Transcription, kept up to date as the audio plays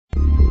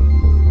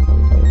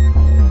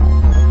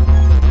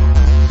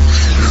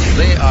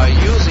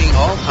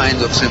all kinds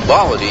of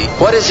symbology.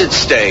 What is at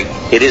stake?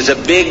 It is a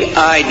big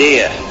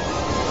idea,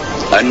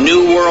 a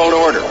new world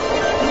order,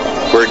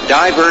 where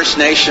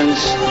diverse nations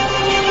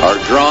are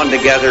drawn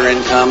together in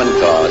common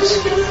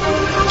cause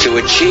to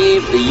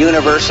achieve the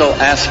universal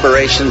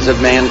aspirations of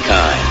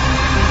mankind.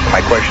 My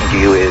question to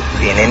you is,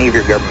 in any of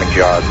your government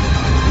jobs,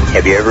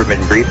 have you ever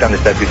been briefed on the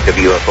subject of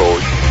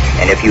UFOs?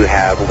 And if you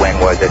have, when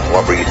was it and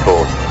what were you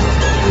told?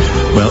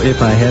 Well,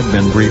 if I had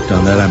been briefed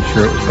on that, I'm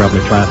sure it was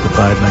probably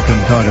classified and I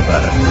couldn't talk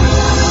about it.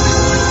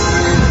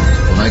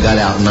 When I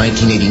got out in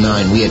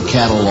 1989, we had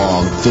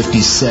cataloged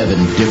 57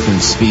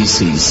 different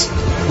species.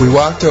 We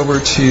walked over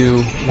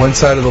to one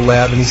side of the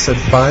lab and he said,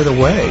 by the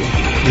way,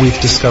 we've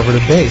discovered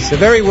a base. The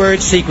very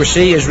word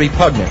secrecy is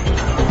repugnant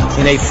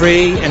in a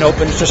free and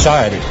open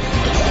society.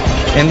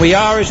 And we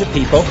are, as a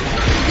people,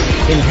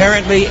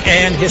 inherently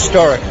and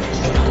historically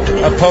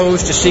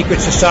opposed to secret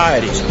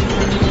societies,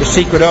 to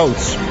secret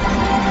oaths,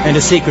 and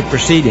to secret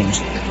proceedings.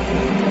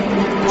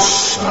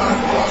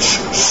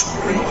 Skywatchers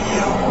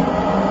Radio.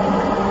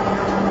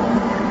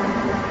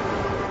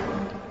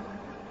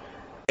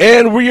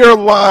 And we are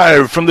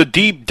live from the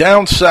deep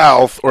down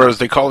south, or as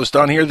they call us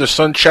down here, the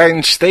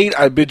Sunshine State.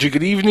 I bid you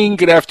good evening,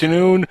 good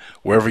afternoon,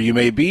 wherever you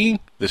may be.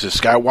 This is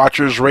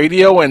Skywatchers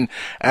Radio, and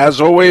as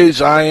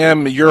always, I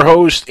am your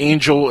host,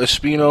 Angel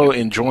Espino,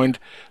 and joined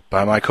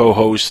by my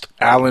co-host,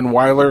 Alan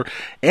Weiler.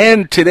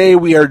 And today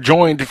we are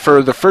joined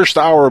for the first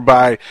hour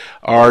by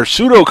our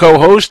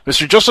pseudo-co-host,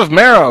 Mr. Joseph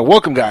Mara.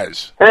 Welcome,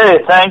 guys. Hey,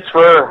 thanks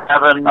for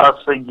having us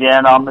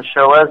again on the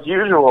show as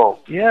usual.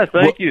 Yeah,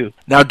 thank you.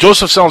 Now,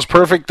 Joseph sounds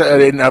perfect,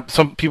 and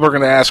some people are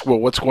going to ask, well,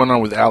 what's going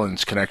on with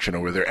Alan's connection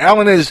over there?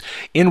 Alan is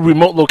in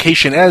remote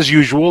location as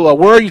usual.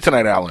 Where are you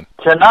tonight, Alan?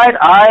 Tonight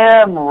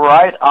I am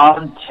right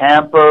on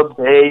Tampa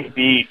Bay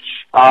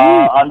Beach.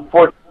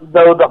 Unfortunately,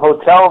 though, the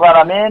hotel that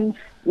I'm in,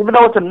 even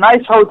though it's a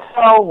nice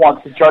hotel,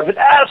 wants to charge an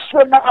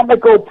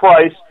astronomical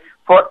price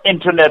for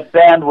internet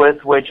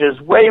bandwidth, which is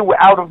way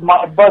out of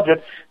my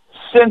budget,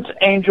 since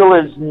Angel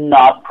is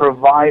not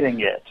providing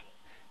it.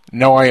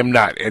 No, I am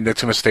not, and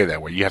it's going to stay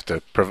that way. You have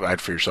to provide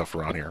for yourself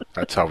around here.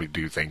 That's how we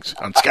do things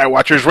on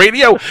Skywatchers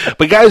Radio.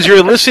 But guys,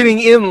 you're listening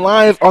in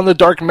live on the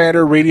Dark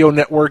Matter Radio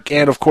Network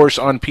and, of course,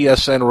 on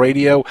PSN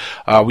Radio.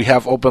 We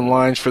have open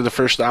lines for the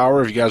first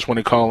hour if you guys want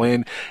to call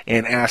in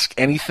and ask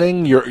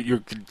anything.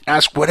 You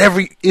ask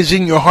whatever is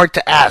in your heart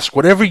to ask.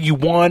 Whatever you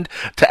want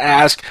to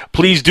ask,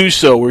 please do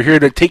so. We're here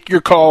to take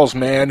your calls,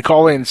 man.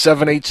 Call in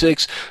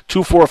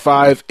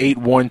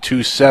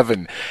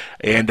 786-245-8127.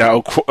 And,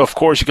 of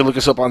course, you can look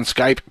us up on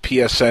Skype.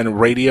 PSN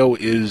Radio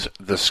is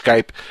the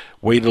Skype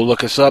way to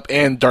look us up.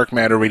 And Dark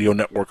Matter Radio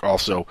Network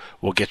also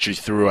will get you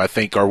through, I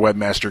think, our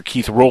webmaster,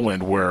 Keith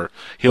Rowland, where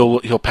he'll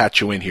patch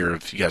you in here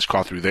if you guys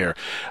call through there.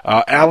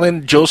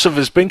 Alan, Joseph,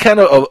 has been kind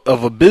of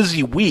a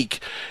busy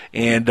week.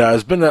 And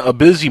it's been a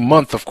busy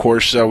month, of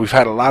course. We've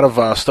had a lot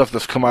of stuff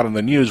that's come out in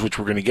the news, which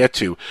we're going to get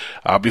to.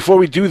 Before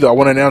we do, though, I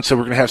want to announce that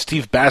we're going to have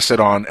Steve Bassett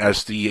on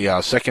as the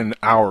second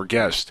hour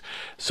guest.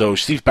 So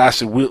Steve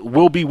Bassett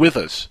will be with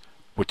us,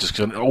 which is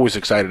always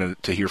exciting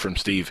to hear from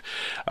Steve.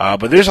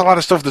 But there's a lot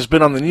of stuff that's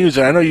been on the news,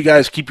 and I know you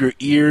guys keep your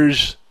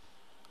ears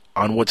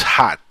on what's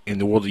hot in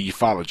the world of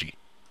ufology.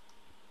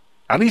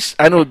 At least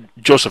I know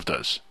Joseph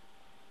does.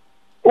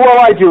 Well,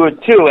 I do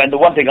it too, and the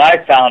one thing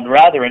I found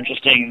rather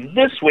interesting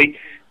this week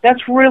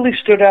that's really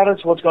stood out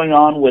is what's going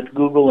on with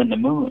Google and the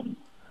moon.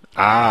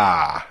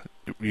 Ah,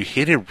 you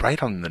hit it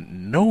right on the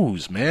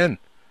nose, man.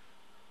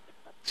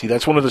 See,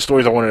 that's one of the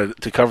stories I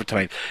wanted to cover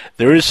tonight.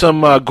 There is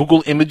some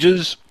Google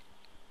images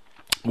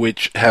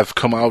which have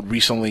come out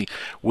recently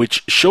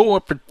which show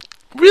up a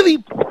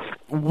really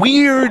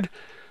weird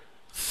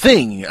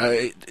thing.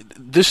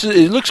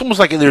 It looks almost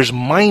like there's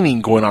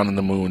mining going on in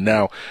the moon.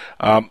 Now,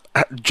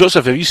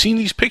 Joseph, have you seen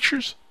these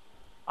pictures?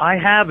 I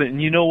haven't,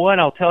 and you know what?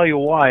 I'll tell you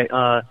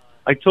why.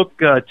 I took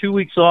 2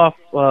 weeks off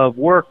of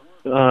work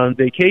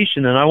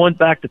vacation, and I went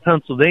back to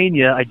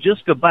Pennsylvania. I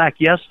just got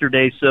back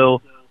yesterday,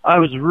 so I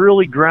was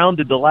really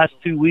grounded the last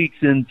 2 weeks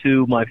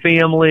into my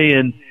family,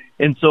 and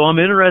so I'm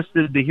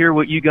interested to hear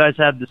what you guys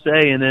have to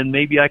say, and then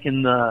maybe I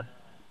can,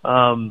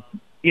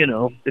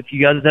 if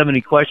you guys have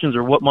any questions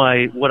or what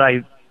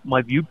my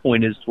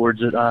viewpoint is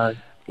towards it.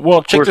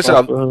 Well, check this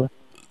out.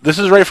 This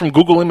is right from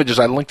Google Images.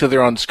 I linked it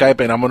there on Skype,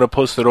 and I'm going to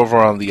post it over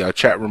on the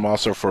chat room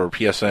also for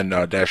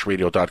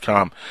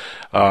psn-radio.com.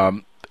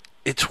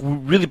 It's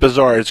really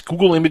bizarre. It's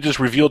Google Images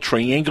reveal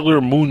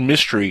triangular moon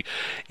mystery,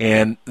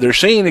 and they're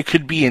saying it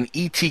could be an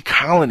ET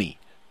colony.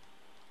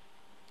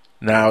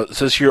 Now, it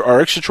says here,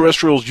 are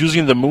extraterrestrials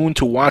using the moon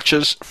to watch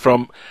us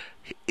from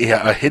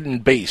a hidden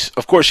base?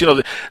 Of course,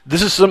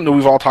 this is something that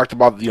we've all talked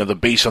about, the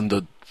base on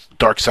the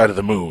dark side of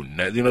the moon.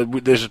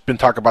 There's been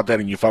talk about that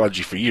in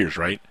ufology for years,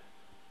 right?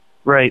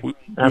 Right.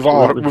 We've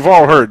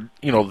all heard,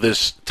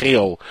 this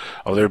tale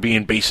of there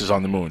being bases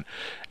on the moon.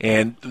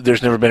 And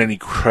there's never been any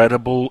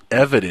credible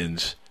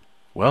evidence.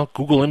 Well,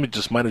 Google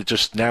Images might have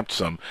just snapped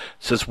some.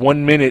 It says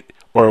one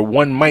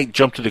might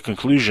jump to the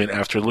conclusion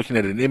after looking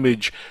at an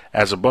image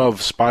as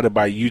above, spotted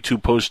by a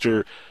YouTube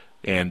poster,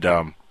 and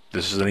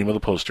this is the name of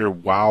the poster,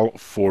 Wow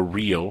for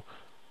Real.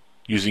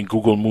 using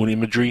Google Moon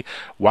imagery.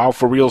 Wow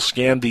for Real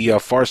scanned the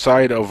far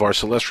side of our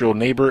celestial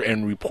neighbor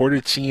and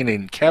reported seeing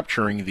and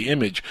capturing the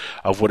image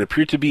of what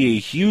appeared to be a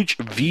huge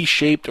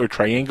V-shaped or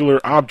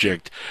triangular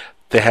object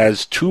that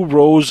has 2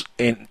 rows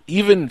and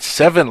even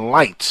 7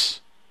 lights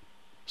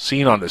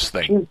seen on this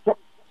thing.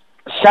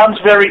 Sounds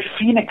very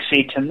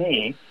phoenixy to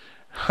me.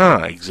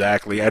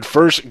 Exactly. At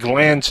first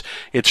glance,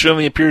 it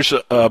certainly appears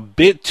a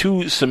bit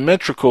too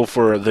symmetrical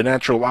for the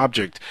natural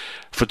object,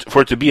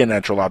 for it to be a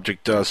natural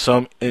object.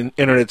 Some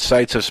internet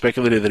sites have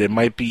speculated that it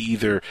might be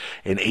either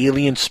an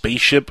alien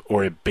spaceship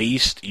or a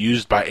base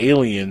used by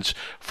aliens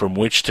from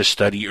which to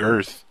study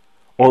Earth.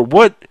 Or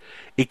what?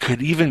 It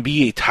could even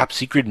be a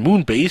top-secret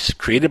moon base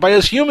created by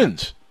us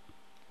humans.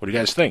 What do you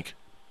guys think?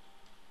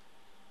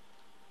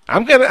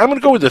 I'm gonna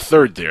go with the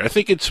third there. I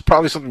think it's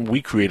probably something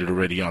we created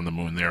already on the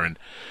moon there, and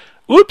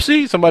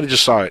oopsie, somebody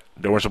just saw it.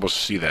 They weren't supposed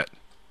to see that.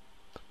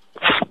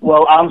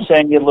 Well, I'm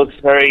saying it looks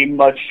very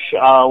much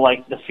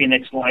like the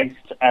Phoenix Lights,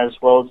 as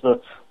well as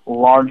the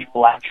large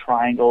black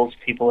triangles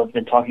people have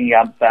been talking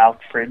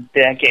about for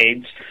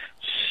decades.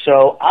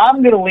 So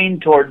I'm going to lean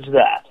towards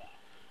that.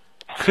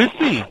 Could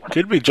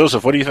be.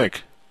 Joseph, what do you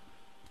think?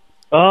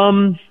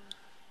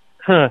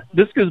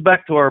 This goes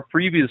back to our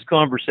previous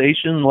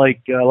conversation,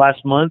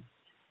 last month,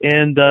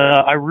 and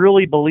I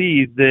really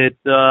believe that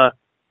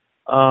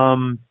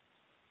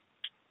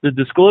the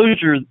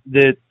disclosure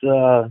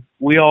that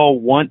we all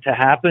want to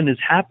happen is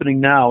happening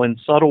now in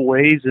subtle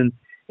ways,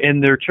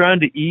 and they're trying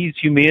to ease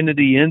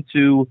humanity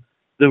into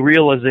the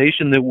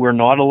realization that we're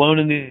not alone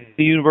in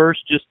the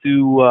universe, just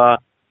to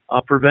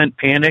prevent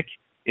panic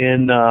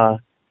and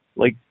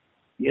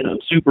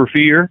super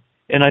fear.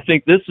 And I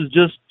think this is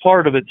just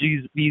part of it.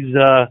 These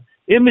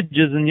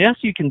images, and yes,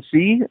 you can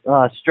see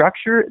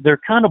structure. They're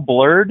kind of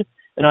blurred,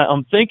 and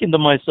I'm thinking to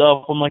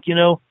myself, I'm like,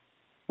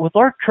 with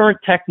our current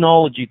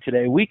technology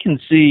today, we can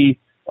see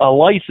a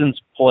license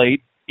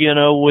plate,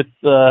 with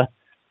the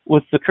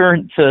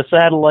current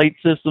satellite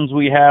systems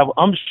we have.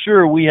 I'm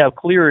sure we have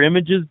clearer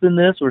images than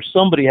this, or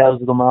somebody has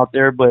them out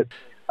there, but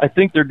I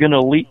think they're going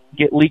to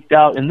get leaked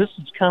out, and this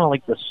is kind of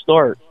like the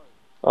start.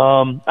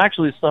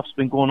 Actually, this stuff's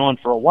been going on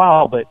for a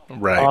while, but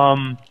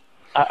right.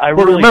 I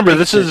really remember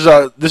this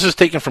is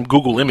taken from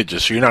Google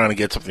Images, so you're not going to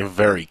get something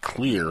very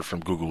clear from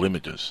Google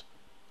Images.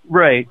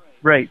 Right.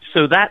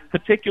 So that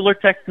particular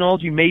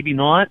technology, maybe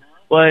not,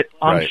 but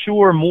I'm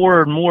sure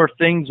more and more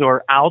things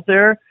are out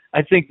there.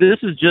 I think this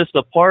is just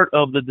a part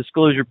of the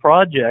disclosure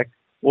project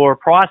or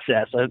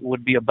process. That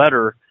would be a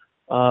better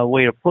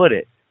way to put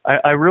it.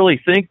 I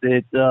really think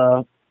that,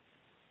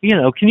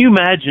 can you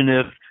imagine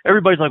if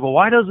everybody's like, well,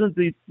 why doesn't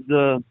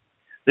the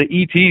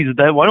ETs,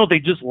 why don't they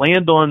just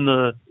land on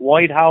the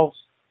White House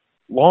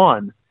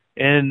lawn?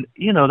 And,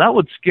 that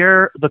would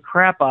scare the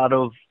crap out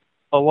of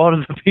a lot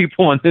of the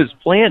people on this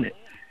planet.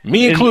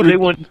 Me included.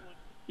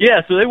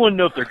 So they wouldn't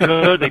know if they're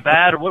good, they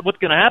bad, or what's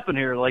going to happen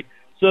here.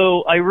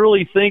 So I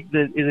really think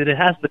that it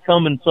has to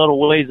come in subtle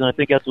ways, and I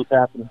think that's what's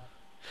happening.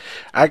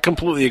 I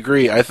completely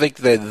agree. I think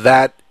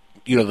that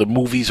the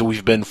movies that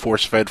we've been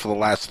force-fed for the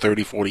last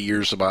 30, 40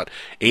 years about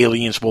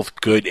aliens, both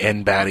good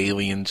and bad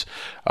aliens,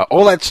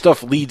 all that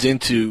stuff leads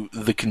into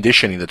the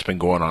conditioning that's been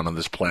going on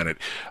this planet.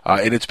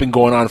 And it's been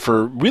going on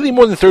for really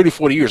more than 30,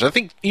 40 years. I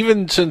think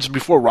even since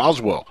before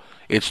Roswell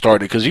it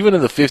started, because even in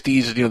the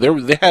 50s,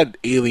 they had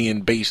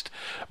alien-based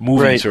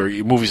movies or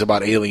movies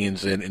about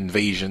aliens and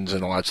invasions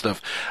and all that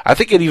stuff. I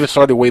think it even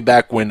started way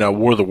back when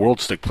War of the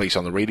Worlds took place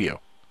on the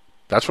radio.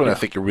 That's when I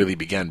think it really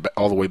began,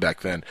 all the way back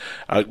then.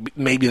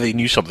 Maybe they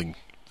knew something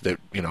that,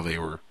 they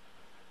were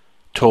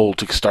told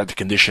to start the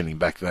conditioning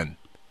back then.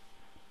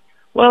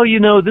 Well,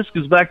 this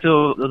goes back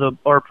to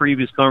our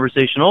previous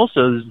conversation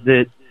also, is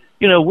that,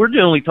 we're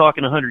only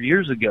talking 100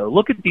 years ago.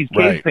 Look at these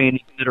cave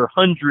paintings that are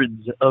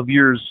hundreds of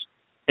years,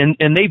 and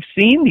they've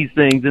seen these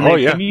things, and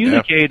they've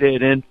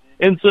communicated,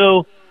 and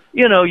so,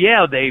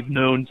 they've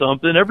known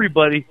something.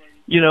 Everybody,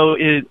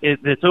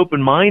 that's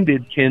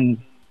open-minded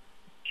can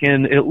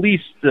at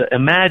least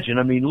imagine.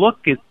 I mean,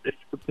 look at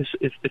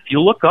if you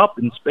look up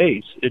in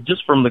space,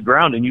 just from the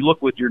ground, and you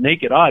look with your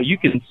naked eye, you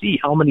can see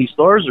how many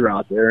stars are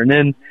out there. And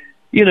then,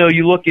 you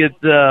look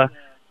at the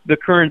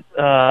current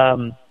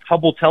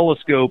Hubble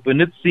telescope,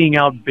 and it's seeing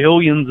out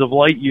billions of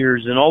light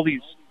years and all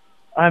these.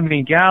 I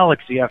mean,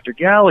 galaxy after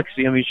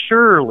galaxy. I mean,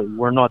 surely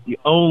we're not the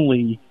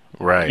only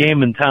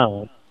game in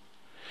town.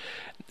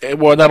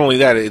 Well, not only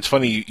that, it's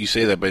funny you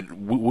say that, but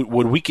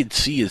what we can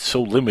see is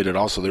so limited.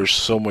 Also, there's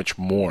so much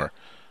more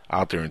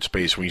out there in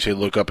space. When you say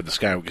look up at the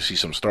sky, we can see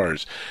some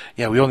stars.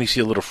 Yeah, we only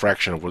see a little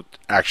fraction of what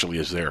actually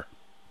is there.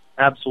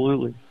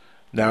 Absolutely.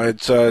 Now,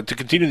 it's to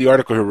continue the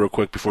article here real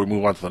quick before we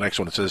move on to the next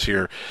one. It says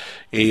here,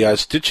 a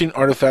stitching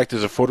artifact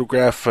is a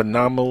photograph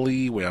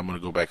anomaly. Wait, I'm going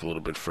to go back a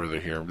little bit further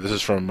here. This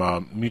is from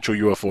Mutual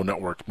UFO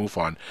Network,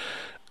 MUFON.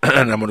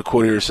 and I'm going to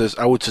quote here, it says,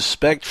 I would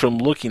suspect from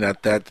looking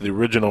at the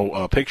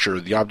original picture,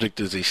 the object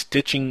is a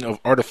stitching of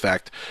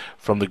artifact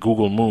from the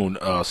Google Moon,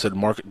 said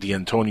Mark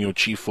D'Antonio,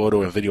 chief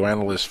photo and video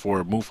analyst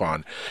for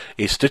MUFON.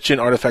 A stitching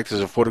artifact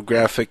is a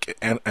photographic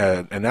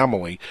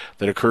anomaly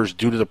that occurs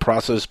due to the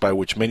process by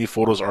which many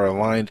photos are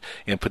aligned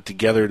and put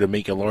together to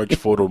make a large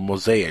photo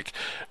mosaic.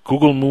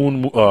 Google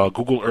Moon,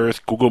 Google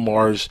Earth, Google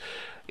Mars,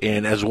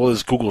 and as well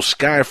as Google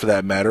Sky, for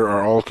that matter,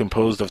 are all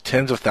composed of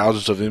tens of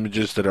thousands of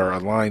images that are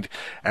aligned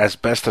as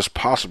best as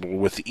possible,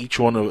 with each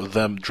one of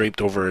them draped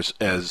over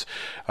as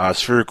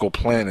spherical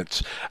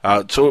planets.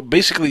 So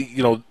basically,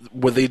 you know,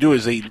 what they do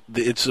is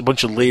it's a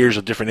bunch of layers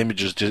of different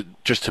images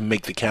just to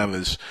make the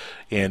canvas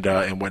and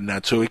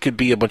whatnot. So it could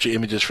be a bunch of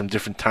images from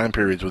different time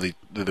periods where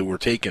they were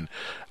taken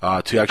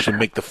to actually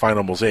make the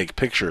final mosaic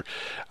picture.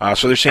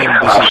 So they're saying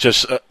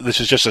this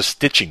is just a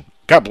stitching.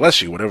 God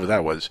bless you, whatever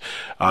that was.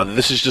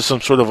 This is just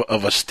some sort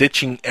of a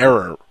stitching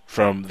error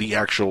from the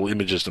actual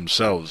images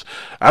themselves.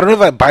 I don't know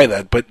if I buy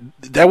that, but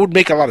that would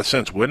make a lot of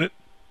sense, wouldn't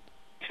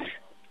it?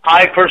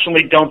 I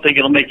personally don't think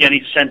it'll make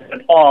any sense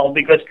at all,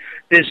 because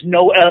there's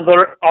no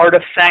other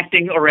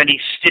artifacting or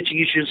any stitching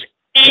issues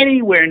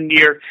anywhere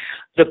near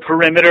the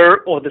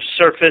perimeter or the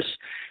surface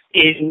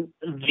in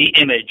the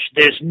image.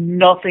 There's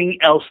nothing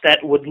else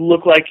that would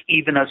look like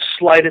even a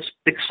slightest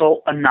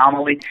pixel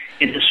anomaly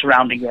in the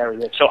surrounding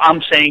area. So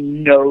I'm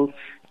saying no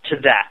to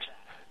that.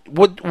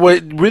 What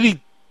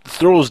really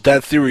throws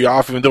that theory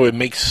off, even though it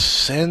makes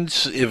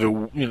sense,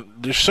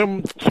 there's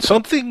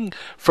something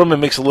from it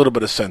makes a little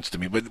bit of sense to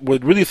me, but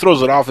what really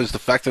throws it off is the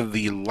fact that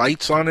the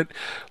lights on it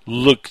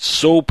look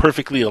so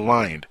perfectly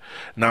aligned.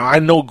 Now, I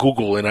know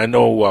Google, and I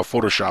know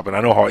Photoshop, and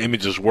I know how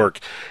images work,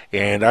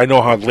 and I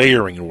know how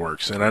layering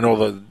works, and I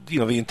know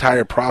the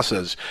entire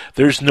process.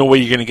 There's no way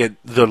you're going to get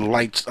the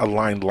lights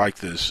aligned like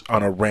this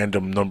on a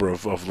random number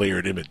of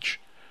layered image.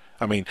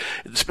 I mean,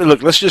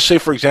 look, let's just say,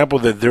 for example,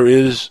 that there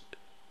is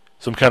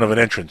some kind of an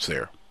entrance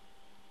there,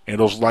 and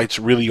those lights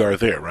really are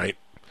there, right?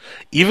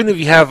 Even if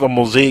you have a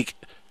mosaic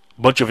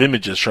bunch of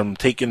images from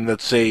taken,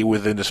 let's say,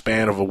 within the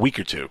span of a week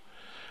or two,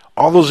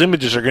 all those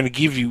images are going to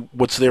give you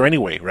what's there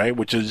anyway, right?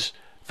 Which is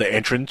the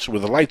entrance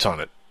with the lights on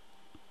it.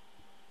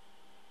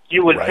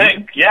 You would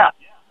think, yeah.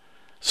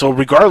 So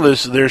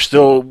regardless, there's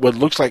still what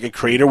looks like a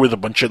crater with a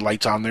bunch of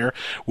lights on there,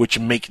 which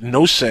make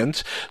no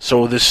sense.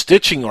 So the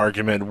stitching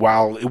argument,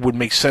 while it would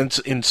make sense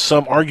in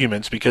some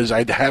arguments, because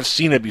I have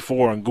seen it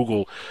before on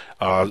Google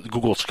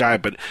Sky,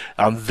 but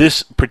on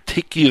this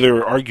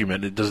particular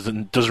argument, it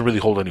doesn't really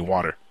hold any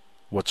water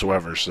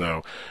whatsoever.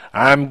 So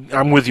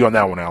I'm with you on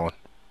that one, Alan.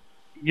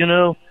 You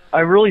know,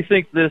 I really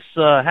think this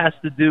has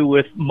to do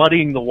with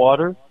muddying the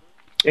water.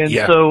 And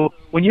so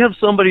when you have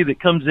somebody that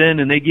comes in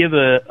and they give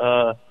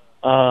a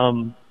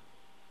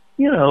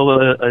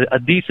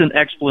decent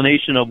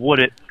explanation of what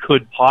it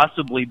could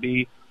possibly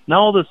be,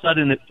 now all of a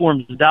sudden it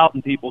forms doubt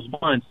in people's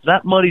minds.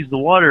 That muddies the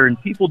water,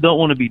 and people don't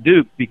want to be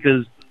duped,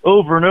 because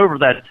over and over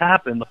that's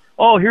happened.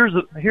 Oh,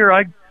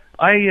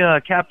 I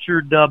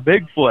captured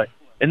Bigfoot,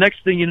 and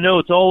next thing you know,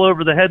 it's all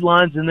over the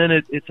headlines, and then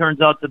it turns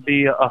out to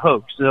be a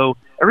hoax. So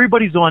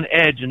everybody's on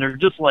edge, and they're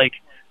just like,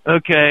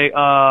 okay,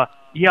 I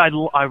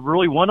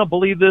really want to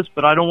believe this,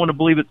 but I don't want to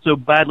believe it so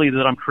badly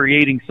that I'm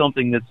creating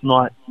something that's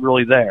not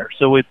really there.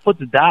 So it puts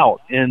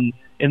doubt in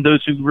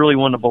those who really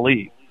want to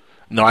believe.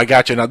 No, I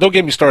got you. Now, don't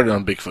get me started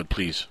on Bigfoot,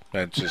 please.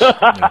 That's just,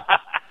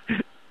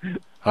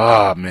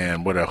 Ah,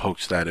 man, what a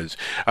hoax that is.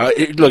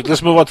 Look,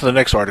 let's move on to the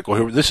next article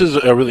here. This is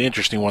a really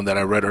interesting one that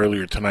I read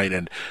earlier tonight,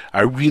 and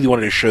I really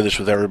wanted to share this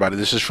with everybody.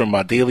 This is from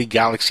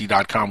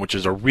dailygalaxy.com, which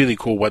is a really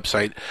cool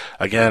website.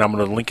 Again, I'm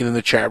going to link it in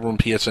the chat room,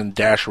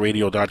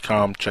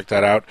 psn-radio.com. Check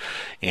that out.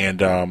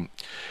 And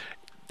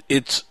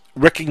it's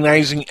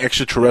recognizing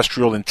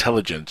extraterrestrial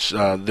intelligence.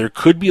 There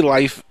could be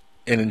life,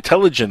 an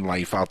intelligent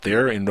life out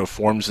there in the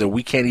forms that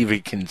we can't even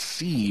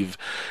conceive.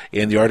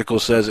 And the article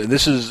says, and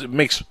it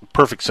makes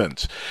perfect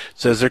sense. It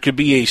says they could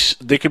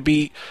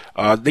be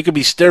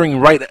staring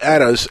right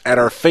at us, at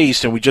our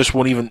face, and we just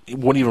won't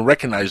even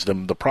recognize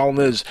them. The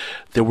problem is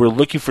that we're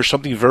looking for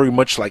something very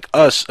much like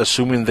us,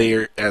 assuming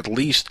they at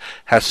least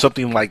have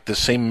something like the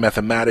same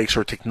mathematics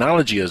or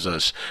technology as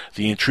us.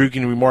 The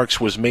intriguing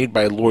remarks was made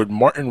by Lord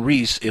Martin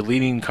Rees, a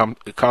leading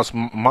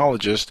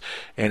cosmologist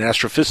and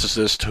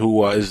astrophysicist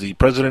who is the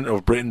president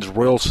of Britain's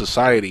Royal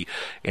Society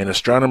and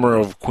astronomer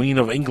of the Queen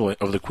of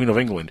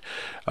England.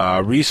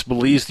 Rees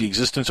believes the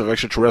existence of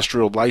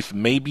extraterrestrial life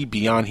may be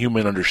beyond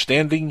human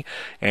understanding,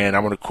 and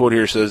I'm going to quote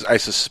here. It says, I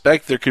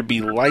suspect there could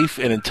be life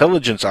and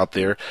intelligence out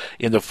there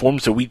in the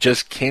forms that we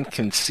just can't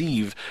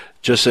conceive.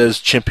 Just as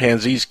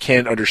chimpanzees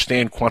can't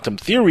understand quantum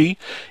theory,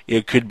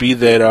 it could be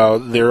that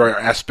there are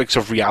aspects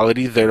of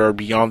reality that are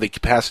beyond the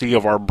capacity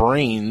of our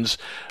brains,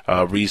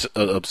 Rees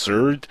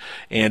observed.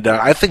 And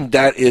I think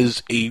that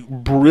is a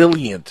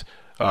brilliant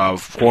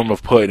form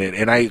of putting it,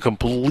 and I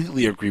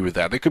completely agree with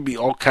that. There could be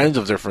all kinds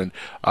of different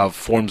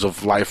forms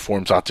of life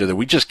forms out there that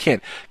we just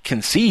can't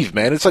conceive,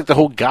 man. It's like the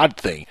whole God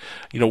thing.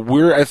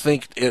 We're, I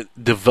think,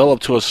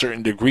 developed to a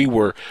certain degree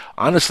where,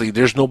 honestly,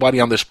 there's nobody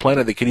on this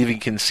planet that can even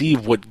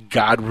conceive what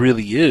God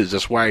really is.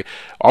 That's why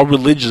all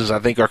religions, I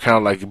think, are kind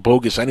of like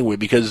bogus anyway,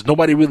 because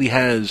nobody really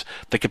has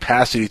the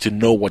capacity to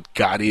know what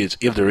God is,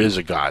 if there is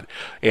a God.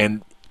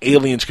 And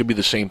aliens could be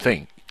the same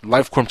thing.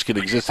 Life forms could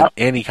exist in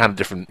any kind of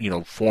different,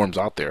 forms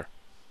out there.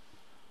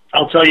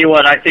 I'll tell you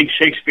what, I think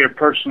Shakespeare,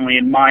 personally,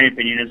 in my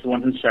opinion, is the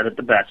one who said it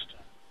the best,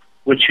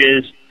 which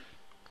is,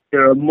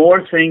 there are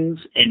more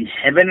things in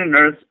heaven and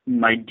earth,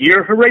 my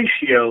dear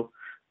Horatio,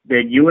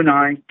 than you and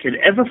I could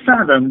ever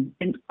fathom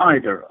in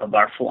either of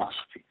our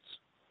philosophies.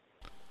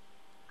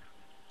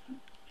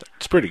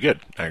 It's pretty good,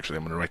 actually.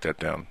 I'm going to write that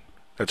down.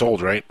 That's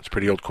old, right? It's a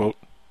pretty old quote.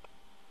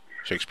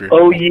 Shakespeare.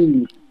 Oh,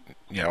 ye.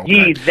 Yeah, okay.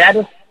 Ye,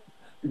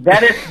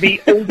 that is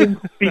the olden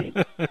speak,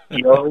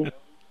 yo.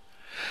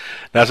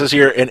 Now it says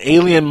here, an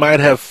alien might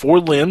have 4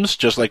 limbs,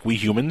 just like we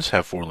humans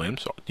have 4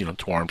 limbs, 2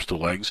 arms, 2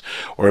 legs,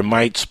 or it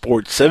might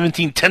sport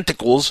 17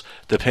 tentacles,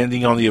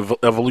 depending on the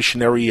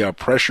evolutionary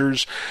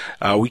pressures.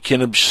 We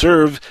can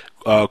observe,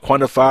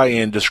 quantify,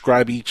 and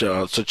describe each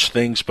such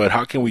things, but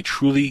how can we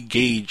truly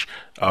gauge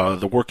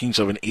the workings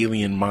of an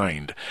alien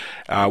mind?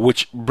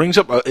 Which brings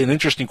up an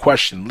interesting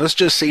question. Let's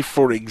just say,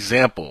 for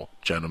example,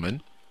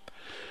 gentlemen,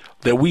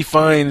 that we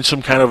find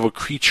some kind of a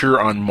creature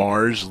on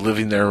Mars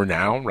living there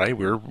now, right?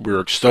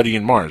 We're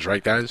studying Mars,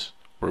 right, guys?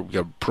 We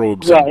got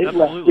probes. Right,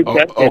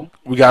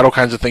 we got all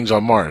kinds of things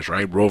on Mars,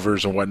 right?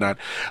 Rovers and whatnot.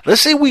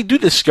 Let's say we do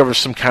discover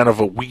some kind of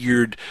a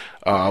weird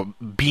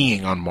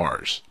being on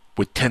Mars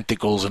with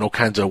tentacles and all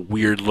kinds of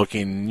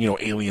weird-looking,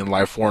 alien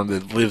life form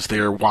that lives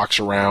there, walks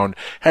around,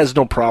 has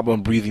no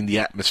problem breathing the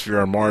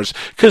atmosphere on Mars.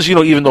 Because,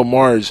 even though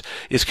Mars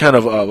is kind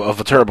of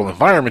a terrible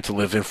environment to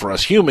live in for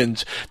us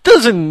humans,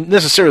 doesn't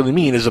necessarily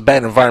mean it's a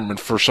bad environment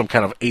for some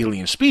kind of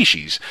alien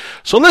species.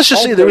 So let's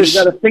just say there is...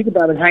 You got to think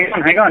about it.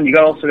 Hang on. You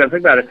also got to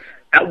think about it.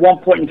 At one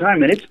point in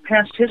time, in its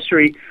past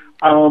history,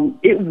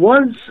 it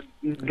was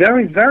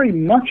very, very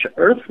much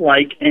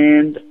Earth-like,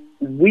 and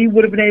we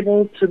would have been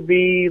able to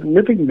be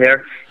living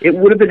there. It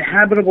would have been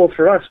habitable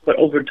for us, but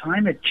over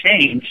time it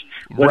changed.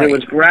 Whether it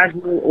was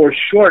gradual or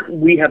short,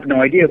 we have no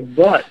idea.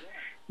 But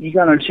you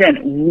got to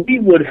understand, we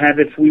would have,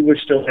 if we were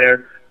still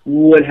there,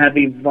 would have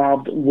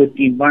evolved with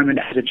the environment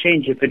as it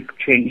changed if it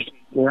changed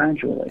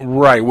gradually.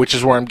 Right, which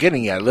is where I'm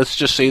getting at. Let's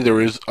just say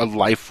there is a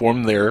life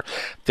form there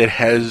that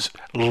has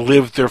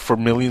lived there for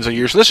millions of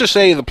years. Let's just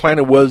say the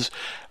planet was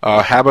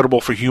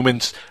habitable for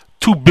humans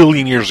 2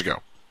 billion years ago.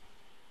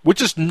 Which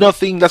is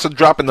nothing, that's a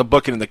drop in the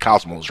bucket in the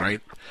cosmos,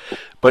 right?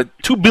 But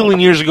 2 billion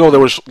years ago, there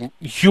was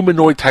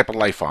humanoid type of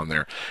life on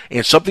there.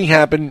 And something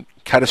happened,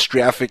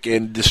 catastrophic,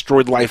 and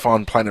destroyed life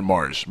on planet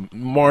Mars.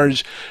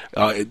 Mars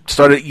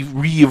started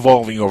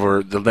re-evolving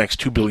over the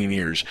next 2 billion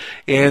years.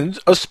 And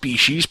a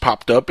species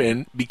popped up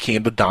and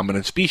became the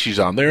dominant species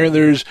on there. And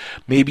there's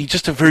maybe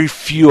just a very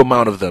few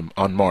amount of them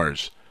on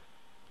Mars.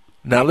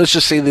 Now, let's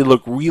just say they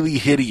look really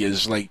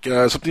hideous, like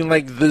something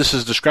like this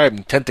is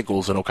describing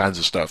tentacles and all kinds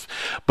of stuff.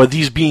 But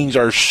these beings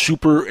are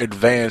super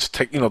advanced,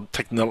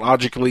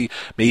 technologically,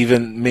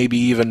 maybe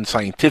even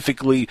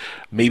scientifically.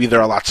 Maybe they're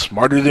a lot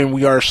smarter than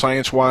we are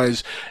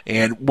science-wise.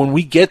 And when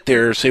we get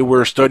there, say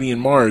we're studying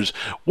Mars,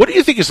 what do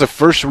you think is the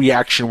first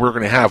reaction we're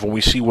going to have when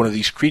we see one of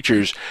these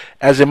creatures?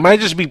 As it might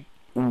just be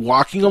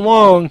walking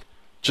along,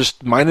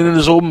 just minding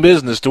his own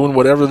business, doing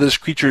whatever this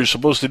creature is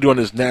supposed to do on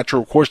his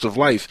natural course of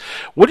life.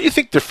 What do you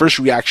think the first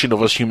reaction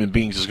of us human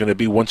beings is going to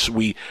be once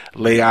we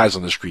lay eyes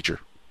on this creature?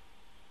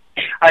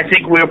 I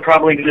think we're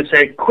probably going to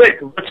say,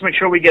 quick, let's make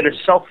sure we get a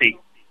selfie.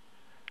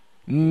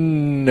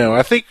 No,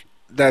 I think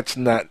that's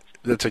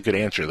a good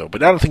answer, though.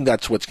 But I don't think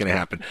that's what's going to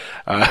happen.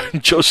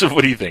 Joseph,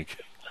 what do you think?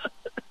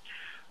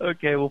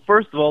 Okay, well,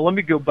 first of all, let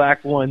me go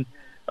back one.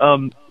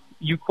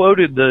 You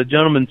quoted the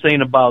gentleman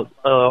saying about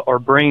our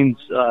brains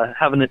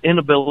having an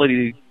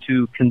inability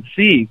to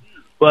conceive,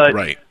 but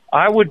right.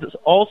 I would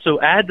also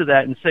add to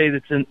that and say that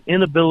it's an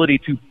inability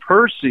to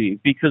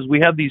perceive, because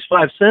we have these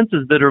 5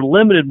 senses that are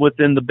limited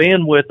within the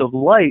bandwidth of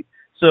light.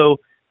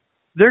 So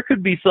there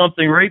could be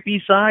something right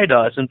beside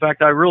us. In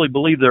fact, I really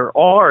believe there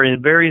are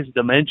in various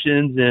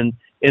dimensions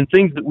and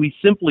things that we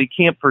simply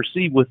can't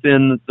perceive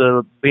within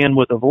the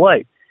bandwidth of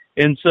light.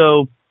 And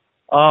so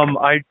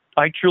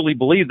I truly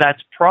believe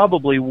that's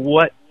probably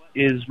what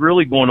is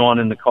really going on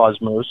in the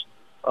cosmos.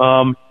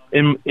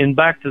 And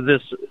back to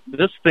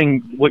this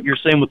thing, what you're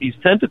saying with these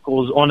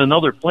tentacles on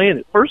another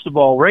planet. First of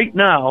all, right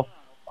now,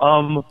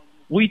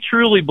 we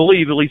truly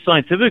believe, at least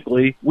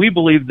scientifically, we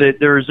believe that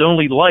there is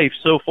only life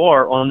so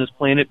far on this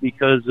planet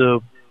because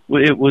of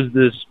it was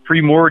this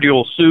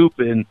primordial soup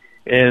and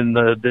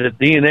the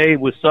DNA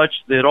was such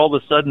that all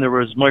of a sudden there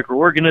was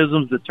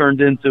microorganisms that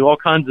turned into all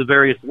kinds of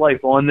various life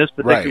on this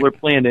particular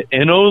planet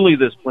and only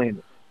this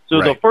planet.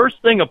 So the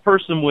first thing a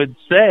person would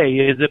say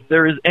is if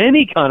there is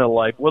any kind of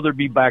life, whether it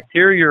be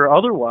bacteria or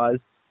otherwise,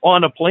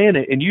 on a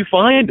planet and you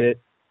find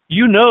it,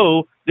 you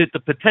know that the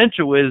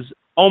potential is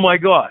oh my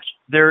gosh,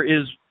 there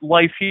is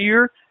life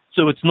here,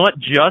 so it's not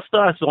just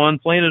us on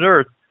planet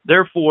Earth.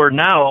 Therefore,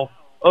 now,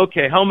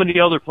 okay, how many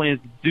other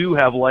planets do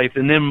have life?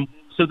 And then,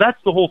 so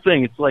that's the whole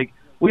thing. It's like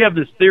we have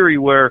this theory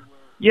where,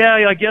 yeah,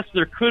 I guess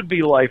there could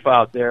be life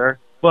out there,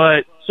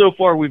 but so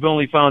far we've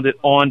only found it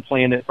on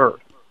planet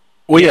Earth.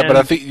 Well, yeah, but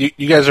I think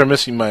you guys are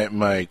missing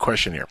my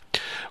question here.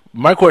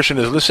 My question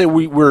is, let's say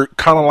we're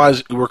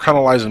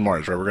colonizing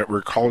Mars, right?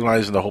 We're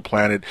colonizing the whole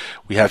planet.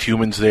 We have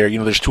humans there. You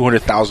know, there's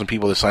 200,000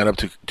 people that sign up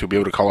to be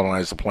able to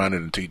colonize the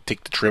planet and to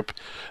take the trip,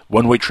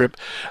 one-way trip.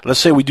 Let's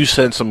say we do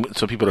send some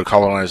people to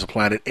colonize the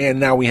planet, and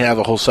now we have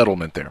a whole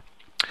settlement there.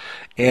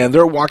 And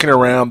they're walking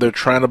around, they're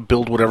trying to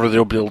build whatever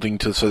they're building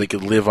so they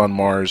could live on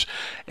Mars.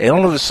 And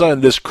all of a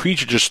sudden, this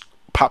creature just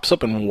pops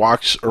up and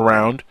walks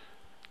around,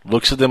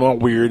 looks at them all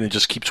weird, and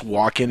just keeps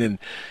walking. And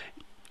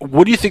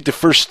what do you think the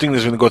first thing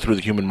that's going to go through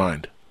the human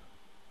mind?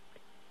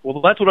 Well,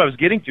 that's what I was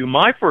getting to.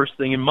 My first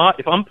thing,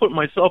 if I'm putting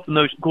myself in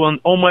those, going,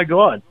 oh my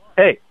God,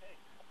 hey,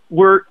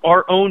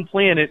 our own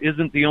planet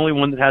isn't the only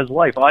one that has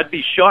life. I'd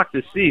be shocked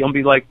to see. I'd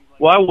be like,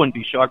 well, I wouldn't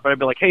be shocked, but I'd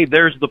be like, hey,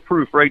 there's the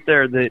proof right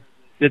there that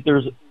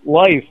there's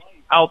life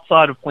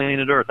outside of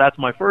planet Earth. That's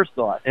my first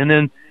thought. And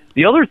then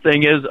the other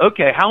thing is,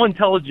 okay, how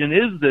intelligent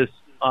is this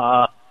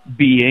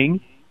being?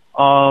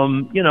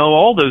 You know,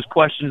 all those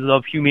questions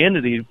of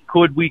humanity.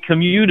 Could we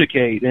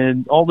communicate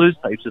and all those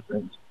types of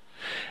things?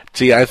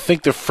 See, I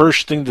think the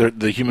first thing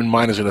the human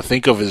mind is going to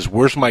think of is,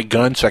 where's my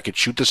gun so I could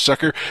shoot this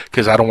sucker,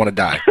 because I don't want to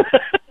die.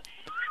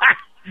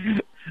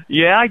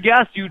 Yeah, I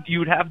guess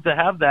you'd have to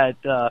have that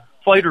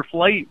fight or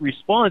flight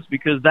response,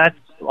 because that's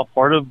a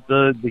part of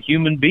the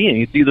human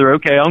being. It's either,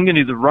 okay, I'm going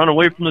to either run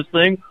away from this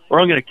thing,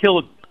 or I'm going to kill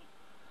it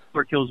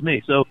before it kills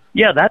me. So,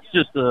 yeah, that's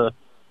just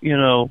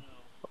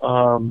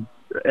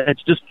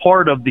it's just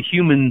part of the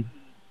human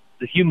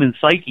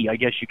psyche, I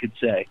guess you could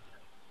say.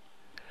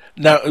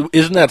 Now,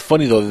 isn't that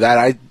funny, though, that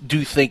I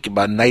do think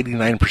about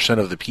 99%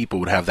 of the people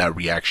would have that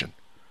reaction?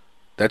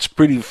 That's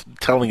pretty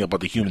telling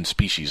about the human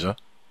species, huh?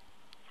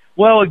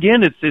 Well,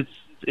 again,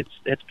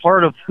 it's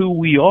part of who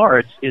we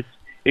are.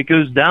 It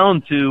goes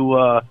down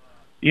to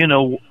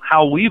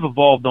how we've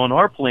evolved on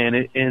our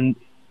planet, and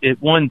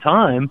at one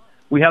time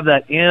we have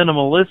that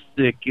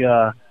animalistic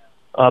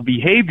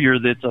behavior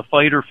that's a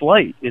fight or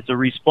flight. It's a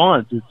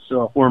response. It's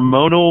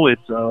hormonal.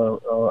 It's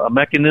a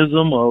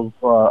mechanism of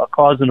a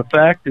cause and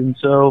effect. And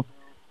so,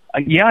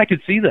 yeah, I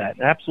could see that.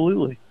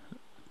 Absolutely.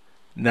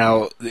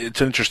 Now, it's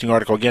an interesting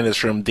article. Again, it's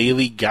from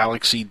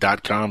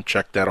dailygalaxy.com.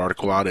 Check that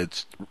article out.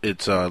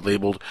 It's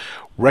labeled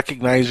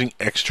Recognizing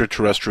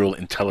Extraterrestrial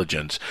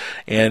Intelligence.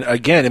 And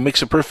again, it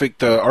makes a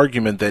perfect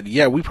argument that,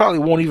 yeah, we probably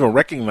won't even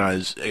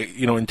recognize,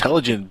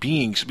 intelligent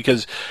beings,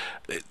 because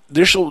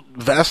they're so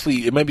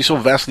vastly, it might be so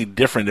vastly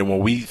different than what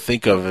we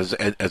think of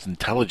as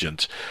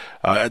intelligence.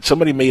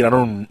 Somebody made, I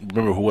don't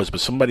remember who it was, but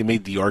somebody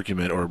made the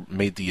argument or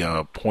made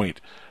the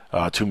point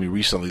to me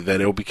recently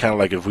that it'll be kind of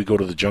like if we go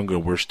to the jungle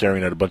and we're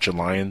staring at a bunch of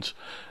lions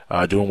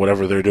doing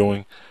whatever they're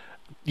doing.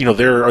 You know,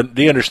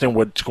 they understand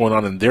what's going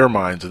on in their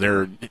minds, and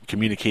they're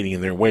communicating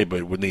in their way,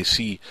 but when they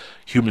see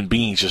human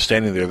beings just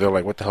standing there, they're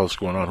like, what the hell is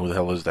going on? Who the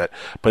hell is that?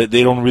 But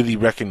they don't really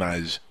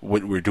recognize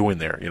what we're doing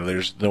there. You know,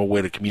 there's no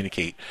way to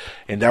communicate.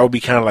 And that would be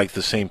kind of like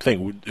the same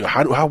thing.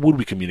 How would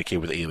we communicate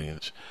with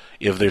aliens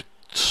if they're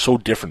so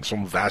different, so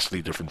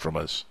vastly different from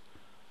us?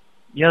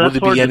 Yeah, that's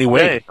would there be any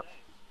way?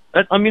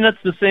 That's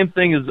the same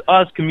thing as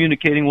us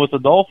communicating with a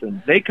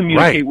dolphin. They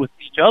communicate with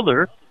each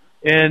other,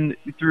 and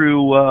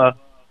through,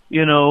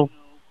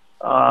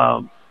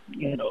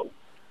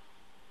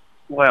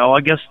 well,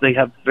 I guess they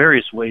have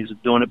various ways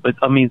of doing it, but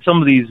I mean,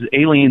 some of these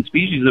alien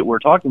species that we're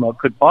talking about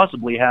could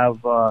possibly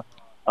have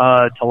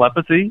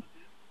telepathy.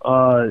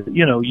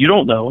 You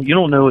don't know. You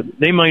don't know.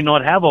 They might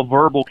not have a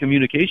verbal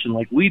communication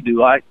like we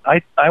do. I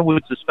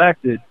would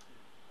suspect that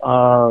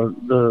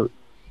the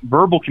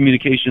verbal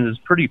communication is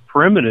pretty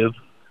primitive.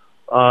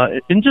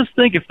 And just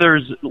think,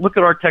 look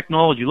at our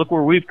technology. Look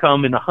where we've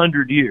come in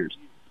 100 years.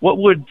 What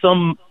would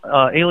some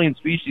alien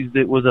species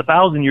that was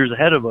 1,000 years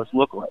ahead of us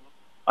look like?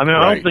 I mean,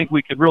 I don't think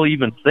we could really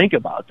even think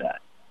about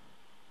that.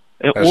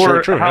 That's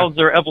or true, how's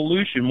their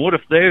evolution? What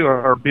if they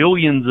are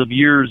billions of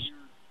years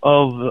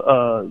of,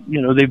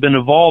 they've been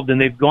evolved, and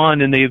they've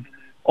gone, and they've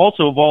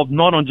also evolved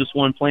not on just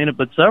one planet,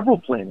 but several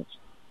planets.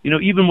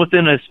 Even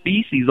within a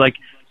species, like,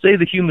 say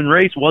the human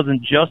race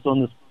wasn't just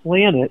on this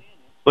planet,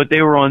 but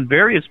they were on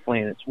various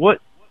planets.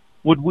 What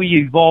would we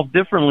evolve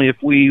differently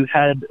if we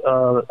had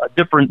a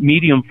different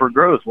medium for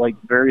growth, like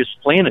various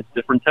planets,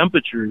 different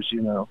temperatures,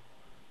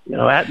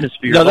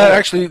 atmosphere? No,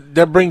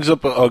 that brings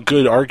up a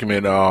good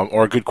argument,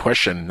 or a good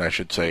question, I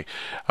should say.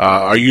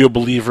 Are you a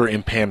believer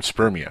in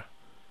panspermia?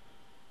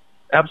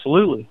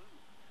 Absolutely.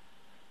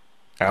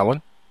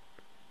 Alan?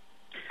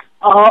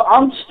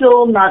 I'm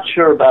still not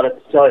sure about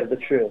it, to tell you the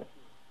truth.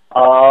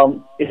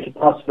 It's a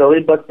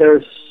possibility, but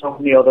there's so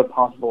many other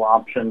possible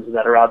options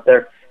that are out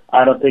there.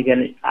 I don't think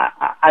any.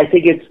 I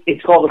think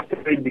it's called a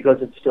theory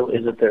because it still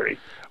is a theory.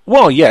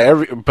 Well,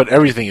 yeah, but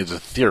everything is a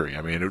theory.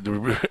 I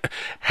mean,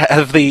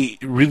 have they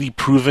really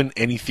proven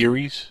any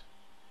theories?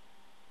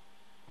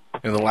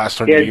 in the last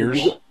 100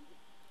 years?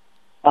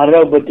 I don't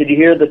know, but did you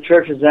hear the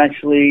church is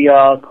actually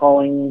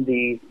calling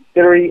the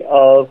theory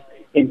of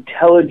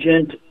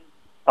intelligent,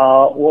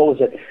 what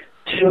was it?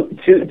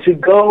 To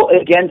go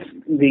against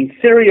the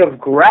theory of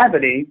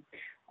gravity.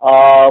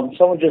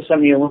 Someone just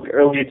sent me a link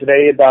earlier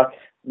today about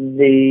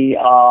the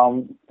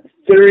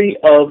theory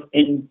of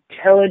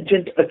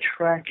intelligent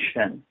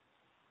attraction.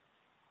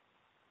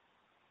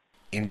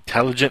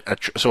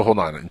 So hold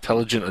on,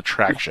 intelligent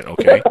attraction.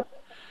 Okay,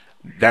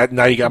 that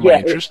now you got my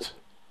interest.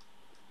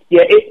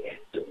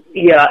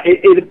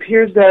 It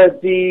appears that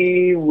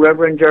the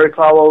Reverend Jerry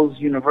Falwell's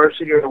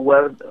University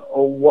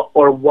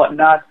or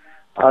whatnot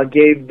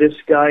gave this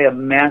guy a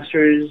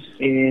master's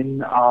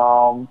in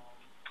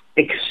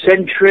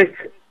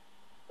eccentric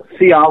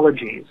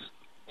theologies.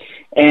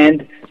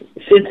 And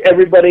since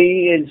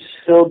everybody is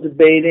still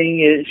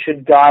debating,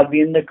 should God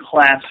be in the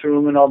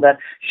classroom and all that,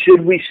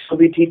 should we still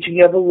be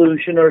teaching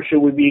evolution or should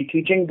we be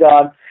teaching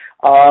God?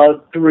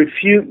 To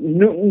refute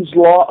Newton's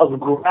law of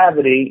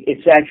gravity,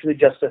 it's actually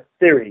just a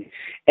theory.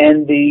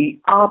 And the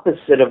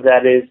opposite of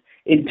that is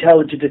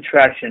intelligent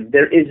attraction.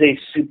 There is a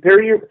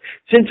superior,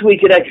 since we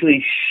could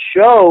actually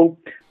show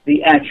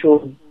the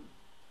actual,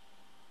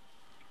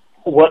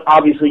 what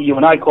obviously you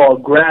and I call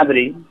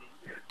gravity,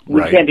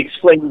 we can't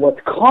explain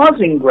what's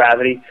causing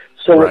gravity,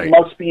 so it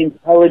must be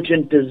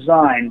intelligent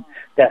design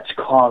that's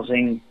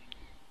causing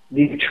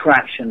the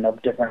attraction of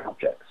different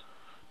objects.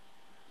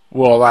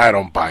 Well, I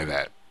don't buy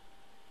that.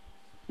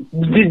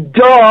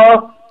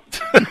 Duh!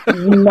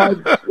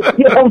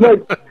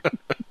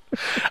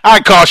 I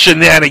call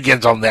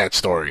shenanigans on that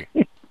story.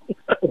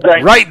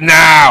 Right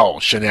now,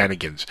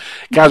 shenanigans.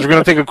 Guys, we're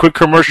going to take a quick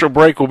commercial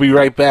break. We'll be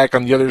right back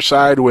on the other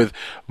side with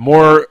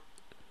more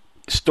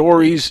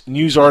stories,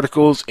 news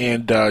articles,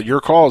 and your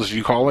calls.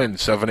 You call in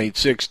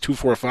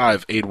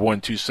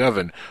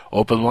 786-245-8127.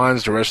 Open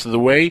lines the rest of the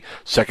way.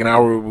 Second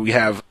hour, we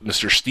have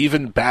Mr.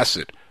 Stephen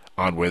Bassett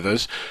on with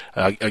us.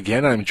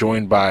 Again, I'm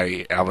joined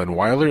by Alan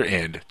Weiler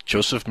and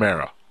Joseph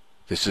Mara.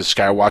 This is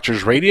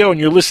Skywatchers Radio, and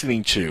you're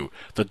listening to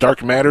the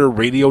Dark Matter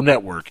Radio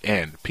Network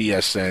and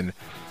PSN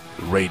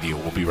Radio.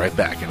 We'll be right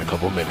back in a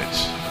couple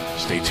minutes.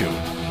 Stay tuned.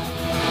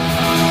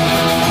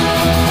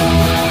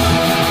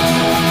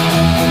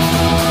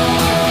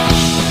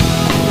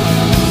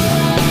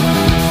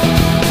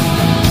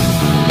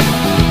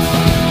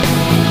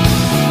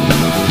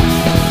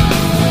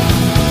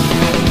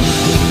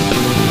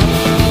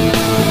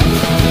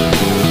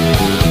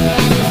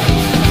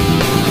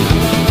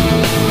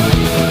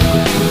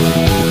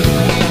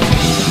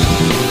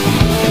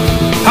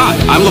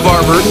 I'm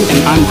LeVar Burton,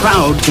 and I'm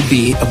proud to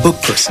be a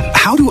book person.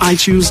 How do I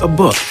choose a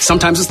book?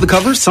 Sometimes it's the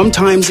cover,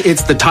 sometimes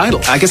it's the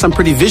title. I guess I'm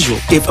pretty visual.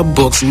 If a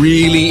book's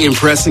really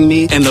impressing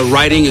me and the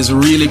writing is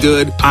really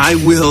good, I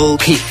will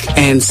peek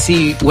and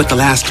see what the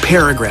last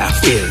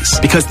paragraph is,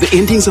 because the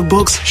endings of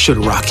books should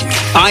rock you.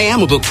 I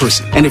am a book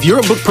person, and if you're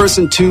a book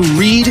person too,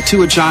 read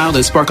to a child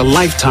and spark a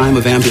lifetime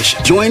of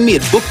ambition. Join me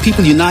at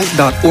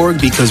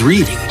bookpeopleunite.org, because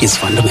reading is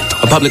fundamental.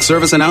 A public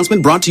service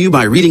announcement brought to you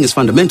by Reading is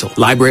Fundamental,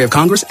 Library of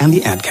Congress, and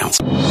the Ad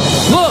Council.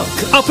 Look,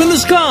 up in the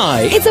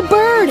sky. It's a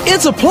bird.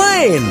 It's a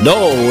plane.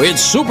 No,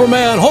 it's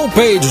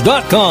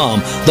SupermanHomepage.com,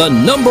 the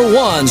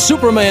 #1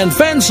 Superman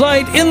fan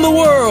site in the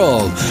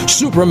world.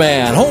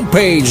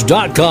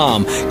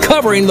 SupermanHomepage.com,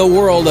 covering the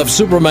world of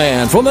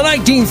Superman from the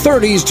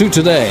 1930s to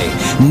today.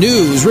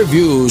 News,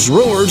 reviews,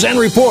 rumors, and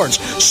reports.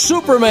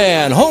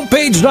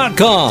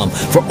 SupermanHomepage.com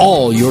for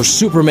all your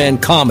Superman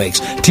comics,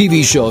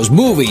 TV shows,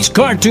 movies,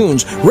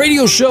 cartoons,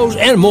 radio shows,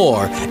 and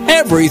more.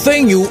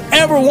 Everything you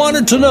ever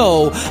wanted to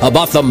know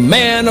about the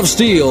Man of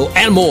Steel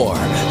and more.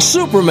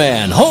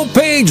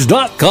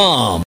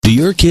 SupermanHomepage.com. Do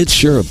your kids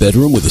share a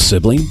bedroom with a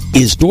sibling?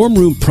 Is dorm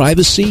room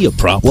privacy a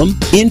problem?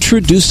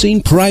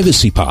 Introducing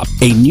Privacy Pop,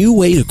 a new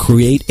way to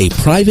create a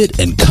private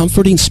and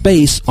comforting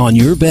space on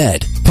your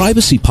bed.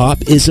 Privacy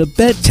Pop is a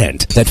bed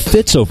tent that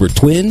fits over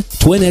twin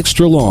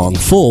extra long,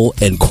 full,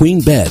 and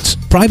queen beds.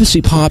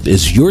 Privacy Pop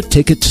is your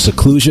ticket to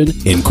seclusion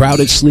in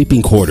crowded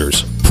sleeping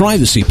quarters.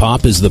 Privacy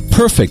Pop is the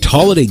perfect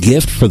holiday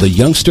gift for the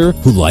youngster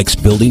who likes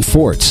building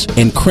forts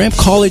and cramped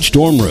college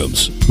dorm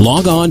rooms.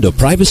 Log on to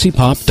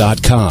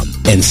privacypop.com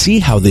and see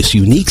how this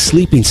unique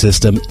sleeping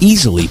system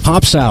easily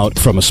pops out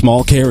from a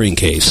small carrying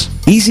case.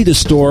 Easy to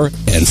store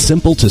and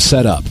simple to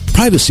set up.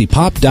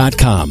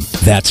 Privacypop.com.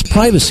 That's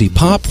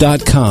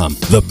privacypop.com.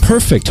 The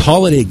perfect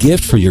holiday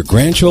gift for your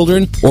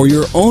grandchildren or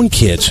your own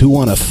kids who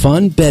want a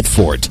fun bed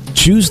fort.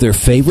 Choose their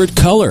favorite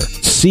color.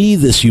 See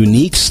this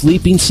unique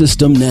sleeping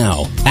system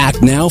now.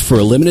 Act now for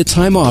a limited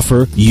time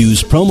offer.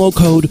 Use promo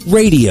code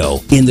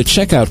RADIO in the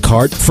checkout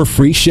cart for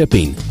free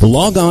shipping.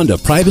 Log on to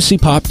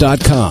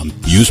privacypop.com.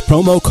 Use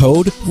promo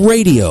code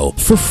RADIO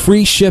for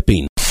free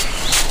shipping.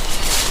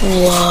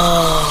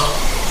 Whoa.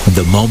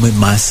 The moment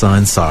my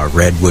son saw a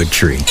redwood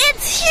tree.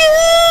 It's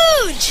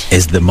huge!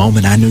 Is the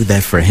moment I knew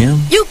that for him,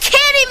 You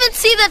can't even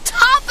see the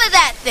top of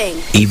that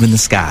thing. Even the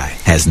sky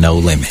has no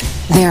limit.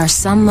 There are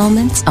some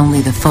moments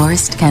only the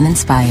forest can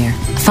inspire.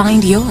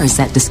 Find yours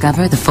at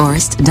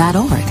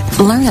discovertheforest.org.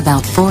 Learn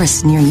about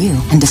forests near you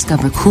and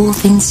discover cool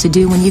things to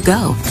do when you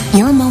go.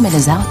 Your moment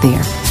is out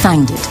there.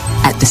 Find it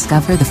at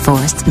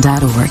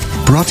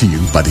discovertheforest.org. Brought to you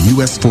by the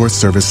U.S. Forest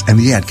Service and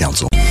the Ad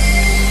Council.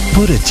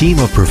 Put a team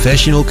of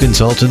professional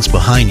consultants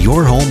behind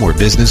your home or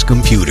business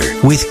computer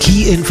with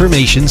Key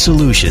Information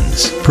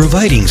Solutions,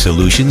 providing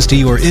solutions to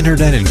your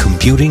internet and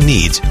computing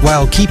needs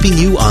while keeping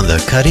you on the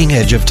cutting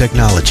edge of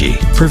technology.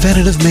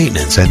 Preventative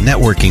maintenance and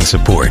networking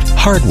support,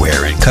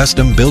 hardware and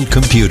custom-built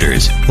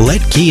computers.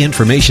 Let Key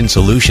Information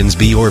Solutions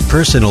be your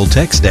personal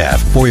tech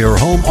staff for your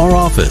home or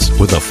office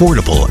with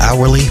affordable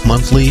hourly,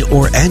 monthly,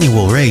 or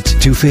annual rates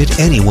to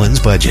fit anyone's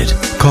budget.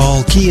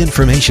 Call Key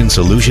Information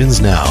Solutions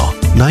now.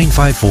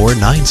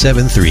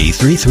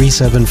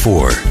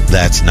 954-973-3374.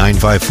 That's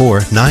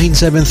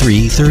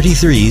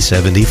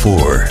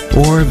 954-973-3374.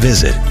 Or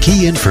visit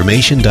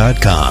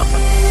keyinformation.com.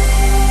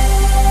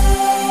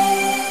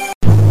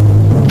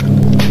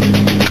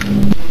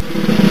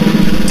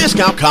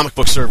 Discount Comic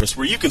Book Service,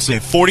 where you can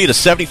save 40 to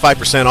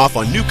 75% off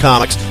on new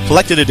comics,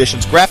 collected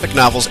editions, graphic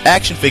novels,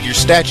 action figures,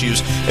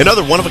 statues, and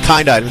other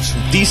one-of-a-kind items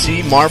from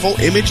DC, Marvel,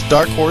 Image,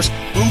 Dark Horse,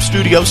 Boom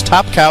Studios,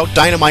 Top Cow,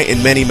 Dynamite,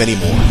 and many, many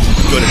more.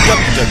 Go to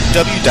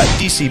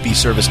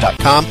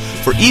www.dcbservice.com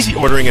for easy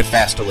ordering and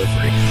fast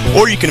delivery.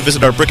 Or you can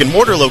visit our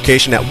brick-and-mortar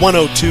location at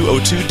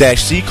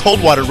 10202-C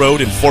Coldwater Road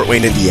in Fort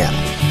Wayne, Indiana.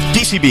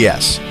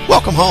 DCBS,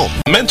 welcome home.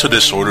 Mental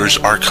disorders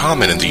are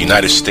common in the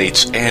United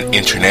States and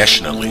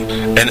internationally.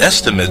 An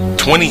estimate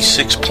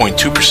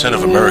 26.2%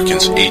 of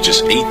Americans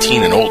ages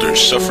 18 and older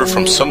suffer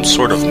from some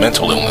sort of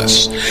mental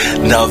illness.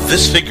 Now,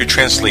 this figure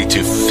translates to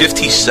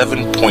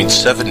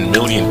 57.7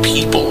 million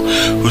people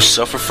who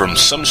suffer from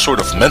some sort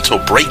of mental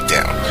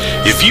breakdown.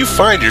 If you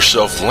find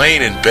yourself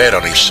laying in bed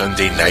on a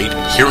Sunday night,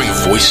 hearing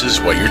voices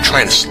while you're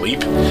trying to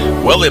sleep,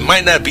 well, it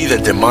might not be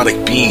that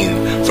demonic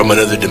being from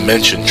another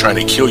dimension trying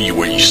to kill you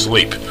where you sleep.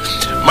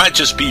 Might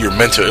just be your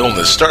mental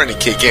illness starting to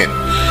kick in.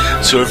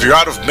 So if you're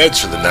out of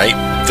meds for the night,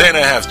 then I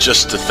have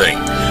just the thing.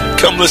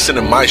 Come listen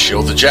to my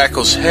show, The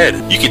Jackal's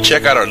Head. You can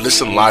check out our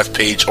Listen Live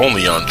page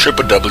only on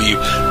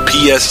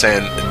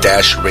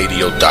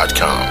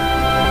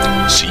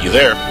www.psn-radio.com. See you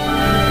there.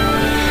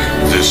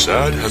 This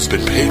ad has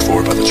been paid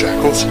for by The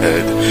Jackal's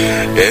Head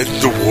and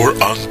the War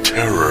on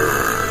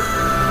Terror.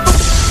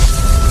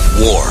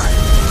 War.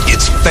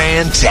 It's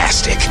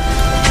fantastic.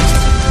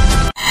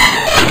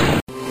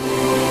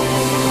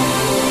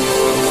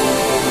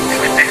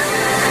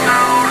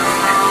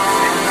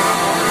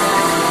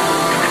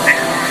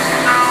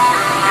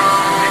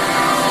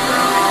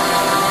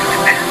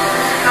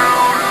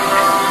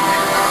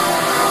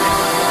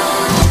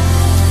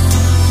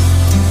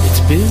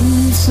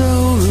 Been so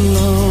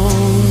long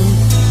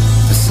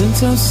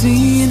since I've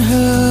seen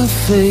her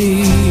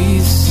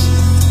face.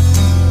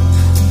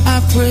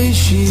 I pray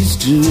she's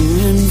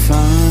doing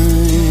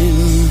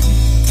fine.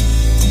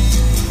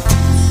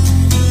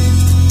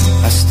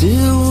 I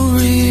still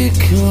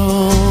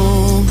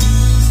recall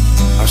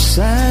our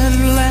sad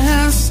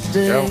last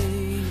day.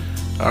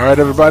 All right,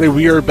 everybody,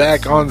 we are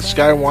back on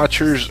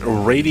Skywatchers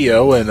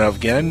Radio, and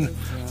again,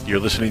 you're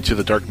listening to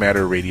the Dark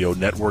Matter Radio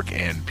Network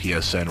and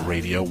PSN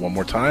Radio. One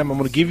more time, I'm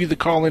going to give you the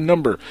call-in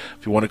number.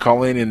 If you want to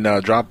call in and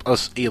drop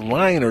us a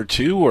line or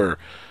two, or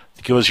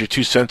give us your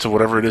 2 cents of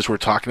whatever it is we're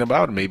talking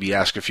about, and maybe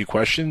ask a few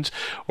questions,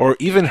 or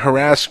even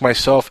harass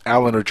myself,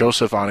 Alan, or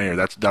Joseph on air,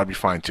 that'd be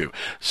fine too.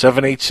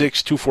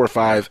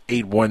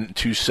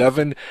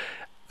 786-245-8127.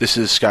 This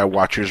is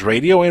Skywatchers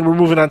Radio, and we're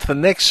moving on to the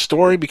next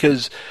story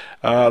because,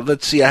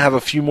 let's see, I have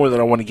a few more that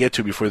I want to get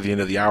to before the end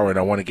of the hour, and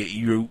I want to get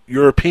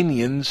your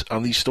opinions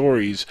on these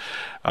stories.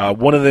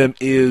 One of them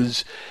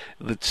is,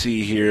 let's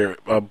see here,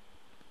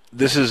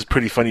 this is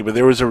pretty funny, but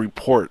there was a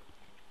report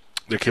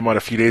that came out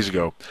a few days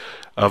ago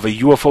of a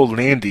UFO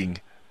landing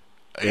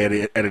at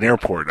an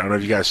airport. I don't know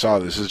if you guys saw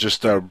this. It's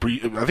just, I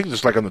think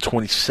it's like on the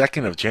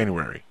 22nd of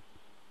January.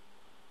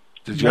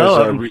 Did you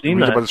guys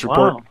read about this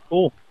report? Wow,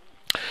 cool.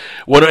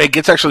 Well, it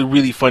gets actually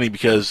really funny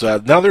because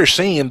now they're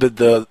saying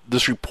that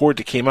this report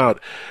that came out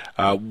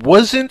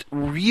wasn't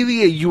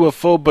really a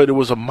UFO, but it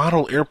was a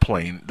model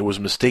airplane that was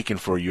mistaken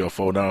for a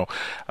UFO. Now,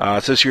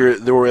 it says here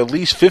there were at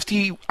least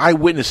 50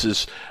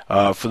 eyewitnesses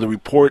for the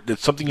report that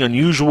something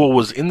unusual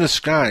was in the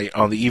sky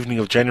on the evening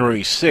of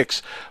January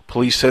 6th.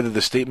 Police said in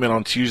the statement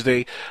on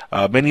Tuesday,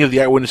 many of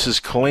the eyewitnesses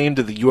claimed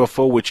that the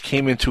UFO, which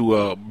came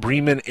into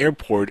Bremen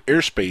Airport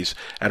airspace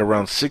at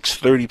around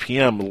 6:30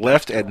 p.m.,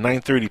 left at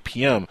 9:30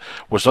 p.m.,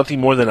 was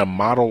nothing more than a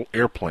model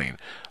airplane.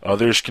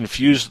 Others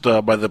confused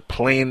by the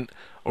plane,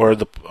 or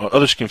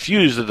others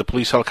confused that the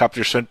police helicopter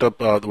was sent up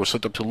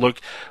to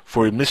look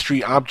for a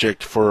mystery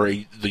object for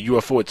the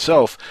UFO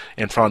itself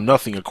and found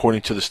nothing,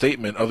 according to the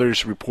statement.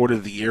 Others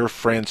reported the Air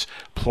France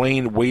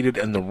plane waited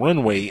on the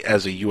runway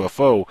as a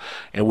UFO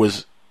and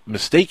was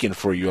mistaken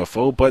for a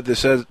UFO, but it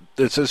says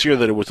here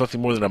that it was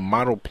nothing more than a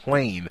model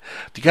plane.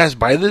 Do you guys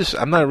buy this?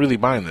 I'm not really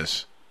buying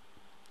this.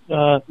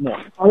 No.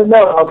 I don't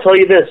know. I'll tell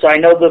you this. I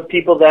know the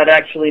people that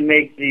actually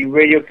make the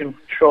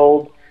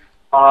radio-controlled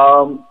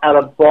out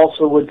of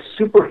balsa wood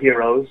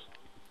superheroes.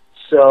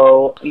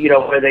 So,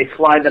 where they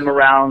fly them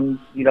around,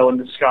 in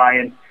the sky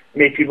and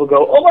make people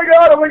go, oh my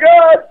God, oh my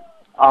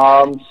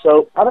God!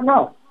 So, I don't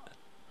know.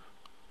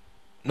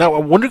 Now, I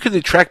wonder could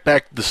they track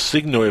back the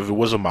signal if it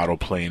was a model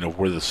plane of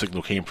where the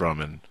signal came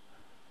from and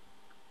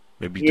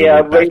maybe do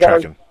a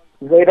backtracking.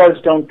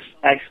 Radars don't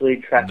actually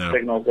track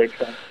signals. They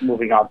track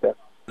moving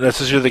objects. That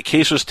says here the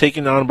case was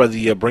taken on by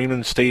the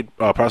Brandon State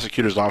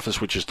Prosecutor's Office,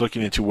 which is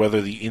looking into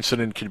whether the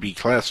incident could be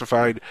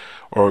classified,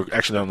 or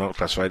actually not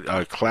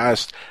classified,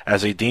 classed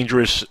as a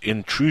dangerous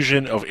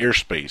intrusion of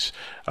airspace.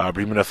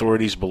 Bremen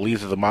authorities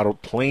believe that the model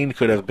plane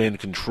could have been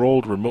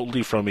controlled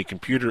remotely from a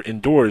computer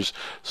indoors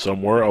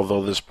somewhere,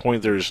 although at this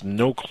point there is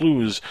no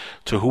clues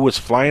to who was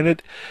flying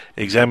it.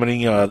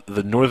 Examining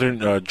the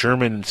northern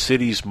German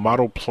city's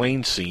model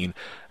plane scene,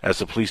 as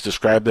the police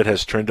described it,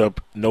 has turned up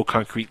no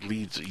concrete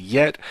leads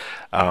yet.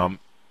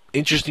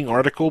 Interesting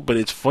article, but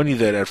it's funny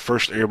that at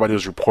first everybody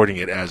was reporting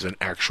it as an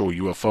actual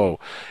UFO.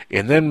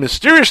 And then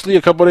mysteriously,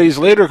 a couple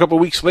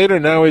weeks later,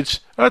 now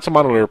it's a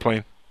model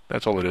airplane.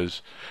 That's all it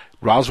is.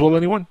 Roswell,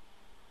 anyone?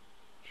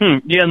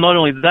 Yeah, not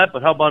only that,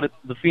 but how about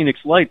the Phoenix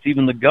Lights?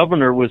 Even the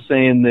governor was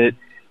saying that,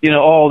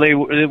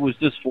 it was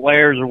just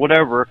flares or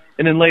whatever.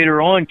 And then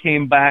later on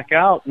came back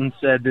out and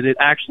said that it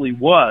actually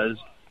was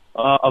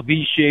a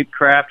V-shaped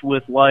craft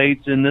with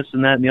lights and this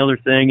and that and the other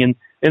thing.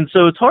 And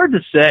so it's hard to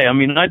say. I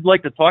mean, I'd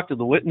like to talk to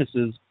the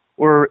witnesses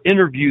or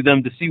interview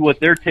them to see what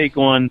their take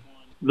on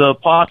the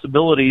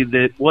possibility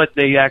that what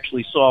they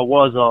actually saw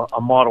was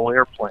a model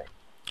airplane.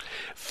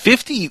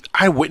 50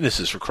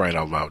 eyewitnesses, for crying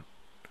out loud.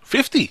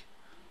 50?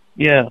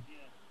 Yeah.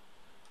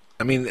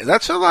 I mean,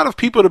 that's a lot of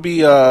people to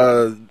be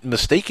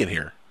mistaken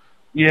here.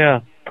 Yeah.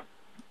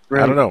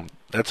 Right. I don't know.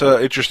 That's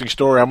an interesting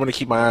story. I'm going to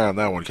keep my eye on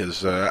that one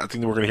because I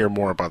think we're going to hear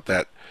more about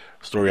that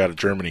story out of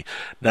Germany.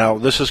 Now,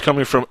 this is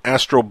coming from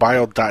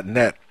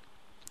astrobio.net.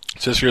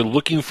 It says here,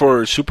 looking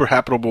for super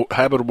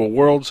habitable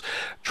worlds,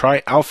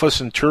 try Alpha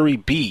Centauri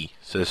B,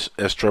 says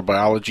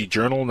Astrobiology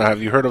Journal. Now,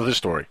 have you heard of this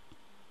story?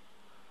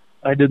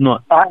 I did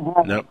not.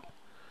 No.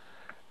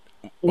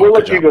 We'll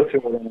let you go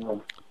through it anyway.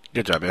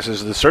 Good job. It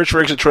says the search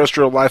for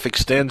extraterrestrial life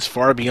extends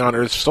far beyond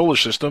Earth's solar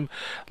system,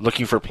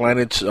 looking for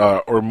planets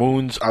or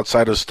moons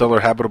outside of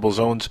stellar habitable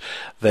zones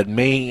that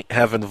may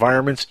have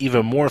environments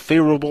even more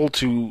favorable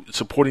to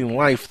supporting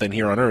life than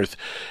here on Earth.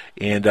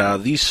 And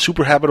these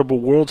super habitable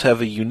worlds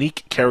have a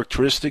unique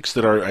characteristics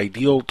that are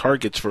ideal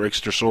targets for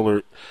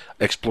extrasolar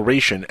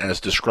exploration, as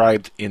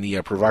described in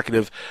the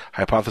provocative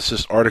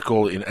hypothesis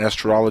article in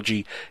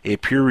Astrology, a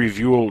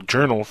peer-reviewed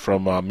journal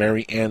from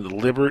Mary Ann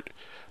Libert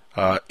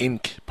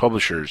Inc.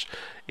 publishers,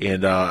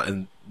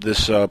 and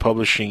this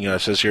publishing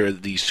says here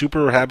the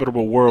super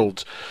habitable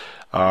worlds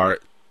are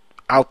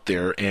out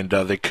there, and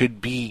there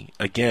could be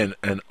again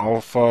an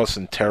Alpha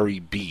Centauri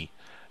B.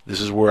 This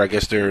is where I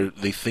guess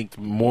they think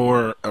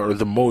more or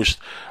the most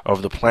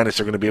of the planets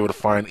they're going to be able to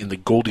find in the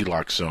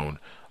Goldilocks zone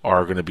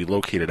are going to be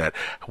located at.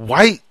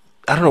 Why?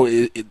 I don't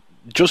know.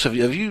 Joseph,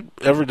 have you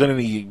ever done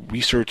any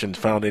research and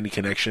found any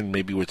connection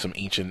maybe with some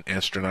ancient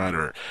astronaut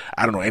or,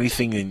 I don't know,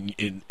 anything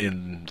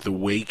in the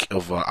wake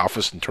of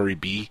Alpha Centauri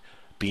B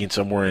being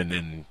somewhere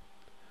in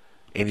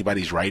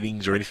anybody's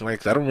writings or anything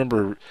like that? I don't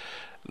remember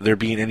there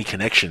being any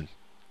connection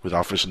with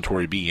Alpha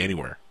Centauri B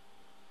anywhere.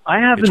 I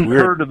haven't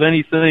heard of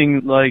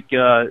anything like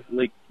through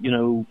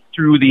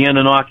the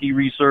Anunnaki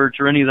research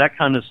or any of that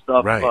kind of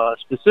stuff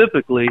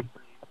specifically,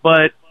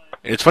 but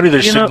it's funny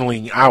they're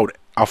signaling out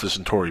Alpha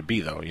Centauri B,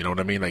 though. You know what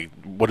I mean? Like,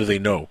 what do they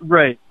know?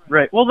 Right.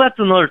 Well, that's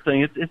another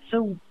thing. It's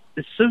so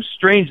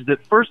strange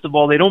that, first of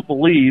all, they don't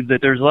believe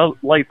that there's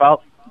life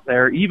out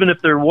there. Even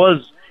if there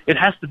was, it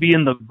has to be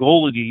in the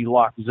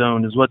Goldilocks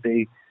zone, is what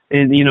they.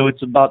 And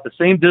it's about the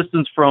same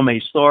distance from a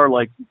star,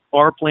 like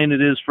our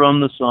planet is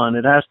from the sun.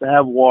 It has to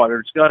have water.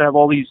 It's got to have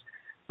all these.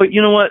 But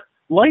you know what?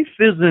 Life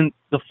isn't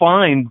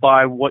defined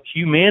by what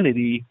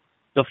humanity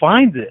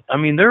defines it. I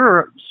mean, there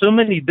are so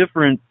many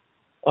different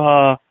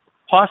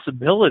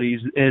possibilities,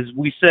 as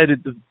we said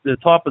at the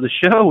top of the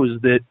show, is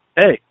that,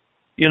 hey,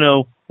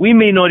 we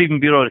may not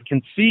even be able to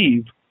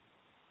conceive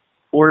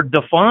or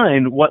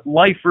define what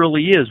life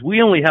really is.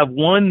 We only have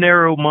one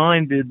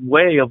narrow-minded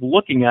way of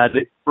looking at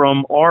it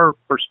from our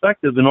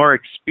perspective and our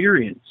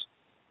experience.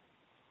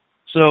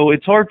 So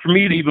it's hard for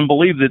me to even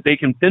believe that they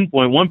can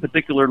pinpoint one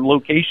particular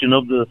location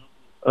of the,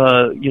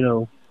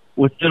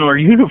 within our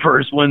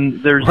universe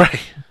when there's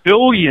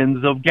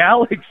billions of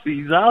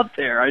galaxies out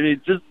there. I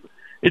mean,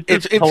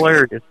 it's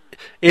hilarious.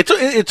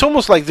 It's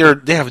almost like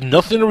they have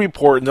nothing to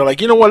report, and they're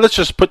like, you know what? Let's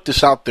just put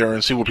this out there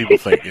and see what people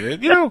think.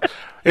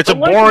 It's a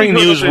boring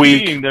news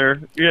week.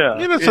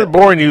 It's a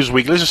boring news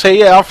week. Let's just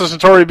say, Alpha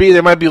Centauri B,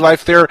 there might be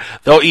life there.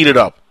 They'll eat it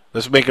up.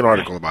 Let's make an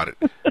article about it.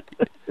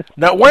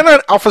 Now, why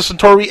not Alpha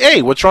Centauri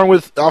A? What's wrong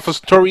with Alpha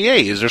Centauri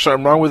A? Is there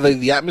something wrong with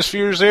the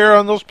atmospheres there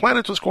on those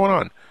planets? What's going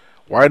on?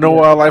 Why no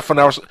life on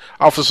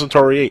Alpha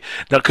Centauri A?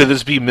 Now, could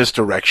this be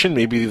misdirection?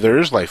 Maybe there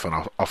is life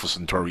on Alpha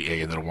Centauri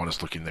A, and they don't want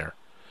us looking there.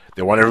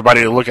 They want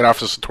everybody to look at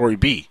Officer Satori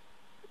B.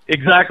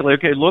 Exactly.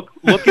 Okay, look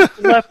at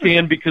the left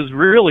hand, because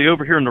really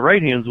over here in the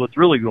right hand is what's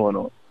really going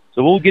on.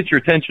 So we'll get your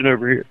attention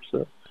over here.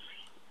 So.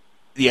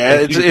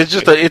 Yeah,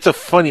 it's a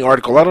funny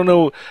article. I don't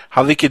know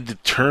how they could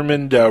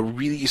determine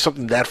really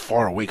something that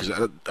far away,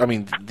 because I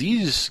mean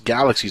these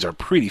galaxies are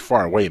pretty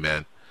far away,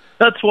 man.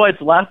 That's why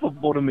it's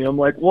laughable to me. I'm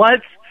like,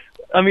 what?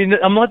 I mean,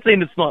 I'm not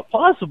saying it's not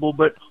possible,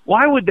 but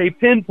why would they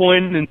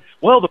pinpoint and,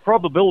 well, the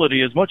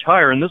probability is much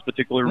higher in this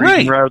particular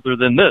region rather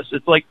than this?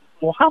 It's like,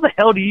 well, how the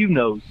hell do you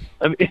know?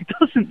 I mean, it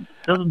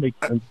doesn't make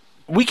sense.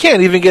 We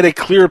can't even get a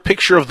clear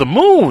picture of the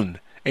moon.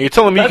 And you're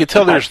telling me you can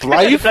tell there's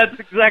life? That's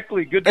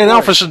exactly good. And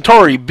Alpha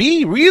Centauri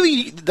B,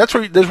 really? That's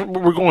what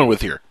we're going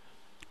with here.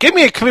 Give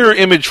me a clear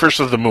image first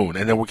of the moon,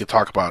 and then we can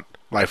talk about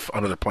life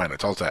on other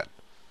planets. How's that?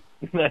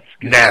 That's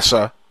good.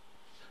 NASA,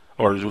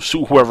 or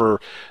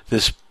whoever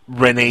this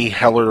Renee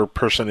Heller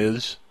person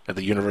is at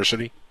the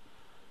university.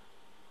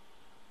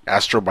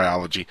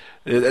 Astrobiology.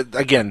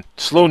 Again,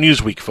 slow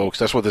news week, folks.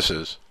 That's what this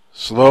is.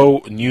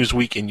 Slow news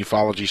week in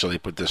ufology, so they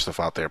put this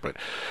stuff out there. But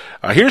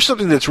here's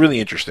something that's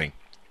really interesting.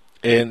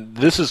 And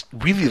this is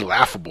really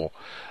laughable.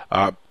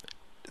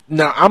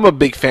 Now, I'm a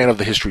big fan of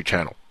the History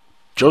Channel.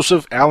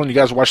 Joseph, Alan, you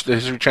guys watch the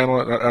History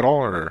Channel at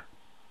all? Or?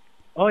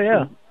 Oh,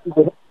 yeah.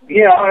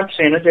 Yeah, I've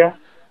seen it, yeah.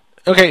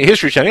 Okay,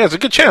 History Channel. Yeah, it's a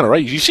good channel,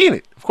 right? You've seen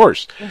it, of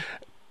course.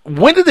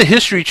 When did the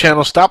History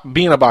Channel stop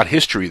being about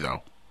history,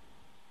 though?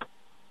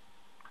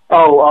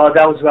 Oh,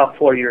 that was about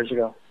 4 years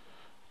ago.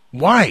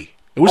 Why?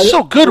 It was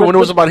so good when it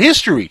was about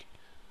history.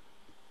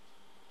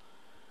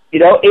 You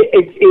know,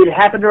 it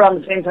happened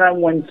around the same time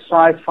when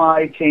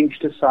sci-fi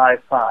changed to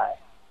sci-fi.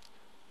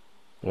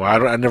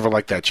 Well, I never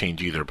liked that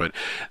change either, but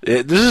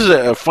this is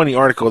a funny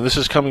article. This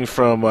is coming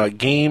from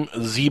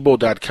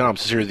GameZebo.com. It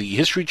says here, the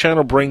History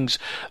Channel brings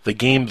the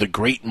game The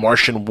Great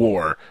Martian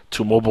War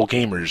to mobile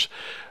gamers,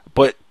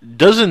 but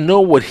doesn't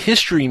know what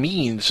history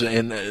means,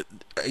 and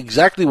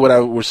exactly what I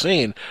was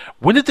saying.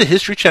 When did the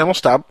History Channel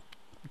stop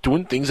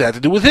doing things that had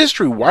to do with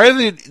history? Why are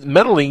they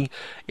meddling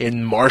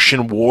in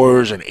Martian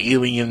wars and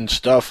alien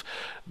stuff?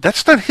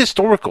 That's not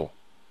historical.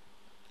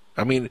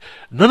 I mean,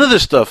 none of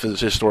this stuff is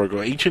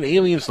historical. Ancient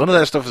aliens, none of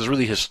that stuff is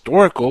really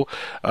historical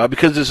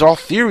because it's all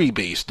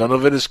theory-based. None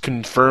of it is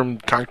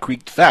confirmed,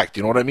 concrete fact.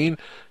 You know what I mean?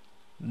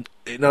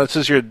 Now, it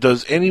says here,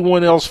 does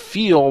anyone else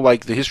feel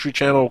like the History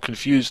Channel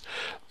confused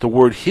the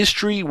word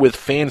history with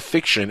fan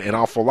fiction an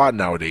awful lot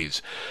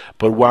nowadays?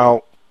 But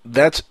while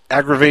that's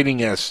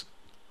aggravating as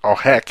oh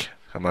heck,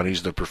 I'm not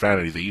using the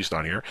profanity they used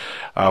on here,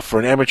 for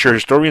an amateur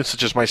historian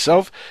such as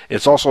myself,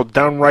 it's also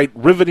downright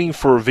riveting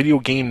for video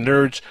game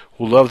nerds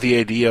who love the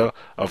idea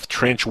of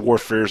trench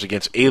warfares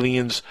against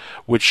aliens,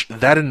 which,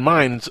 that in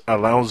mind,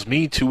 allows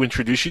me to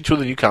introduce you to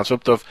the new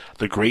concept of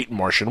the Great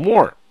Martian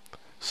War.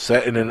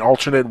 Set in an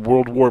alternate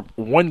World War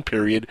I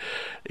period,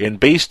 and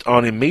based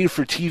on a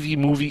made-for-TV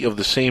movie of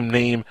the same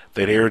name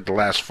that aired the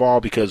last fall,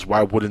 because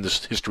why wouldn't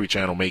the History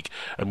Channel make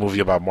a movie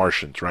about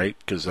Martians, right?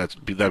 Because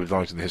that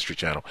belongs to the History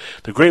Channel.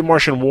 The Great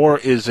Martian War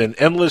is an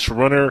endless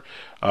runner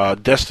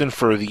destined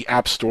for the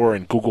App Store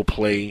and Google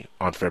Play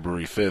on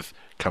February 5th,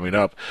 coming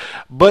up.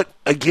 But,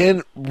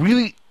 again,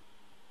 really,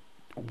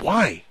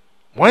 why?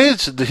 Why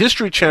is the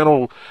History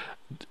Channel,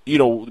 you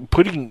know,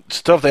 putting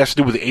stuff that has to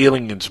do with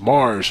aliens,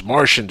 Mars,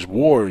 Martians,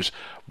 wars?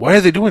 Why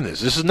are they doing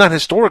this? This is not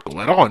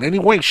historical at all. In any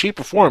way, shape,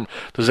 or form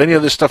does any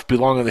of this stuff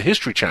belong on the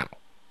History Channel.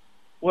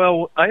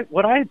 Well,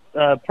 what I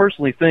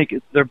personally think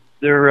is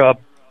they're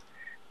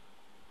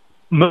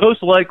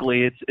most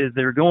likely is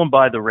they're going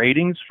by the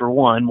ratings, for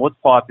one, what's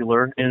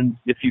popular, and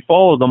if you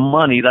follow the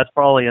money, that's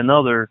probably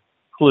another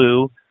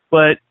clue.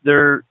 But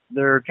they're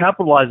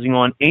capitalizing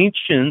on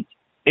ancient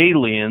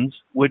aliens,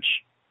 which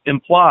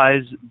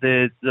implies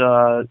that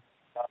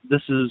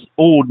this is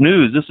old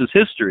news, this is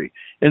history.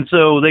 And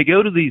so they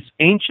go to these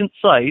ancient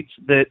sites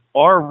that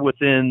are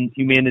within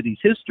humanity's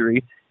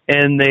history,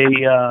 and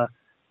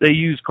they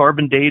use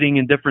carbon dating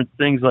and different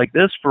things like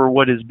this for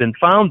what has been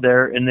found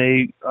there, and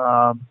they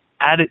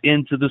add it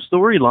into the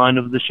storyline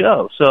of the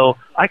show. So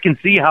I can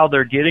see how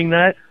they're getting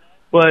that.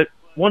 But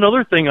one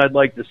other thing I'd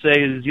like to say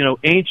is, you know,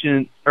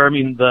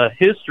 the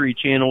History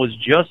Channel is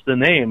just the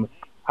name.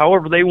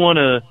 However they want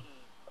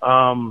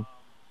to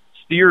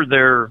steer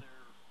their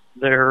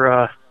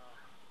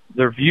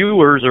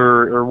viewers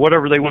or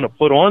whatever they want to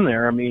put on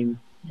there. I mean,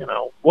 you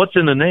know, what's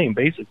in the name,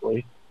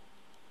 basically.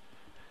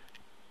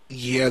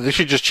 Yeah, they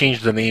should just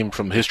change the name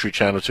from History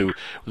Channel to,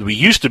 we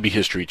used to be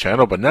History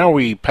Channel, but now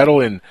we peddle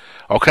in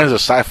all kinds of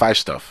sci-fi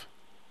stuff.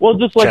 Well,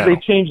 just like they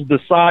changed the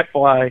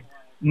sci-fi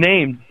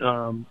name.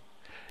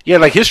 Yeah,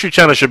 like History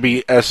Channel should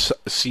be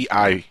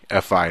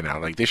SCIFI now.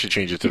 Like, they should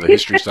change it to the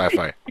History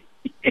Sci-Fi.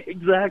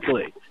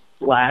 Exactly.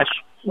 Flash.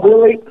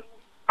 Really?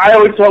 I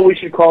always thought we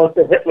should call it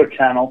the Hitler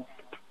Channel.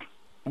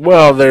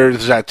 Well,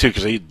 there's that too,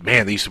 because they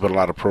used to put a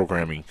lot of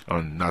programming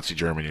on Nazi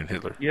Germany and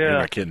Hitler. Yeah. You're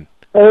not kidding.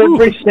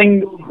 Every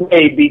single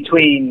day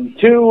between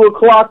 2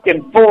 o'clock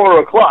and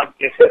 4 o'clock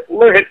is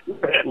Hitler,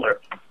 Hitler,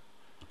 Hitler.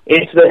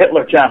 It's the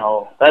Hitler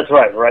Channel. That's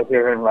right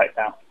here and right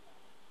now.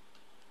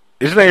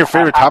 Isn't that your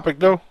favorite topic,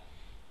 though?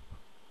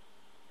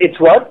 It's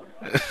what?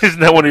 Isn't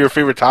that one of your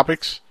favorite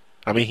topics?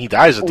 I mean, he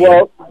dies at the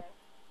end. Well,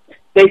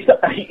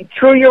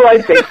 true, you're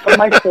right. Based on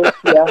my faith,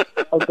 yeah,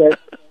 okay.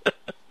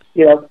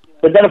 Yeah,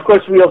 but then, of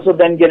course, we also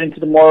then get into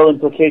the moral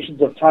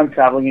implications of time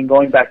traveling and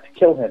going back to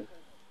kill him.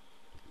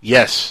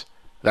 Yes,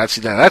 that's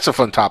a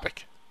fun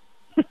topic.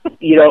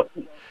 You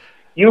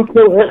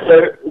kill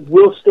Hitler,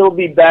 we'll still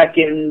be back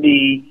in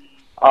the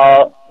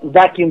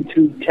vacuum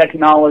tube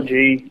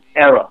technology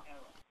era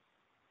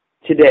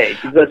today,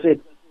 because I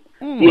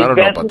don't know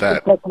about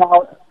that.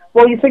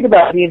 Well, you think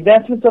about it, the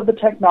advancements of the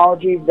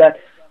technology that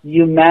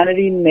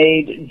humanity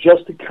made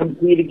just to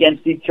compete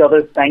against each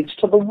other, thanks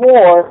to the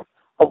war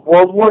of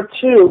World War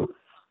II.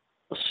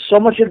 So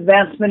much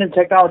advancement in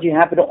technology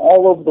happened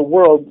all over the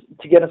world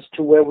to get us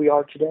to where we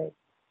are today.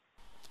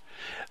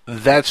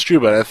 That's true,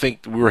 but I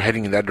think we were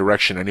heading in that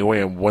direction anyway,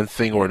 and one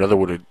thing or another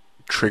would have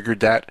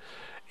triggered that,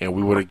 and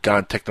we would have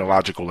gone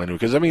technological anyway.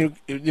 Because, I mean,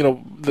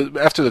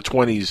 after the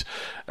 20s,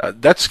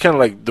 that's kind of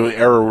like the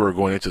era we were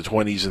going into,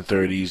 20s and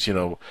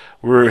 30s,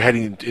 we were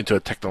heading into a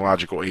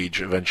technological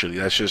age eventually.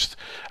 That's just,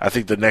 I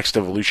think, the next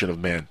evolution of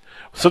man.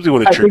 Something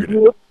would have triggered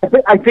it.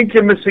 I think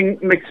you're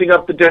mixing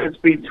up the difference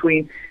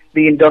between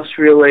the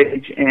industrial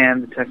age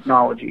and the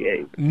technology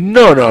age.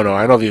 No.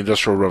 I know the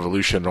Industrial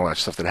Revolution and all that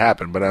stuff that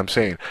happened, but I'm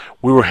saying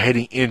we were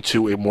heading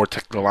into a more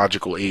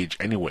technological age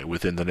anyway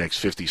within the next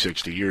 50,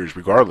 60 years,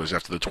 regardless,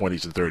 after the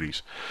 20s and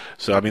 30s.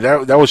 So, I mean,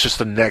 that was just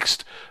the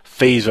next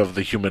phase of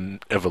the human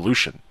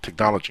evolution,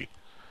 technology.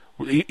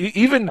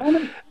 Even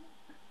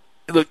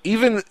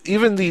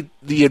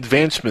the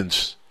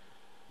advancements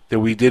that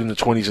we did in the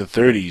 20s and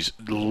 30s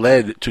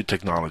led to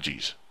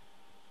technologies.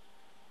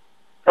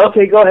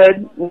 Okay, go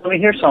ahead. Let me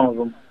hear some of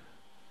them.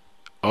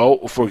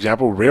 Oh, for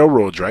example,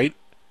 railroads, right?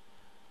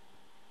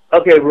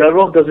 Okay,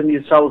 railroad doesn't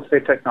use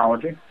solid-state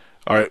technology.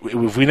 All right,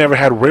 if we never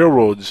had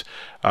railroads,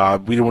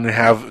 we wouldn't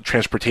have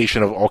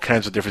transportation of all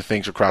kinds of different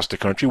things across the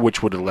country,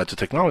 which would have led to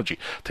technology.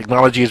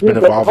 Technology has been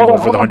evolving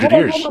over the 100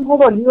 years.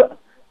 Hold on.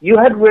 You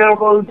had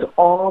railroads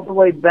all the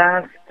way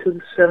back to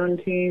the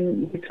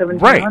 1700s.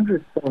 Right.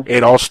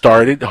 It all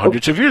started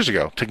hundreds of years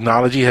ago.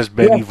 Technology has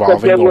been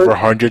evolving over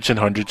hundreds and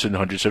hundreds and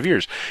hundreds of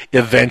years.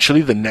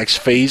 Eventually, the next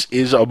phase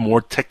is a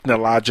more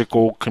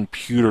technological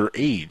computer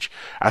age.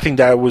 I think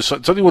that was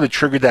something would have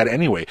triggered that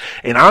anyway.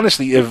 And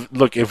honestly, if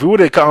we would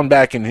have gone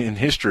back in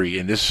history,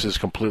 and this is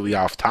completely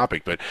off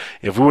topic, but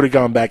if we would have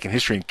gone back in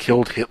history and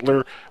killed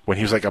Hitler when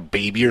he was like a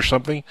baby or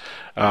something,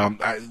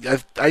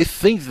 I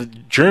think the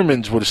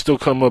Germans would have still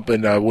come up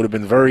and would have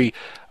been very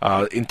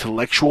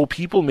intellectual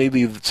people.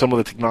 Maybe some of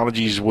the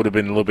technologies would have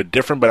been a little bit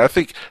different, but I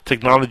think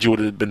technology would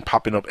have been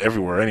popping up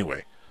everywhere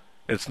anyway.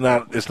 It's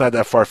not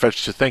that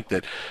far-fetched to think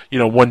that,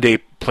 one day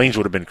planes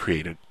would have been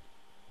created.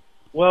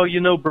 Well,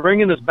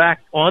 bringing us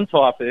back on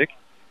topic,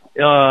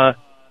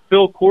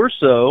 Phil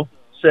Corso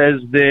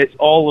says that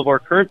all of our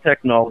current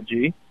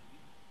technology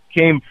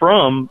came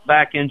from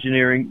back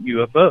engineering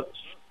UFOs.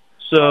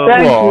 So,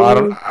 well,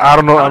 I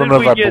don't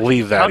know if I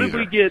believe that either. How did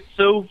we get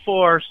so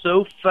far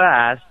so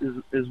fast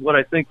is what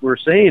I think we're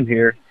saying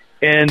here.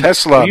 And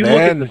Tesla, you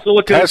man. Look at the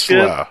silicon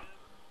Tesla. chip,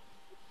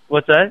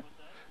 what's that?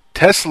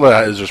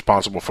 Tesla is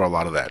responsible for a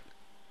lot of that.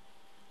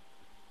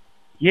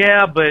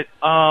 Yeah, but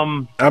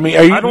I'm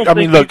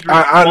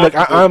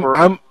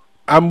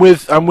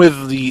with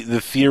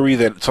the theory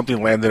that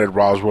something landed at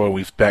Roswell and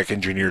we've back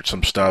engineered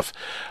some stuff.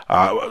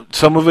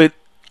 Some of it,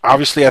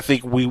 obviously, I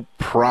think we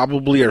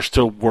probably are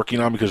still working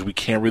on because we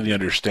can't really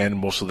understand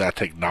most of that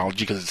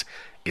technology because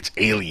it's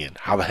alien.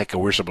 How the heck are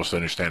we supposed to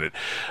understand it?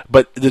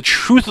 But the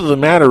truth of the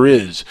matter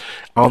is,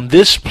 on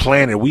this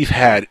planet, we've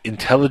had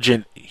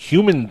intelligent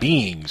human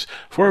beings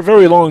for a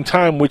very long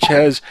time, which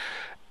has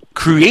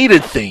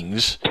created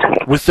things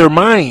with their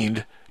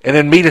mind and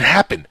then made it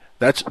happen.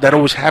 That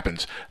always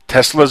happens.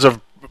 Tesla's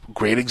a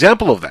great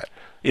example of that.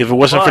 If it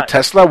wasn't for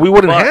Tesla, we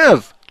wouldn't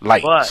have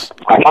lights.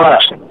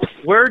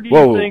 Where do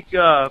you think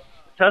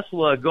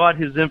Tesla got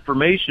his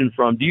information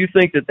from? Do you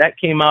think that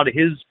came out of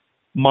his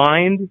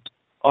mind,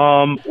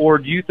 or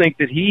do you think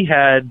that he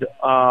had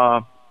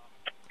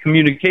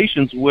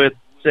communications with,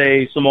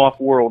 say, some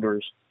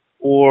off-worlders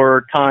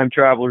or time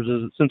travelers,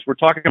 since we're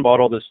talking about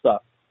all this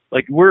stuff?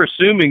 Like, we're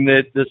assuming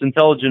that this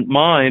intelligent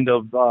mind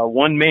of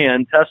one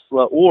man,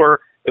 Tesla,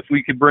 or if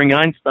we could bring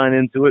Einstein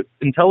into it,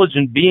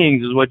 intelligent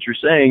beings is what you're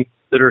saying,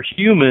 that are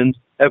humans,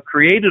 have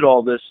created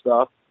all this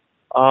stuff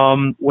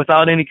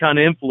without any kind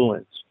of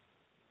influence.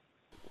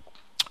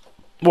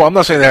 Well, I'm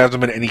not saying there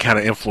hasn't been any kind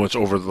of influence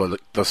over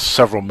the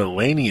several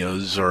millennia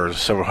or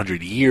several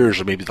hundred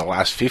years or maybe the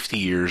last 50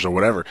 years or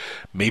whatever.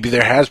 Maybe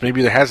there has,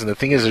 maybe there hasn't. The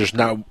thing is, there's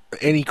not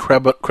any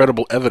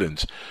credible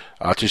evidence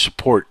to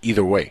support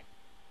either way.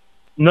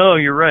 No,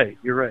 you're right.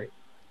 You're right.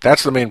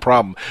 That's the main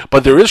problem.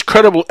 But there is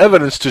credible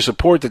evidence to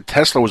support that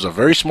Tesla was a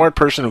very smart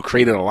person who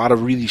created a lot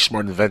of really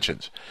smart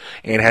inventions,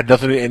 and had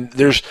nothing. And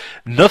there's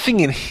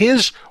nothing in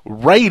his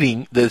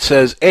writing that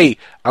says, "Hey,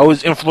 I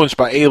was influenced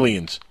by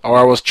aliens," or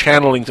 "I was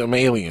channeling some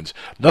aliens."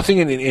 Nothing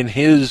in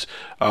his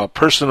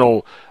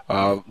personal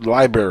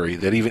library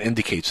that even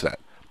indicates that.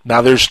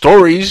 Now, there's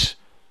stories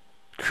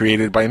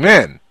created by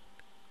men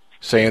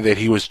saying that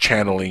he was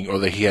channeling or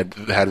that he had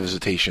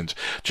visitations.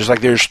 Just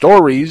like there's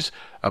stories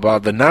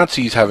about the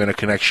Nazis having a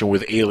connection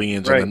with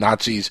aliens and the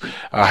Nazis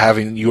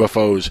having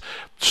UFOs.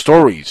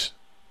 Stories,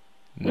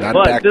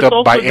 not backed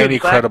up by any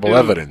credible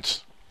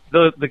evidence.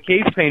 The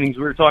cave paintings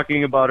we were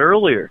talking about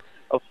earlier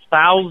of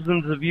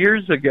thousands of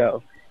years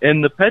ago,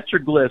 and the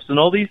petroglyphs and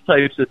all these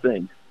types of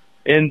things.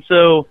 And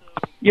so,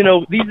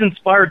 these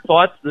inspired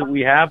thoughts that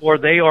we have, are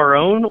they our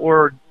own,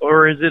 or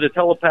is it a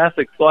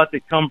telepathic thought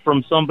that come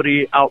from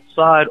somebody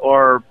outside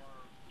our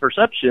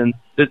perception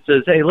that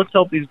says, hey, let's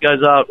help these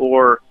guys out,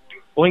 or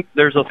blink,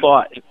 there's a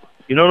thought.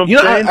 You know what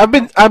I'm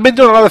saying? I've been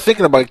doing a lot of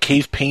thinking about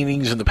cave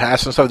paintings in the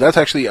past and stuff. That's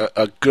actually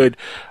a good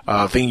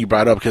thing you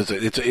brought up, because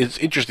it's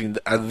interesting.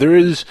 There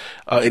is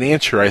an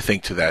answer, I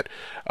think, to that.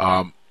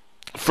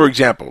 For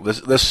example,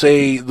 let's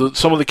say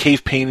some of the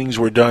cave paintings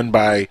were done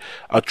by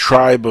a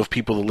tribe of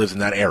people that lived in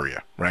that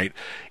area, right?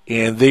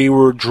 And they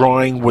were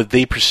drawing what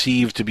they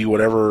perceived to be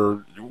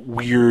whatever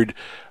weird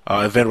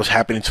event was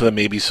happening to them.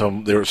 Maybe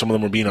some of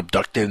them were being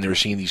abducted, and they were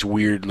seeing these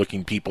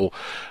weird-looking people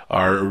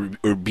or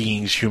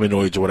beings,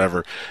 humanoids or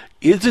whatever.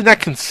 Isn't that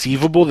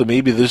conceivable that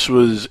maybe this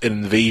was an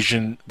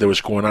invasion that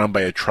was going on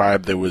by a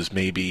tribe that was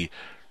maybe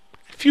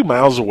few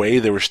miles away?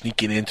 They were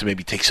sneaking in to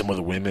maybe take some of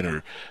the women,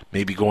 or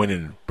maybe going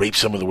and rape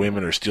some of the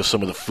women, or steal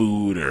some of the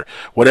food, or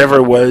whatever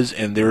it was,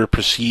 and they were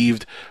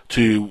perceived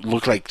to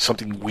look like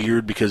something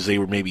weird because they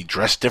were maybe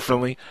dressed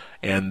differently,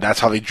 and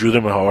that's how they drew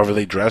them, however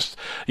they dressed.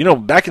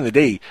 Back in the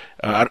day,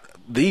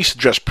 they used to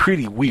dress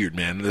pretty weird,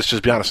 man. Let's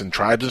just be honest, in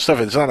tribes and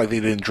stuff. It's not like they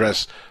didn't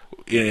dress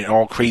in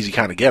all crazy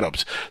kind of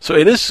get-ups. So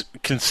it is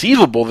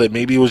conceivable that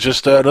maybe it was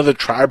just another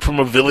tribe from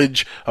a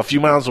village a few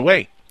miles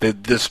away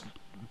that these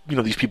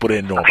people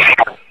didn't know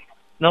about.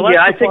 Now, that's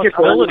I think it's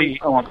possibility.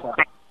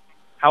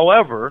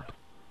 However,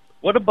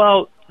 what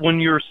about when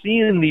you're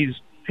seeing these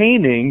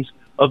paintings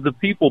of the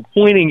people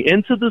pointing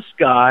into the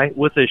sky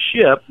with a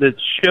ship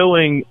that's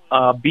showing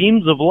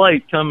beams of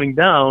light coming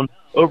down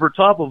over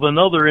top of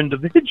another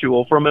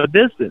individual from a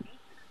distance?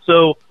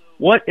 So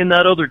what in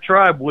that other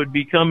tribe would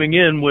be coming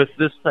in with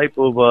this type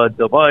of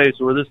device,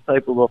 or this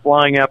type of a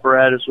flying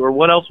apparatus, or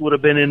what else would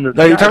have been in the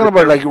sky? Now, you're talking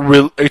about are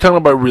you talking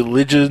about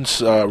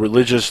religious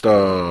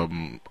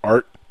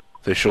art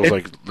that shows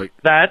like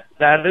that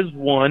is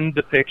one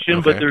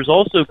depiction, but there's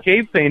also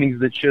cave paintings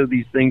that show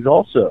these things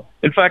also.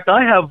 In fact,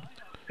 I have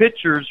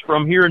pictures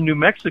from here in New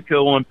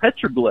Mexico on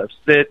petroglyphs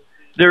that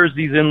there's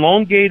these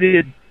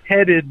elongated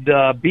headed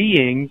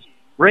beings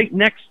right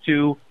next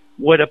to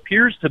what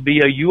appears to be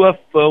a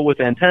UFO with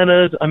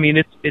antennas. I mean,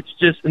 it's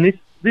just, and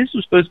this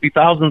was supposed to be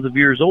thousands of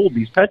years old,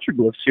 these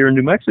petroglyphs here in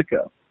New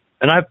Mexico.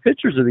 And I have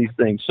pictures of these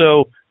things.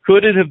 So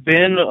could it have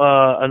been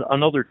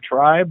another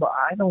tribe?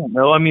 I don't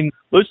know. I mean,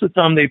 most of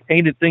the time they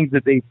painted things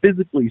that they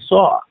physically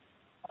saw.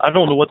 I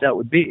don't know what that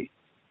would be.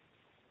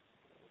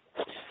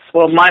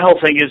 Well, my whole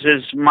thing is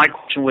my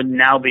question would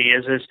now be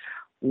is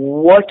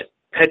what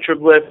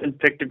petroglyph and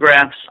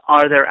pictographs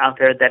are there out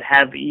there that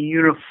have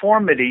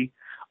uniformity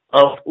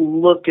of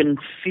look and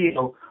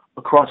feel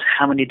across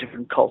how many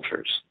different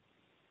cultures?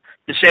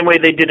 The same way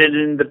they did it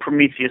in the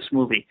Prometheus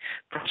movie.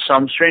 For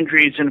some strange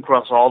reason,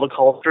 across all the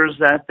cultures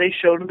that they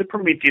showed in the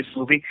Prometheus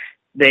movie,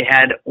 they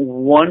had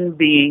one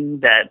being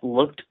that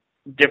looked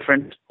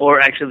different, or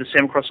actually the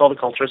same across all the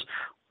cultures,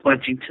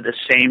 pointing to the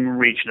same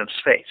region of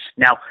space.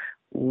 Now,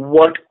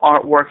 what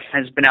artwork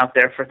has been out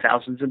there for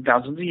thousands and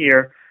thousands of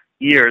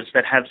years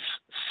that has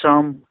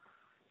some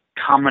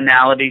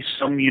commonality,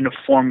 some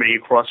uniformity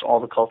across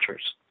all the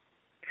cultures?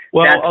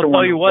 Well, I'll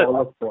tell you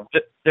what,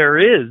 there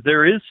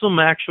is some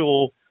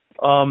actual,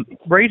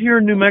 right here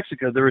in New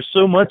Mexico, there is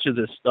so much of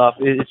this stuff.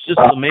 It's just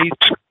amazing.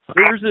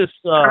 There's this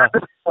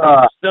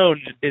stone,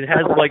 it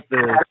has like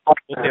what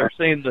they were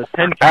saying, the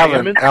 10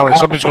 Commandments. Alan,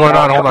 something's going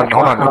on. Hold on.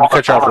 Let me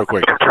cut you off real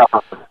quick.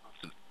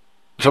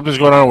 Something's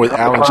going on with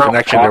Alan's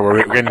connection there.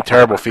 We're getting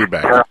terrible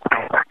feedback.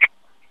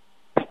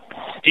 Do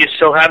you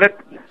still have it?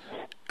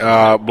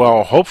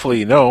 Well,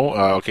 hopefully, no.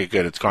 Okay,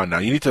 good. It's gone now.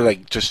 You need to,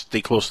 just stay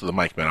close to the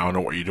mic, man. I don't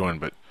know what you're doing,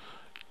 but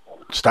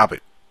stop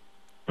it.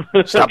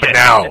 Stop it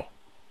now.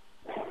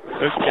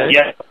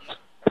 Okay.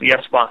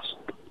 Yes, boss.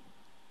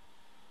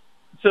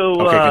 So,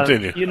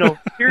 continue.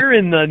 here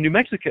in New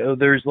Mexico,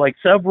 there's like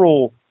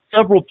several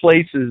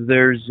places.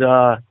 There's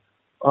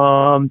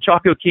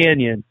Chaco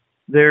Canyon.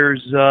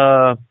 There's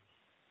I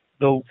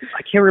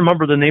can't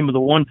remember the name of the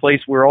one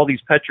place where all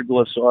these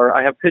petroglyphs are.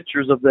 I have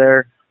pictures of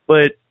there,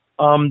 but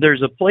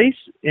there's a place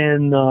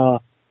in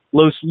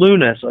Los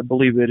Lunas, I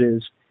believe it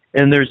is,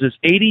 and there's this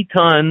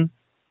 80-ton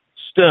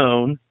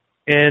stone.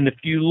 And if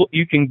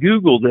you can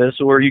Google this,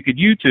 or you could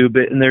YouTube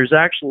it, and there's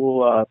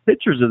actual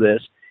pictures of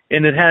this,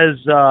 and it has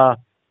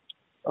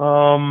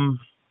I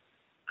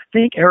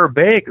think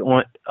Arabic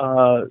on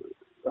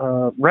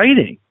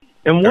writing.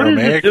 And what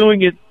Aramaic? is it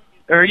doing?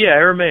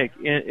 Aramaic,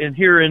 and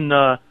here in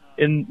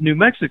New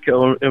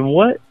Mexico, and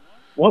what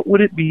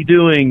would it be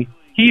doing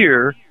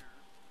here,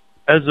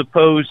 as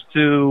opposed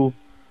to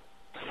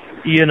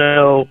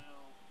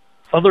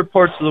other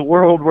parts of the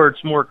world where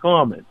it's more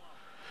common?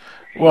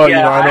 Well,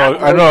 yeah, I know.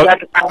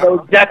 I know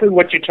exactly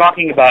what you're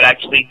talking about,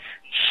 actually,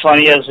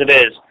 funny as it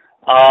is.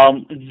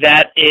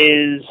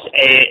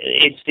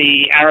 It's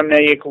the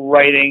Aramaic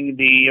writing,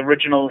 the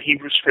original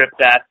Hebrew script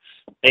that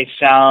they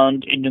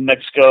found in New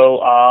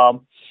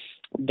Mexico,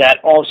 that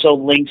also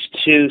links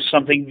to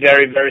something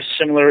very, very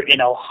similar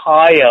in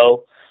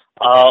Ohio,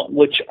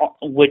 which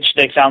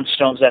they found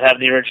stones that have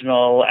the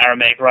original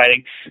Aramaic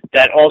writing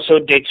that also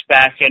dates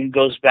back and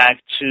goes back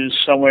to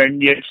somewhere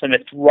near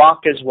Plymouth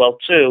Rock as well,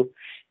 too,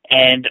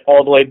 and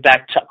all the way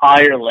back to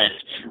Ireland.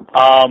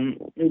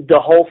 The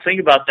whole thing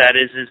about that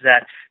is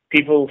that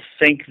people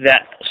think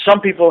that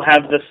some people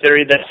have the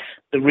theory that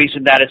the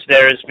reason that it's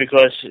there is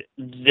because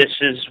this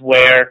is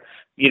where,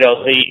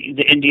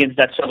 the Indians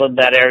that settled in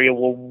that area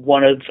were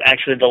one of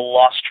actually the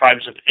lost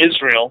tribes of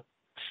Israel,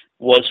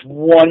 was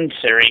one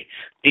theory.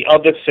 The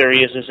other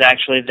theory is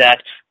actually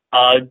that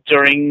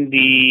during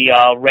the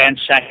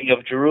ransacking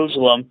of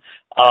Jerusalem,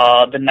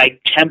 the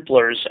Knight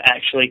Templars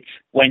actually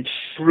went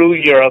through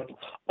Europe,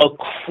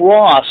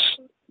 across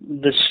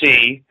the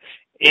sea,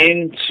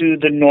 into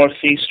the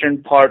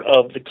northeastern part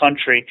of the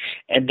country,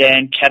 and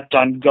then kept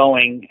on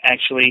going,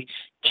 actually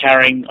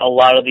carrying a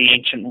lot of the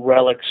ancient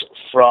relics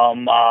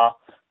from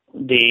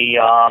the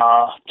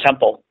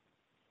temple.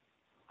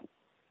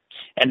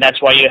 And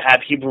that's why you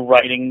have Hebrew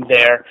writing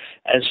there,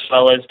 as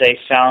well as they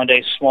found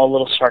a small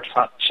little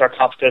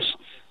sarcophagus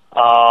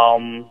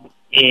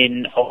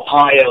in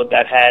Ohio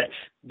that had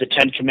the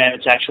Ten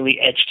Commandments actually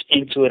etched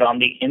into it on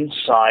the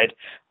inside,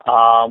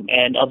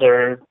 and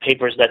other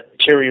papers that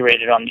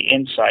deteriorated on the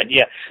inside.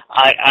 Yeah,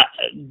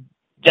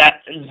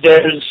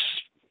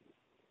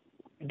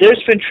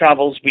 there's been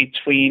travels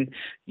between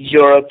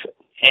Europe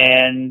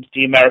and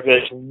the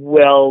Americas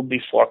well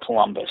before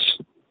Columbus.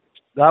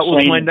 That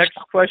was my next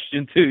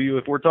question to you.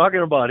 If we're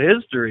talking about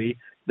history,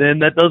 then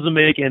that doesn't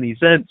make any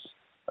sense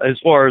as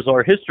far as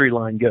our history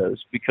line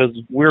goes, because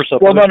we're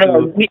supposed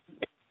to...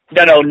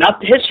 No,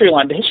 not the history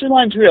line. The history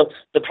line's real.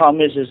 The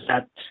problem is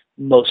that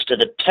most of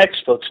the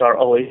textbooks are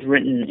always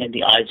written in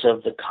the eyes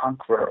of the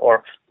conqueror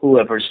or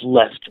whoever's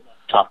left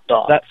top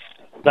dog. That's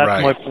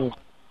right. My point.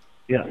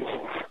 Yeah.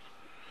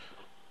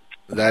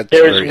 That's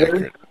very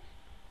accurate.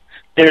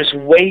 There's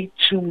way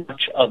too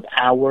much of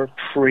our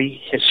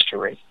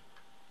prehistory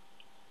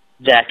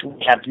that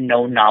we have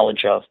no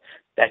knowledge of,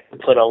 that can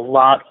put a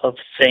lot of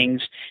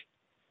things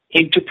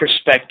into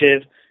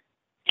perspective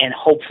and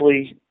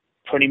hopefully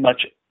pretty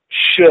much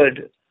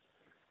should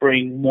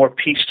bring more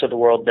peace to the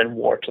world than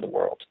war to the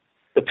world.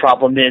 The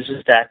problem is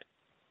that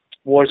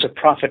war is a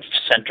profit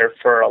center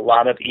for a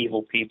lot of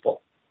evil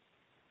people.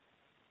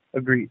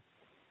 Agreed.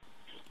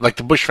 Like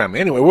the Bush family.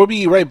 Anyway, we'll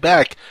be right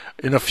back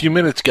in a few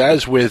minutes,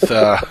 guys, with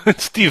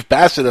Steve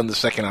Bassett on the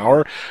second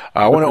hour.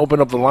 I want to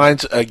open up the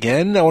lines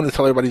again. I want to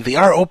tell everybody they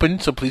are open,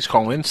 so please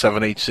call in,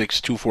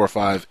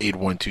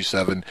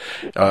 786-245-8127.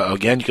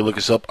 Again, you can look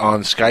us up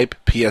on Skype,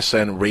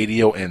 PSN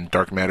Radio, and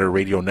Dark Matter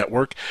Radio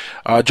Network.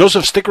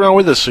 Joseph, stick around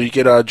with us so you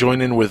can join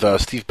in with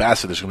Steve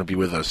Bassett, who's going to be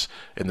with us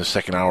in the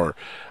second hour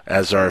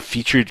as our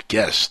featured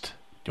guest.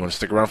 Do you want to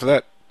stick around for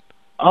that?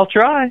 I'll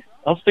try.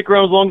 I'll stick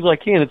around as long as I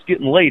can. It's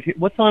getting late.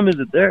 What time is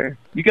it there?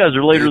 You guys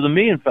are later than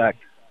me, in fact.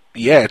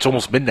 Yeah, it's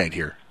almost midnight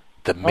here.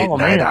 The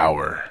midnight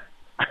hour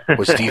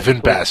with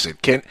Stephen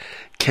Bassett.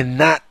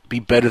 Cannot be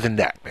better than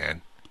that,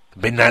 man. The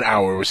midnight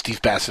hour with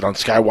Steve Bassett on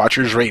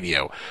Skywatchers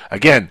Radio.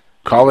 Again,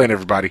 call in,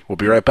 everybody. We'll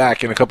be right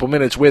back in a couple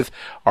minutes with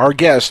our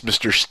guest,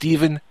 Mr.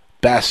 Stephen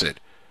Bassett,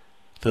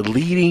 the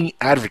leading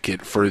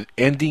advocate for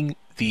ending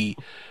the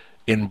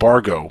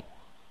embargo,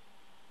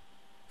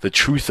 the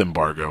truth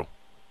embargo,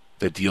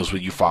 that deals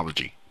with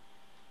ufology.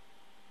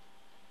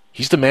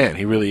 He's the man.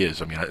 He really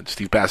is. I mean,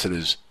 Steve Bassett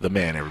is the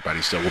man,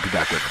 everybody. So we'll be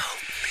back with him.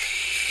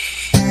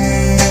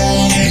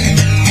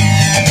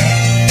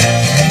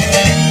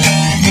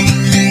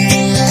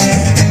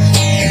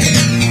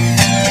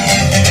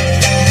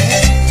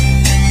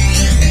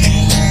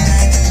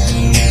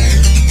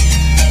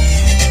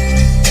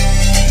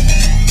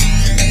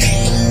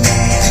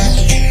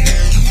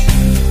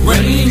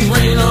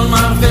 Rain on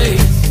my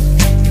face.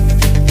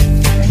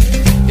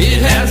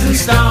 It hasn't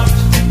stopped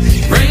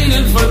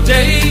raining for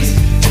days.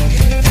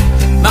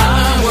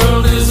 My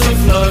world is a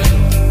flood.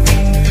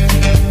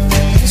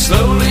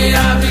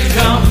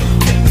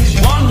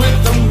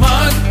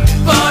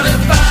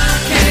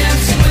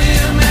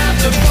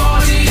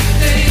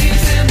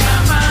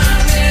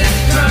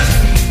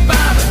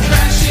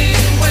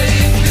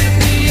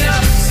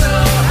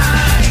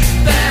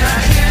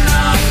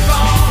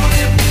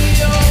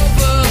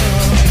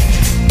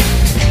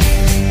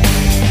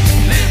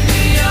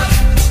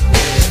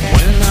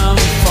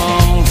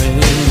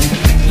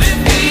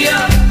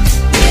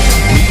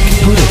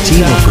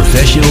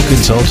 professional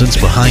consultants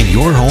behind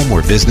your home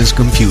or business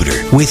computer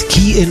with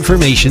Key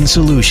Information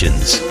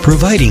Solutions,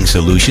 providing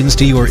solutions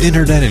to your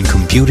internet and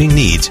computing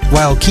needs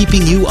while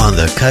keeping you on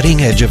the cutting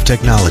edge of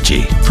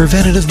technology.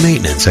 Preventative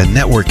maintenance and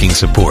networking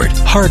support,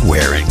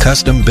 hardware and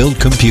custom-built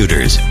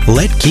computers.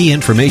 Let Key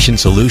Information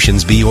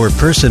Solutions be your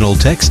personal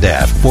tech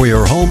staff for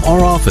your home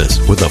or office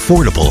with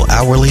affordable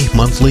hourly,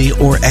 monthly,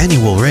 or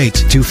annual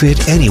rates to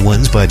fit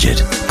anyone's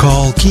budget.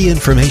 Call Key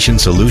Information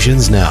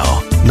Solutions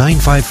now.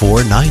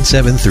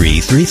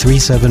 954-973-3374.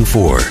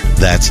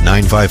 That's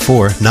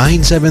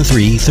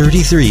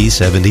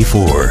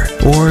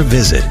 954-973-3374. Or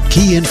visit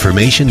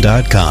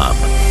keyinformation.com.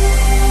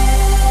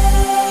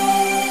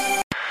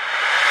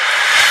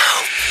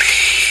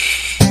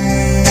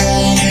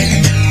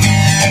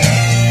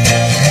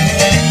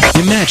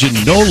 Imagine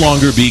no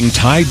longer being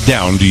tied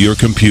down to your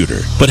computer,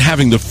 but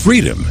having the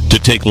freedom to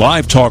take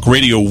live talk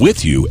radio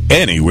with you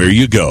anywhere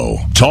you go.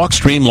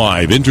 TalkStream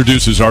Live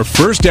introduces our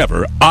first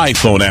ever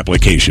iPhone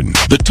application.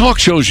 The talk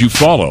shows you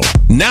follow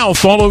now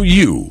follow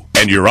you.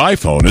 And your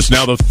iPhone is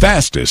now the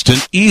fastest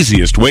and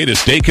easiest way to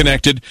stay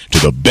connected to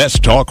the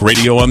best talk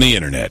radio on the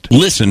internet.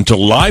 Listen to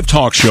live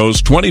talk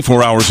shows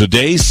 24 hours a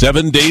day,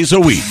 7 days a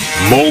week.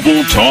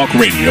 Mobile talk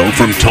radio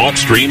from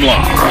TalkStream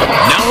Live.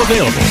 Now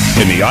available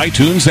in the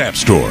iTunes App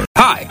Store.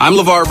 Hi, I'm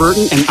LeVar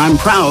Burton, and I'm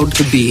proud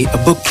to be a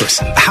book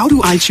person. How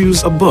do I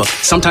choose a book?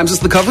 Sometimes it's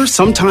the cover,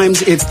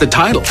 sometimes it's the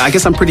title. I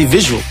guess I'm pretty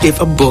visual.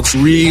 If a book's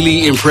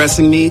really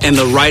impressing me and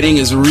the writing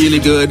is really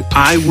good,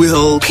 I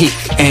will peek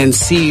and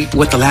see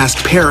what the last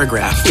paragraph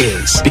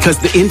is, because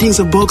the endings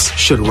of books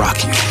should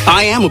rock you.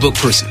 I am a book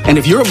person, and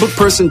if you're a book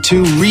person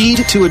too, read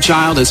to a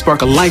child and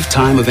spark a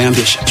lifetime of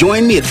ambition.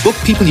 Join me at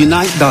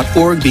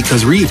bookpeopleunite.org,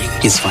 because reading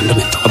is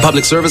fundamental. A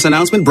public service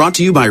announcement brought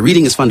to you by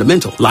Reading is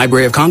Fundamental,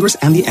 Library of Congress,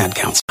 and the Ad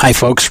Council. Hi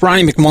folks,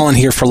 Ronnie McMullen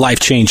here for Life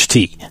Change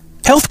Tea.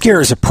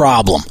 Healthcare is a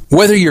problem.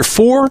 Whether you're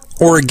for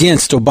or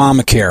against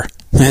Obamacare,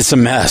 it's a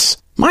mess.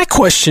 My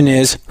question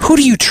is, who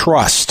do you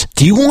trust?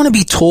 Do you want to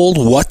be told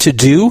what to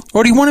do,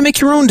 or do you want to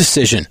make your own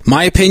decision?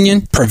 My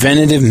opinion,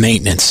 preventative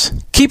maintenance.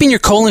 Keeping your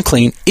colon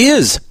clean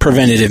is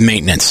preventative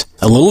maintenance.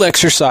 A little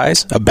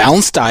exercise, a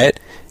balanced diet,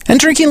 and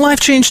drinking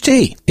Life Change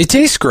Tea. It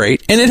tastes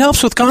great, and it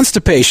helps with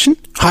constipation,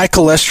 high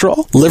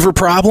cholesterol, liver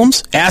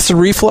problems, acid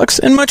reflux,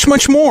 and much,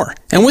 much more.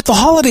 And with the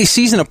holiday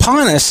season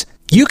upon us,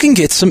 you can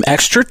get some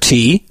extra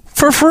tea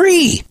for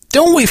free.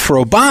 Don't wait for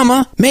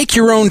Obama. Make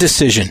your own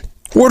decision.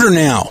 Order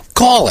now.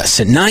 Call us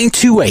at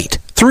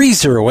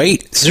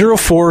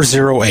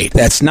 928-308-0408.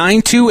 That's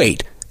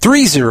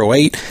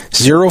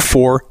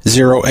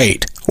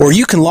 928-308-0408. Or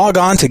you can log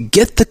on to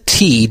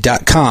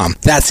getthetea.com.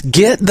 That's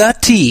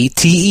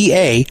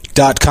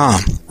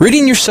getthetea.com.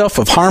 Ridding yourself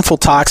of harmful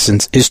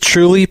toxins is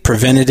truly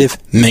preventative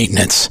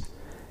maintenance.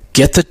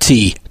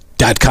 Getthetea.com.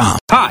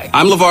 Hi,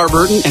 I'm LeVar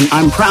Burton, and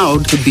I'm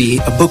proud to be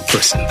a book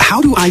person.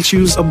 How do I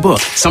choose a book?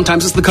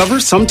 Sometimes it's the cover,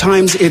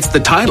 sometimes it's the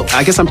title.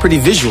 I guess I'm pretty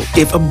visual.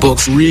 If a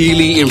book's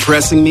really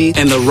impressing me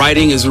and the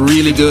writing is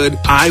really good,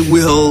 I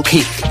will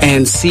peek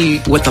and see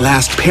what the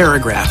last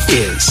paragraph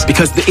is,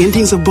 because the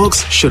endings of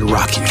books should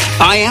rock you.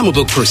 I am a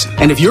book person,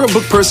 and if you're a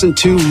book person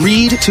too,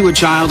 read to a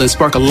child and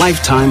spark a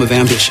lifetime of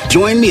ambition.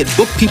 Join me at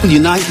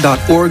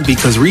bookpeopleunite.org,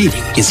 because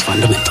reading is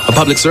fundamental. A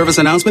public service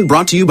announcement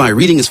brought to you by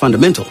Reading is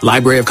Fundamental,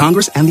 Library of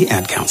Congress, and the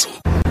Ad Council.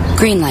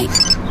 Green light.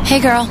 Hey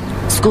girl,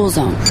 school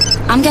zone.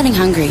 I'm getting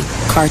hungry.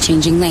 Car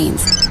changing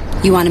lanes.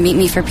 You want to meet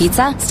me for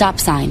pizza? Stop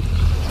sign.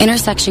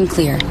 Intersection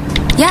clear.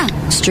 Yeah,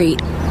 street.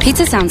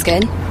 Pizza sounds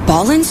good.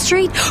 Ballin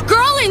Street?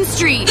 Girlin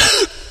Street!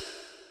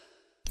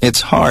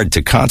 It's hard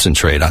to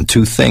concentrate on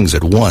two things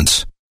at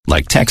once,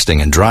 like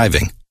texting and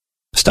driving.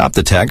 Stop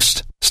the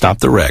text, stop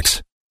the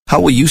wrecks. How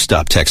will you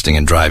stop texting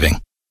and driving?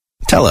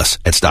 Tell us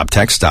at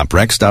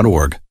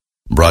stoptextstopwrecks.org.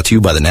 Brought to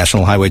you by the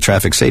National Highway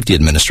Traffic Safety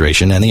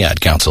Administration and the Ad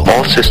Council.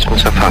 All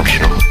systems are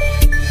functional.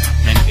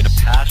 And going to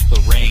pass the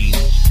reins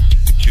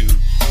to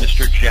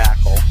Mr.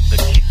 Jackal,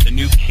 the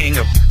new king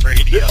of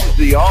radio. This is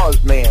the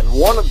Oz Man,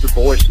 one of the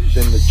voices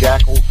in the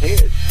Jackal's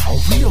head. Are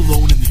we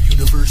alone in the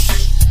universe?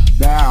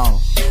 Now,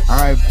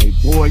 I'm a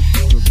voice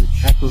from the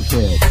Jackal's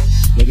head.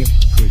 Dennis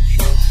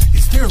Crenshaw.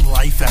 Is there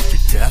life after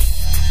death?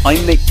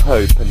 I'm Nick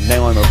Pope, and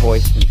now I'm a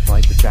voice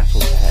inside the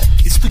Jackal's head.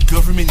 Is the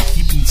government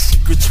keeping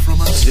secrets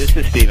from us? This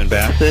is Stephen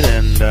Bassett,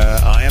 and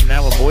I am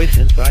now a voice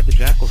inside the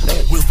Jackal's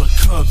head. Will the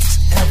Cubs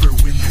ever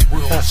win the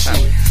World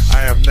Series?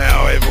 I am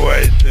now a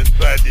voice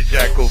inside the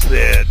Jackal's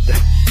head.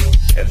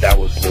 And that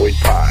was Lloyd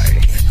Pye.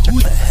 And who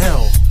the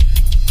hell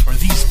are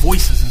these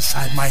voices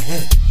inside my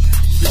head?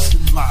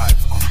 Listen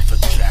live on the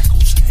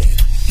Jackal's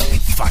Head and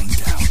find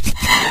out.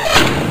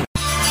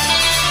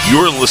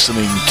 You're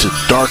listening to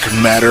Dark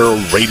Matter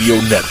Radio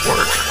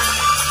Network.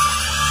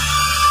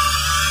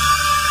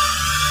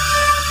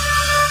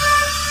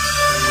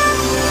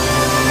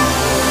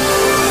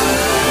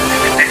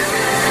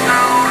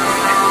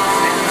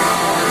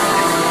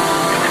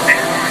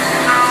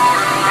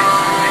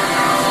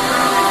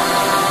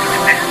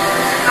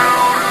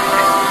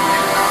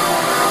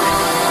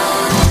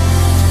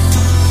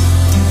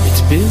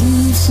 It's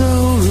been so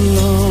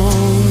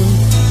long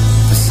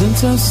since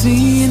what I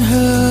see in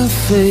her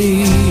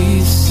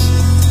face,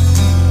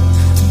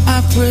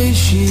 I pray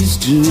she's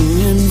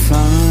doing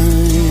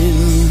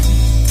fine.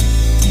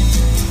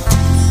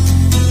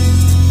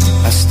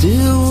 I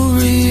still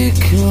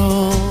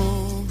recall.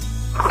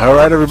 All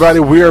right, everybody,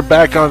 we are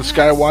back on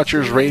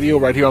Skywatchers Radio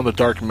right here on the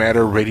Dark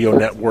Matter Radio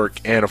Network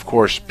and, of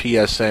course,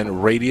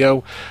 PSN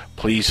Radio.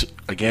 Please,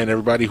 again,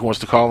 everybody who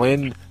wants to call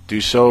in,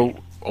 do so.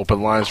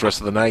 Open lines the rest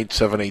of the night,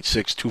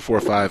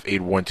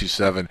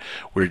 786-245-8127.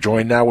 We're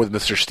joined now with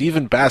Mr.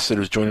 Stephen Bassett,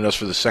 who's joining us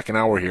for the second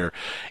hour here.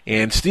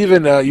 And,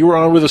 Stephen, you were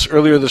on with us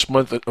earlier this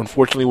month. It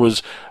unfortunately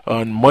was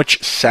on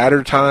much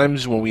sadder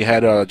times when we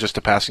had just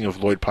the passing of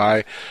Lloyd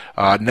Pye.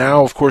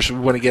 Now, of course, we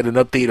want to get an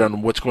update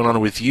on what's going on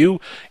with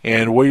you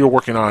and what you're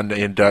working on,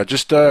 and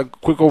just a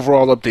quick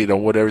overall update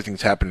on what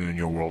everything's happening in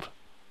your world.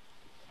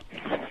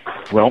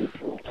 Well,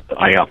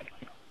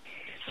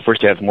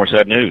 first I have more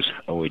sad news.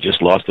 We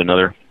just lost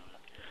another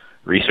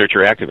researcher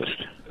activist.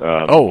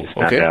 Just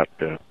found out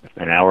an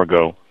hour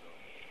ago.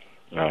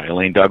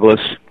 Elaine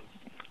Douglas,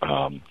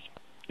 a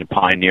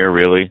pioneer,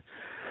 really.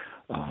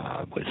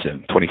 Was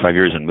 25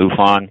 years in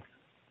MUFON.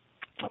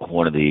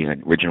 One of the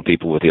original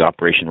people with the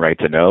Operation Right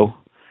to Know.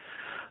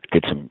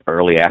 Did some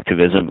early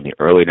activism in the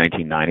early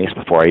 1990s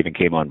before I even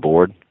came on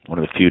board. One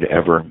of the few to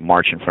ever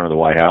march in front of the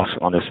White House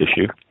on this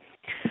issue.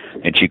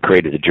 And she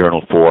created the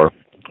Journal for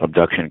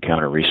Abduction and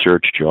Counter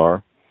Research,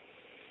 JAR.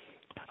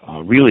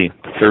 Really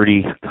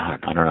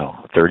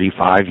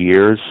 35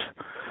 years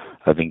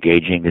of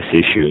engaging this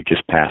issue. It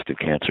just passed at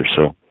cancer.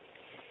 So,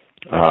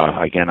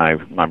 again,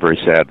 I'm very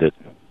sad that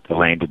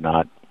Elaine did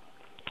not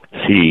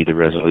see the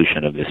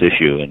resolution of this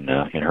issue in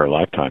her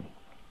lifetime.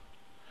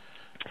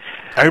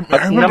 I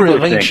remember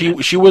Elaine,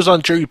 she was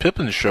on Jerry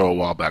Pippin's show a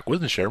while back,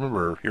 wasn't she? I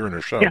remember hearing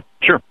her show. Yeah,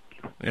 sure.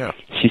 Yeah.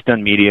 She's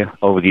done media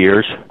over the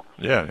years.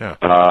 Yeah.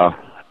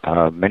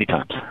 Many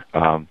times.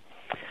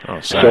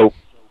 So,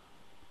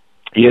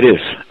 yeah, it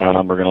is. We're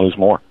going to lose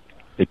more.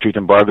 The Truth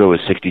Embargo is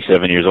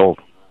 67 years old.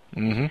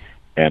 Mm-hmm.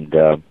 And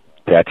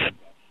that's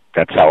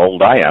how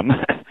old I am.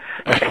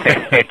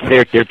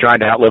 They're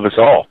trying to outlive us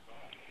all.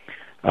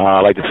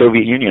 Like the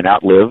Soviet Union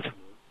outlived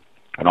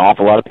an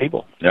awful lot of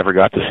people. Never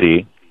got to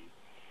see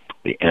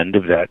the end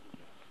of that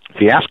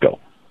fiasco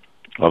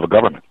of a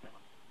government.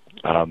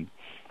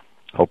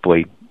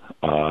 Hopefully,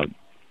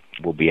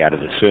 we'll be out of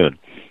this soon,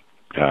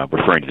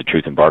 referring to the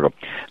Truth Embargo.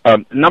 A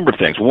number of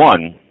things.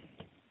 One,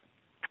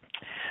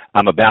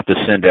 I'm about to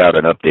send out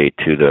an update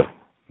to the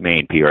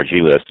main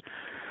PRG list.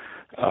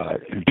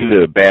 Due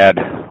to bad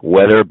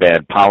weather,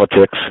 bad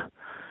politics,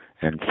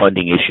 and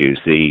funding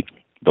issues, the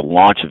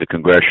launch of the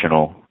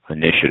congressional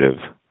initiative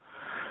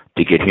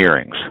to get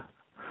hearings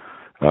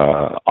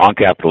on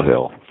Capitol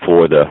Hill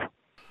for the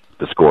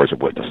scores of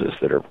witnesses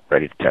that are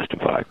ready to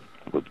testify,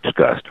 we've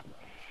discussed,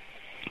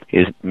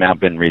 has now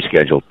been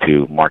rescheduled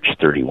to March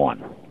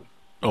 31.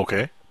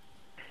 Okay.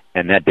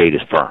 And that date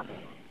is firm.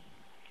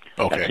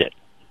 Okay. That's it.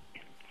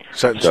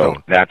 Set in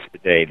stone. That's the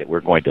day that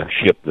we're going to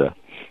ship the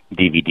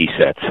DVD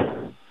sets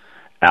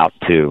out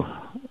to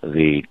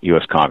the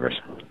U.S. Congress,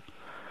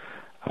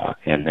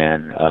 and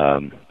then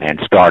and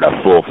start a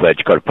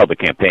full-fledged public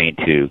campaign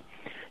to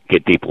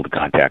get people to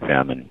contact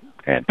them and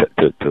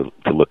to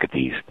look at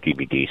these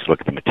DVDs,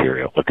 look at the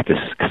material, look at this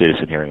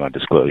citizen hearing on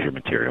disclosure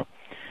material,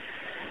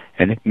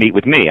 and meet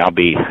with me. I'll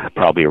be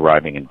probably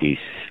arriving in DC.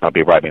 I'll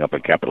be arriving up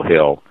on Capitol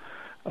Hill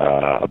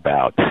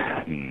about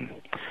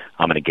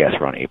I'm going to guess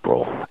around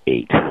April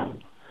 8th,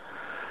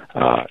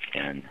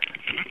 and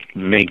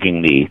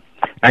making the.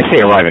 I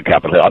say arrive at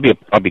Capitol Hill.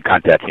 I'll be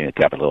contacting the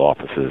Capitol Hill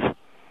offices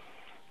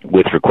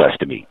with requests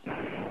to meet,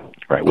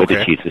 right, with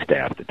the chiefs of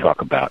staff to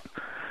talk about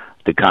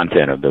the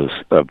content of those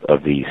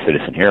of the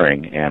citizen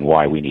hearing and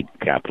why we need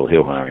Capitol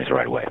Hill hearings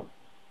right away.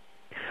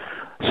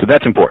 So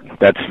that's important.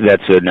 That's an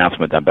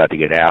announcement I'm about to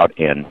get out,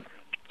 and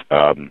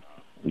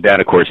that,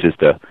 of course, is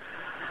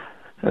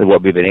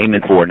what we've been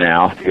aiming for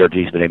now. The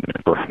PRG's been aiming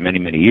for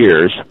many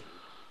years.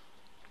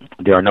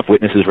 There are enough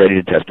witnesses ready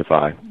to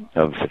testify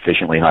of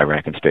sufficiently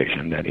high-ranking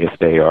station that if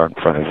they are in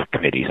front of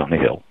committees on the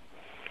Hill,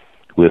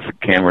 with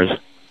cameras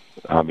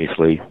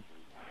obviously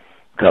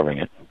covering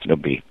it, there'll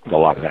be a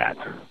lot of that.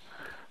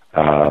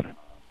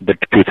 The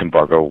truth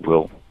embargo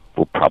will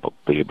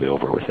probably be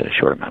over within a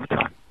short amount of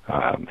time,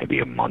 maybe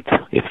a month,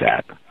 if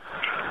that,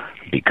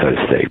 because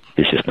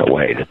there's just no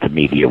way that the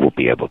media will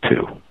be able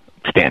to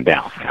stand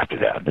down after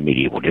that. The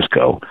media will just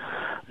go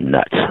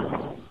nuts,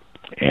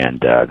 and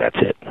that's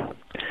it.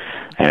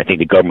 And I think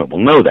the government will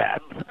know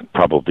that,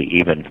 probably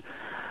even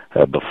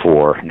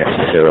before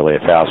necessarily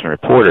 1,000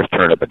 reporters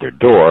turn up at their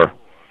door,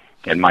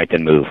 and might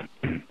then move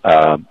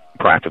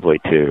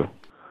proactively to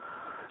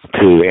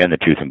end the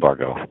truth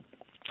embargo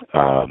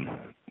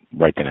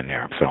right then and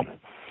there. So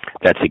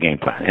that's the game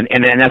plan.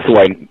 And that's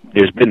why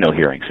there's been no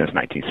hearing since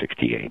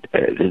 1968.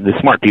 The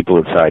smart people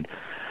inside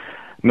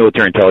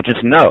military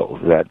intelligence know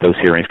that those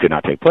hearings could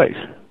not take place.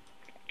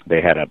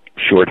 They had a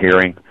short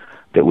hearing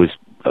that was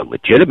a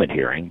legitimate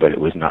hearing, but it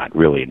was not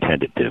really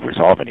intended to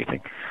resolve anything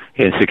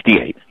in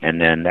 68.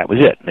 And then that was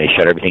it. They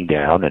shut everything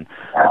down, and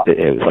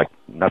it was like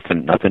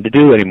nothing to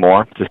do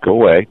anymore. Just go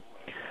away.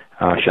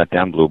 Shut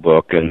down Blue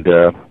Book and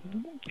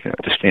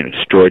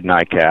destroyed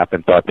NICAP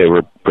and thought they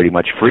were pretty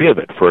much free of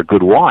it for a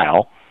good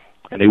while,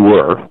 and they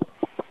were.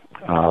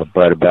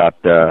 But about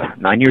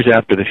 9 years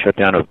after the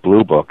shutdown of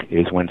Blue Book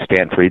is when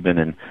Stan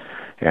Friedman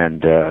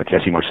and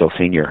Jesse Marcel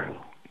Sr.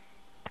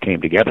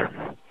 came together.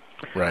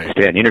 Right.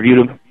 Stan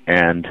interviewed him,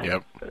 and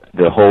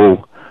the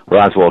whole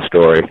Roswell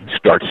story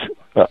starts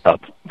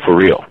up for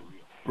real.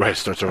 Right,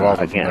 starts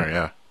evolving from there,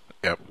 yeah.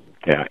 Yep.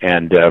 Yeah,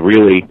 and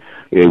really,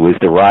 it was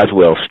the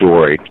Roswell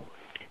story,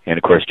 and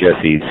of course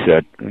Jesse's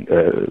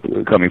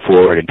coming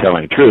forward and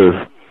telling the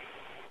truth,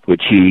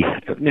 which he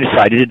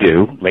decided to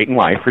do late in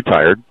life,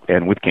 retired,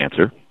 and with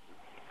cancer.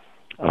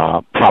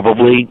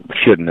 Probably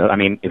shouldn't have. I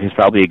mean, it was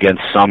probably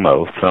against some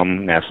oath,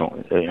 some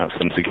national,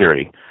 some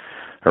security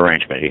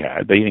arrangement he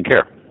had, but he didn't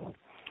care.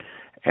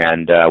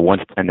 And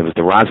and there was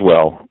the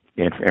Roswell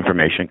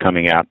information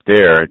coming out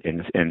there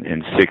in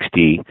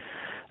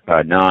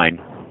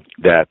 '69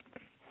 that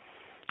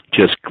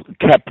just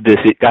got this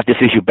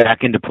issue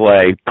back into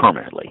play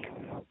permanently.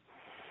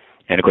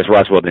 And of course,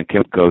 Roswell then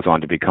goes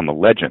on to become a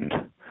legend,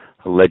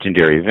 a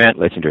legendary event,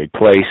 legendary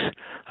place,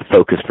 a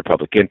focus for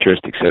public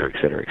interest, et cetera,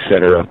 et cetera, et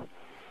cetera.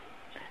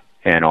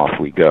 And off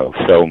we go.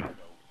 So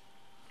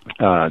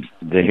the last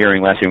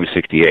hearing was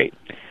 '68.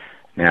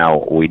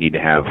 Now we need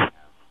to have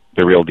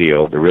the real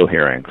deal, the real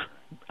hearings.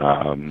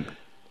 And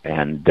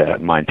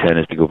my intent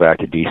is to go back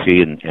to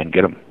D.C. and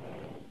get them.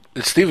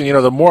 Stephen,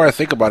 the more I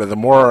think about it, the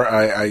more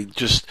I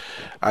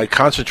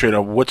concentrate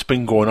on what's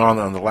been going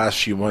on the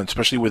last few months,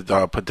 especially with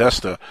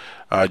Podesta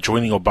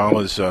joining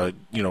Obama's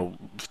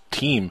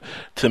team.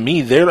 To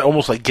me, they're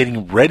almost like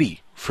getting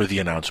ready for the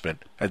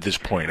announcement at this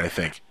point, I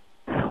think.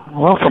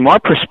 Well, from our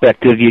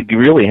perspective, you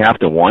really have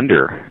to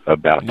wonder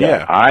about that.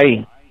 Yeah.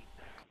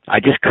 I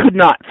just could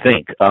not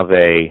think of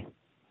a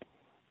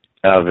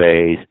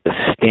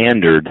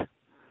standard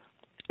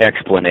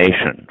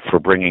explanation for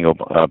bringing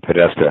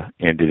Podesta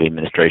into the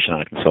administration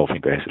on a consulting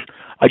basis.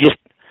 I just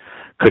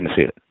couldn't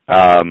see it.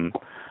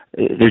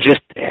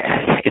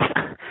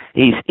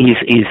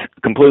 He's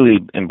completely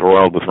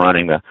embroiled with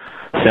running the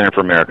Center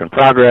for American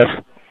Progress.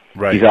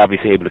 Right. He's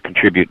obviously able to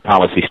contribute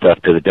policy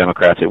stuff to the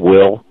Democrats at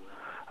will.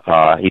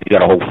 He's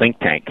got a whole think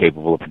tank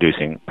capable of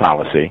producing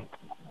policy.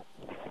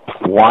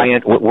 Why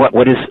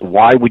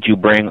would you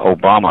bring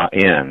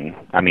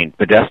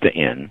Podesta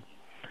in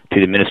to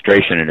the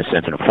administration in a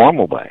sense, in a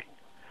formal way,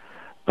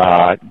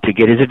 to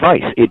get his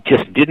advice? It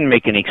just didn't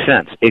make any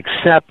sense,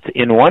 except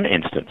in one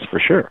instance, for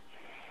sure.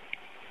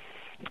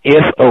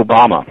 If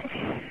Obama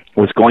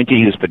was going to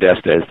use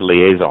Podesta as the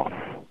liaison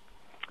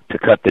to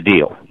cut the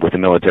deal with the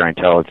military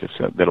intelligence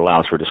that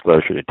allows for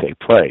disclosure to take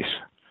place,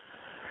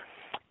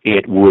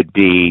 it would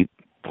be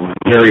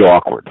very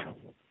awkward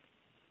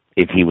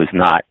if he was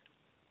not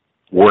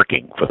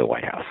working for the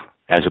White House,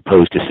 as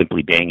opposed to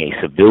simply being a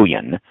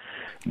civilian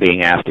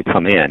being asked to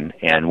come in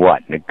and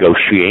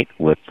negotiate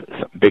with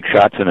some big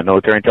shots in the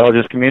military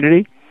intelligence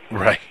community.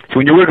 Right. So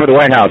when you're working with the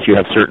White House, you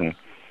have certain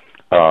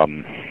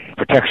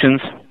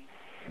protections.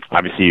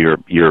 Obviously,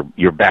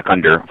 you're back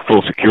under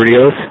full security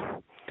oath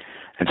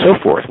and so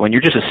forth. When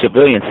you're just a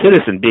civilian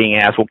citizen being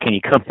asked, well, can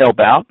you come help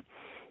out?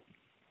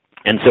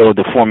 And so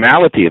the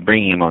formality of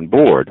bringing him on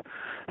board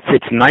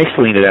fits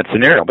nicely into that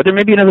scenario. But there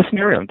may be another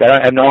scenario that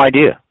I have no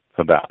idea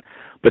about.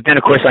 But then,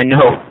 of course, I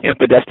know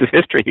Podesta's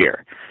history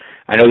here.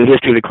 I know the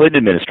history of the Clinton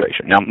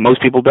administration. Now,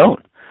 most people don't.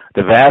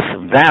 The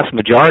vast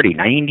majority,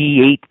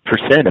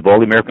 98% of all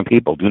the American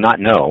people, do not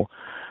know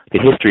the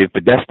history of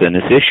Podesta in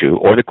this issue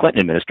or the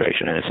Clinton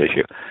administration in this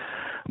issue.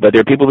 But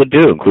there are people that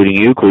do, including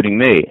you, including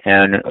me.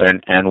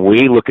 And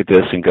we look at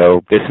this and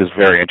go, this is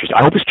very interesting.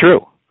 I hope it's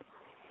true.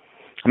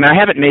 I mean, I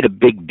haven't made a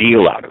big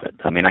deal out of it.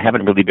 I mean, I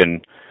haven't really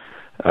been,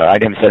 I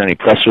haven't said any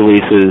press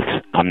releases.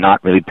 I'm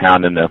not really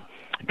pounding the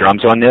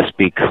drums on this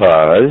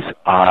because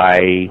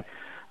I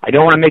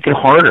don't want to make it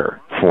harder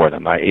for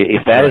them.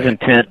 If that is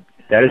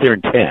their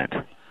intent,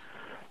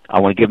 I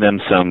want to give them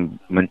some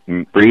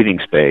breathing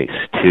space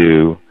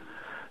to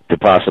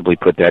possibly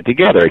put that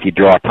together. If you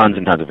draw tons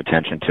and tons of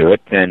attention to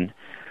it, then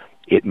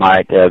it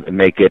might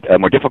make it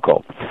more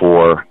difficult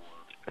for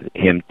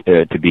him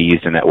to be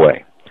used in that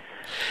way.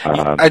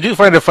 I do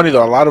find it funny,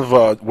 though. A lot of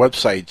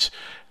websites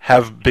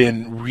have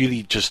been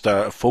really just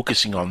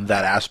focusing on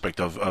that aspect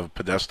of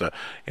Podesta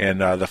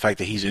and the fact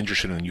that he's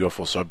interested in the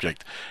UFO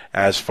subject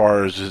as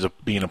far as his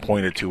being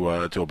appointed to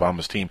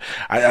Obama's team.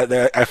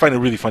 I find it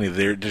really funny.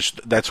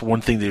 That's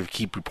one thing they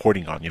keep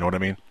reporting on. You know what I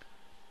mean?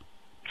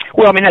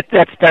 Well, I mean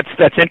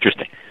that's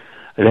interesting.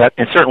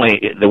 And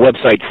certainly the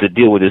websites that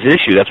deal with this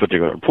issue, that's what they're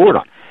going to report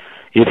on.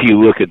 If you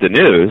look at the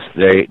news,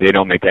 they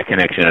don't make that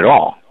connection at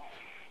all.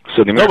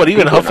 So but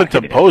even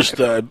Huffington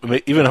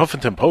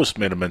Post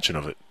made a mention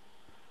of it.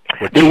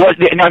 There was,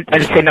 I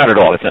just say not at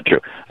all. That's not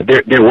true.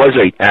 There was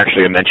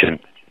actually a mention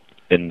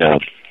in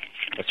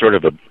sort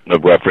of a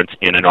reference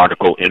in an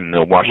article in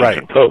the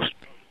Washington Post.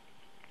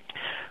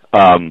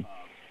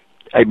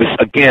 It was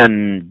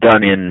again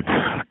tongue in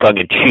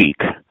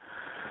cheek,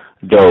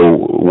 though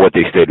what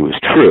they said was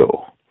true.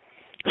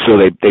 So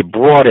they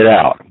brought it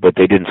out, but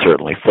they didn't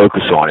certainly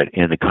focus on it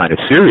in the kind of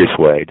serious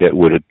way that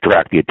would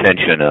attract the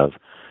attention of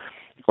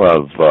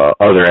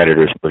other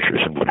editors,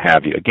 publishers, and what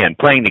have you. Again,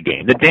 playing the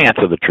game, the dance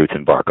of the truth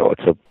embargo.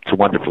 It's a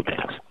wonderful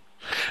dance.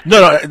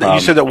 No, you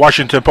said that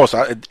Washington Post,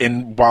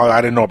 and while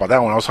I didn't know about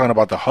that one, I was talking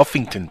about the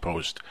Huffington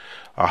Post,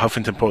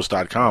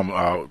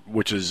 HuffingtonPost.com,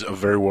 which is a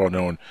very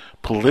well-known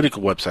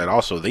political website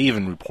also. They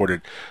even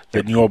reported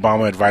that new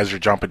Obama advisor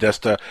John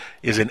Podesta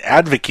is an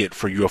advocate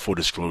for UFO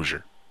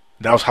disclosure.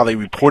 That was how they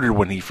reported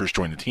when he first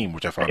joined the team,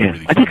 which I found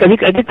really funny. I think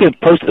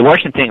the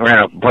Washington thing ran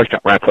a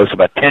post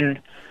about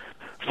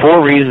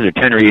 4 reasons or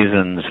 10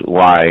 reasons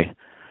why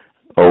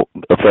a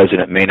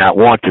president may not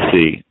want to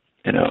see,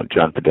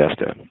 John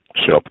Podesta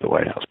show up at the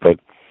White House. But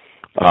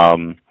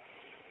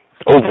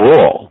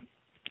overall,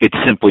 it's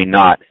simply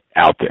not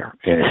out there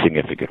in a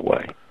significant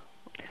way,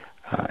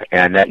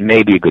 and that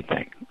may be a good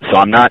thing. So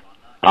I'm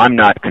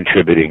not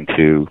contributing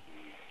to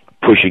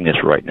pushing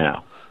this right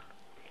now.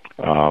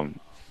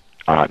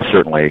 I've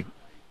certainly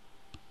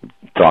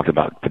talked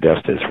about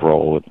Podesta's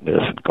role in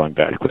this going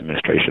back to the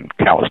administration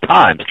countless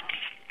times.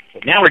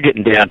 But now we're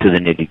getting down to the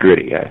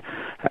nitty-gritty. As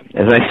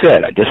I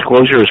said,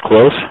 disclosure is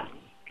close,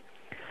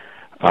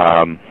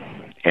 and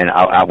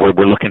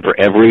we're looking for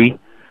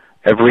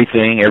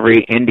everything,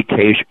 every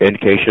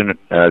indication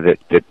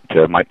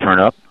that might turn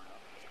up.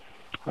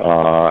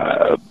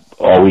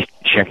 Always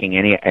checking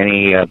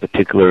any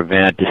particular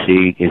event to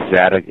see is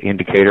that an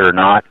indicator or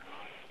not.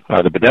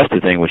 The Podesta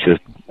thing was just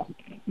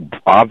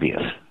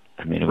obvious.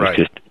 I mean, it was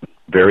just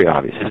very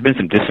obvious. There's been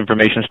some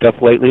disinformation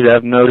stuff lately that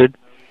I've noted.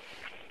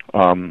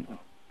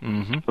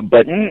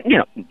 But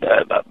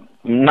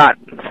not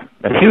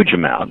a huge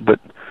amount, but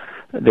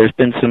there's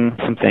been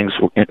some things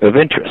of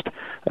interest.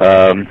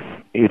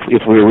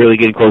 If we're really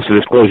getting close to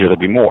disclosure, there'll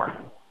be more.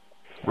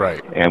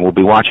 Right. And we'll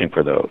be watching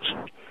for those.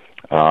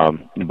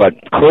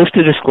 But close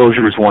to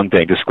disclosure is one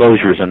thing.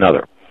 Disclosure is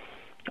another.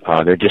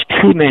 There are just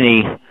too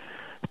many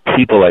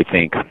people, I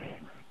think,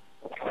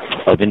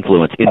 of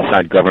influence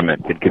inside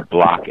government that could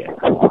block it.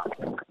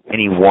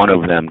 Any one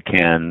of them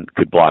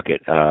could block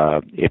it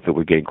if it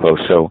were getting close.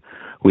 So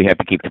we have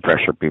to keep the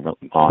pressure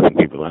on and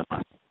be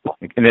relentless.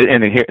 And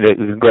the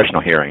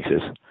congressional hearings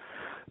is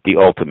the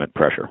ultimate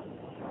pressure.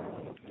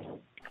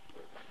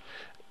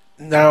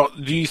 Now,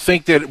 do you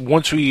think that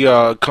once we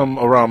come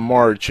around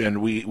March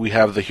and we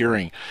have the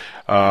hearing,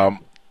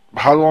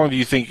 how long do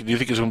you think? Do you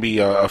think it's going to be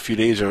a few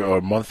days or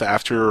a month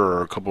after,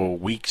 or a couple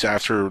of weeks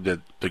after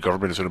that the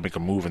government is going to make a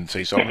move and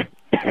say something?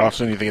 How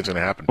soon do you think it's going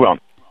to happen? Well,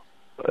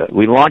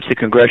 we launched the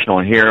congressional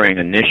hearing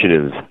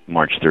initiative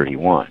March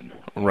 31.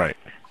 Right.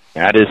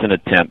 That is an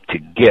attempt to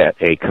get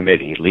a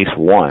committee, at least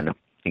one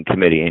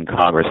committee in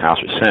Congress, House,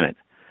 or Senate,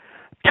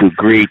 to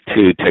agree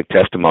to take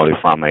testimony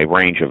from a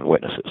range of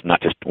witnesses,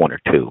 not just one or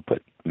two,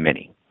 but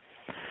many.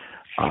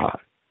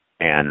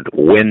 And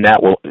when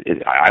that will,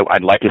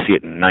 I'd like to see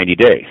it in 90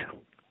 days.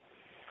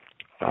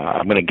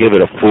 I'm going to give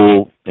it a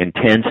full,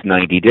 intense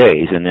 90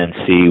 days and then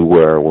see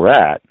where we're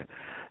at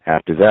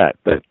after that.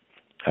 But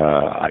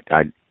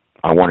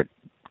I want to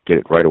get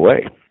it right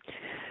away.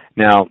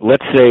 Now,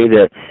 let's say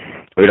that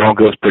it all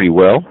goes pretty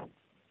well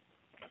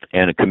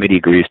and a committee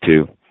agrees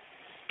to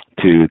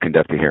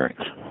conduct the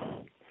hearings.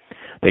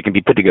 They can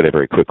be put together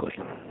very quickly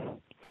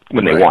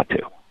when they want to.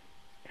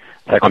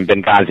 It's like on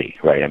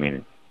Benghazi, right? I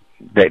mean,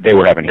 they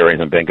were having hearings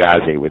on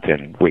Benghazi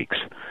within weeks,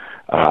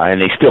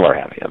 and they still are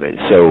having them.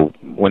 So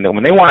when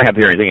they want to have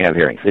hearings, they can have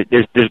hearings.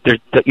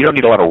 You don't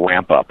need a lot of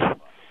ramp up.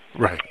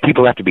 Right.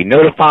 People have to be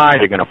notified.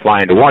 They're going to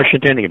fly into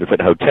Washington. They're going to put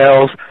in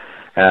hotels.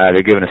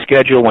 They're given a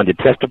schedule when to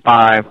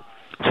testify.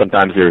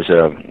 Sometimes there's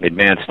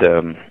advanced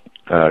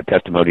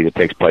testimony that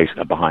takes place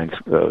behind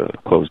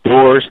closed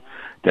doors.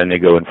 Then they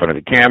go in front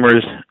of the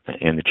cameras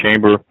in the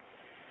chamber,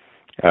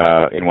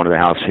 in one of the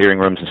House hearing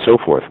rooms, and so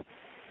forth.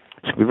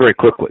 So we very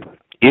quickly.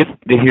 If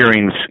the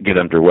hearings get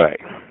underway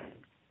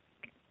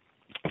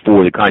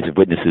for the kinds of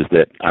witnesses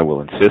that I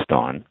will insist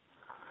on,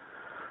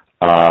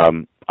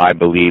 I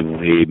believe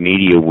the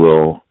media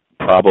will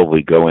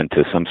probably go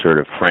into some sort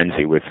of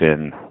frenzy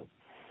within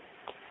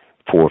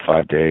 4 or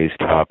 5 days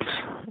tops.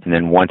 And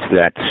then once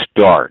that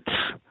starts,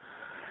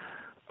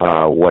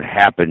 what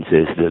happens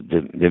is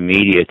the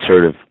media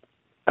sort of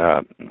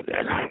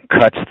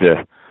cuts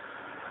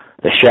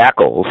the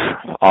shackles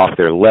off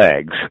their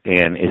legs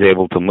and is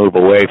able to move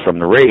away from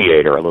the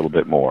radiator a little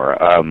bit more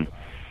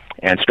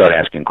and start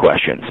asking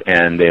questions.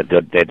 And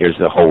there's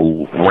a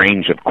whole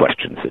range of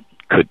questions that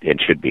could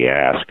and should be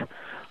asked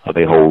of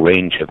a whole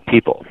range of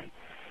people.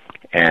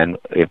 And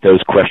if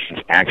those questions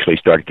actually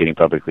start getting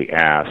publicly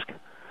asked,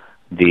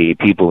 the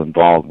people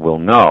involved will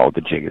know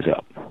the jig is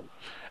up.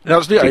 Now,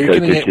 are you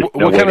getting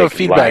what kind of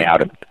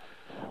feedback?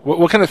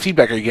 What kind of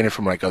feedback are you getting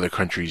from like other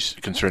countries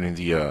concerning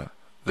the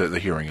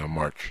hearing on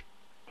March?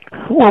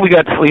 Well, we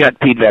got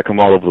feedback from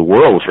all over the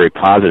world. It's very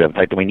positive. In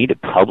fact, we need to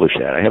publish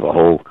that. I have a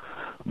whole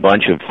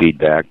bunch of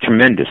feedback,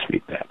 tremendous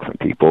feedback from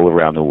people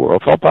around the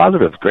world. It's all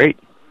positive. It's great.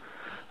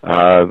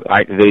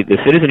 The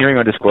citizen hearing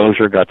on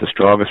disclosure got the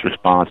strongest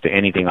response to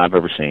anything I've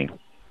ever seen.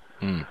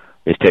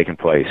 It's taken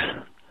place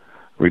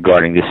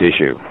regarding this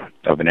issue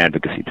of an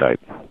advocacy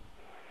type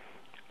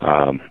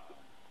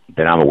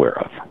that I'm aware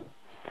of.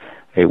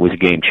 It was a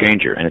game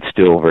changer, and it's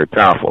still very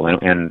powerful.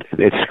 And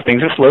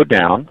things have slowed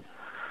down.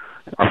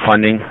 Our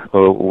funding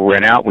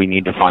ran out. We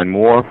need to find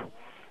more.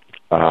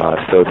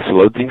 So it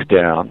slowed things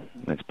down.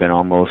 It's been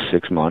almost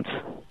 6 months.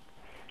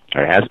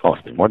 Or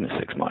it's been more than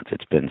 6 months.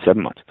 It's been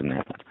 7 months. It's been 9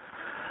 months.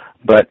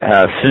 But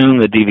soon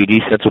the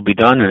DVD sets will be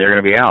done, and they're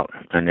going to be out.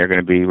 And we're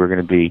going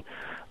to be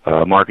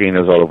marketing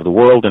those all over the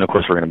world. And, of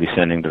course, we're going to be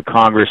sending to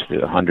Congress, to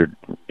 100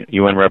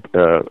 UN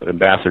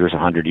ambassadors,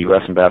 100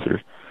 U.S.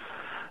 ambassadors.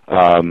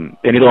 And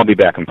it'll all be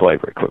back in play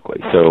very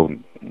quickly. So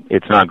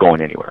it's not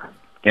going anywhere.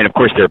 And, of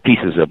course, there are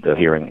pieces of the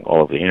hearing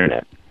all over the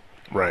Internet.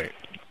 Right.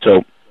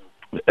 So,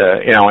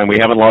 and we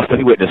haven't lost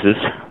any witnesses.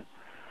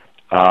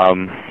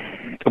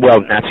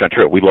 Well, that's not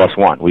true. We lost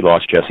one. We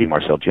lost Jesse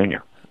Marcel Jr.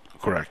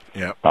 Correct,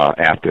 yeah.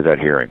 After that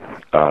hearing,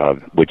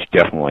 which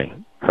definitely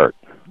hurt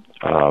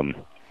a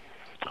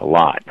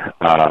lot.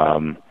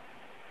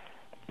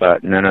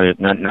 But none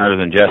other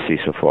than Jesse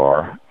so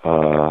far.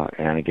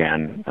 And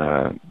again,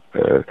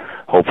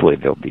 hopefully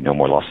there'll be no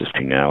more losses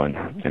between now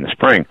and in the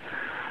spring.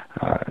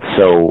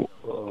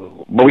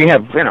 But we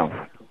have,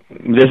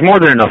 there's more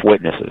than enough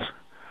witnesses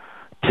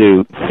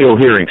to fill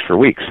hearings for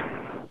weeks.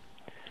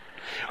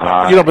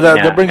 But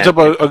that brings up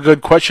a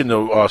good question,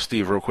 though,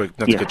 Steve, real quick,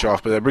 not to cut you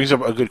off, but that brings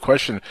up a good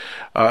question.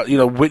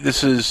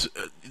 Witnesses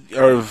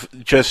of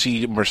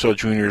Jesse Marcel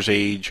Jr.'s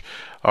age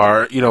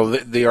are,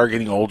 they are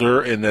getting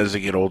older, and as they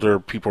get older,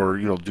 people are,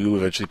 do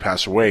eventually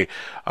pass away.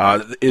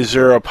 Is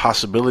there a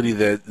possibility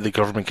that the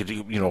government could,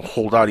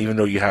 hold out, even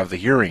though you have the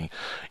hearing,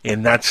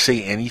 and not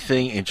say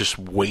anything and just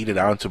wait it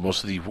out until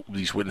most of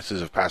these witnesses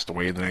have passed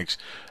away in the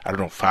next,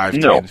 5,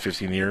 10,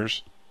 15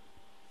 years?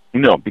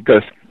 No,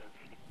 because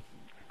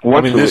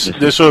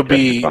this will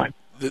be.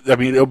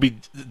 It'll be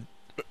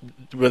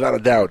without a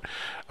doubt.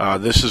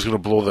 This is going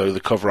to blow the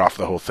cover off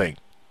the whole thing.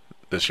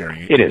 This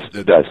hearing.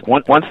 It does.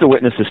 Once the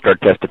witnesses start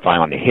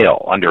testifying on the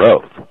Hill under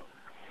oath,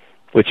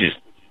 which is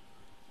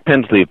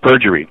potentially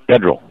perjury,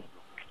 federal,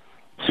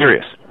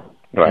 serious,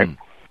 right?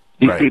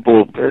 These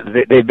people,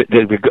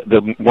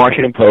 the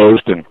Washington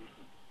Post and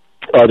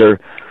other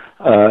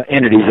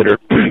entities that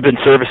have been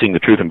servicing the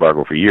truth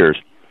embargo for years.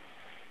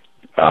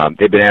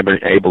 They've been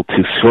able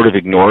to sort of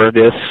ignore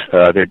this.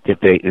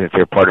 If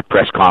they're part of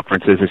press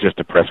conferences, it's just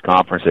a press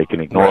conference. They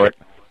can ignore it.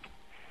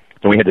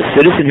 Then we had the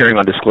citizen hearing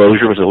on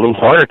disclosure. It was a little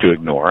harder to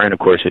ignore, and of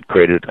course it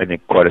created, I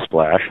think, quite a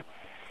splash.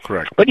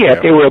 Correct. But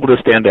they were able to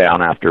stand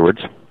down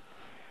afterwards.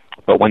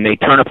 But when they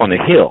turn up on the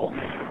Hill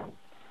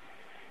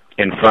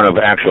in front of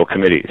actual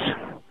committees,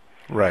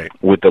 right,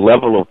 with the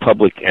level of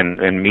public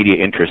and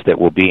media interest that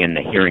will be in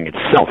the hearing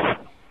itself,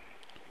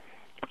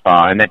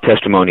 and that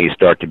testimony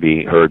start to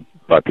be heard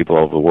by people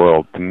all over the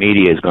world, the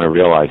media is going to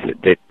realize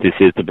that this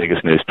is the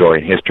biggest news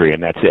story in history,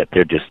 and that's it.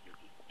 They're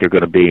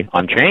going to be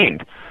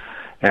unchained,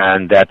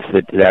 and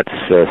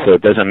so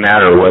it doesn't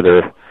matter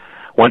whether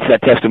once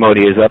that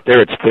testimony is up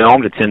there, it's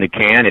filmed, it's in the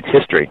can, it's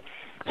history.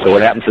 So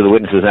what happens to the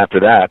witnesses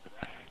after that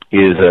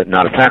is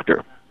not a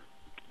factor.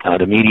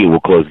 The media will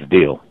close the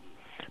deal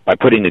by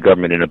putting the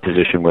government in a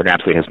position where it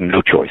absolutely has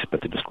no choice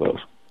but to disclose.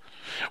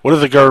 What if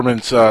the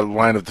government's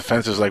line of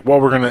defense is like, well,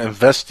 we're going to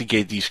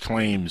investigate these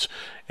claims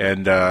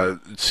and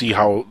see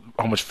how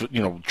much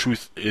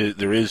truth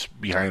there is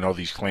behind all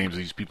these claims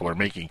these people are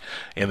making,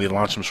 and they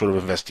launch some sort of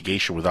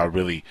investigation without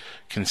really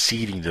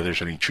conceding that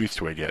there's any truth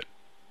to it yet?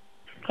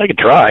 I could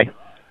try.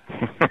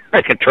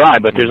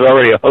 But there's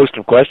already a host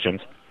of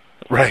questions.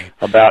 Right.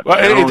 About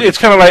it's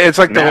kind of like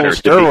the whole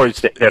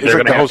steroids. They're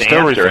going to have to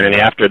answer, and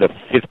after the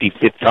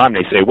 55th time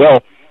they say,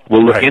 well,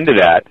 we'll look into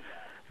that.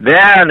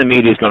 Then the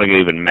media is going to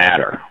even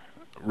matter.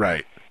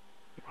 Right.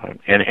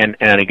 And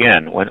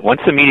again,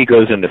 once the media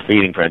goes into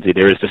feeding frenzy,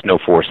 there is just no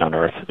force on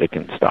earth that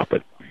can stop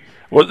it.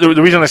 Well,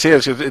 the reason I say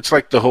it is it's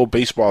like the whole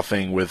baseball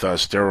thing with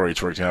steroids,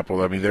 for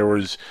example. I mean, there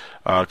was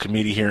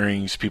committee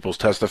hearings, people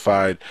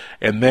testified,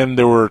 and then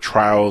there were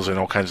trials and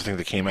all kinds of things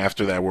that came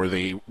after that where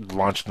they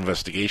launched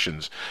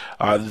investigations.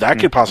 That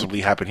could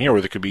possibly happen here,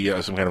 where there could be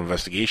some kind of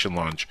investigation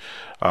launch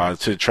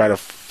to try to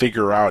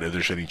figure out if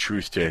there's any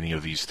truth to any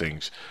of these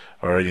things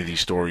or any of these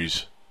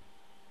stories.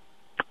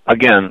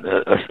 Again,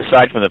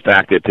 aside from the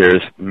fact that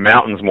there's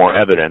mountains more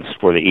evidence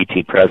for the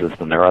ET presence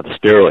than there are the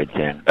steroid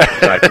thing,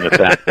 aside from the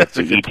fact that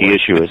the ET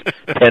issue is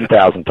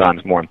 10,000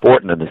 times more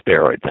important than the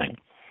steroid thing,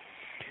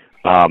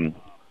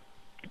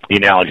 the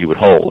analogy would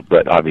hold,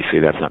 but obviously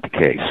that's not the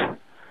case.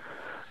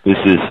 This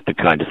is the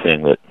kind of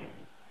thing that.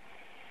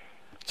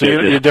 So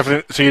you're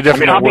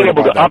definitely.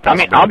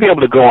 I'll be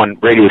able to go on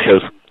radio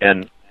shows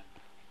and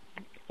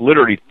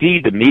literally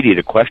feed the media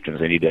the questions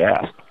they need to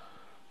ask.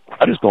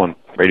 I just go on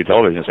radio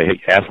television and say,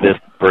 hey, ask this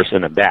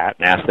person that,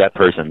 and ask that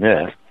person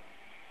this.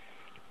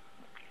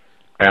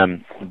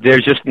 And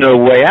there's just no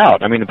way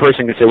out. I mean, the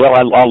person can say, well,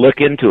 I'll look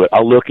into it.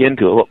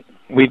 Well,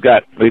 we've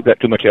got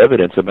too much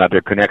evidence about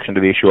their connection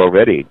to the issue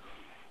already.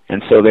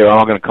 And so they're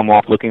all going to come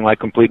off looking like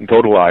complete and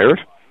total liars,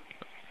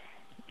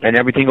 and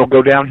everything will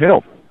go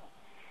downhill.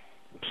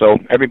 So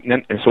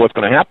what's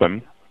going to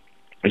happen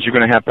is you're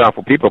going to have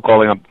powerful people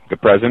calling up the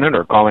president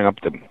or calling up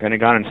the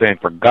Pentagon and saying,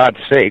 for God's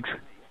sakes,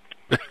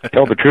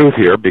 tell the truth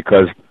here,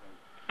 because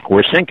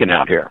we're sinking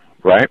out here,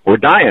 right? We're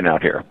dying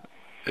out here.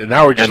 And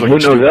now we're just who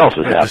knows what else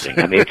is happening?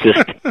 I mean, it's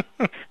just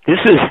this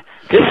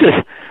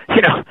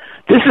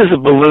is a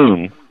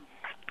balloon.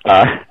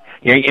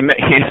 You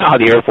know how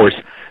the Air Force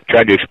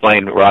tried to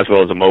explain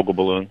Roswell as a mogul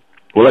balloon?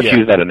 Well, let's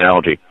use that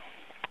analogy.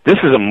 This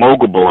is a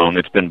mogul balloon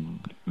that's been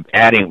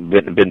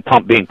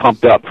being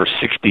pumped up for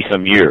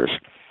 60-some years.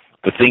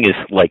 The thing is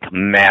like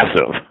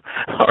massive.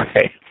 All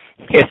right,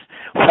 if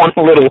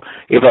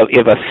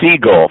a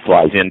seagull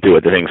flies into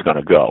it, the thing's going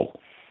to go.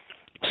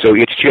 So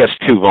it's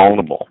just too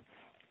vulnerable.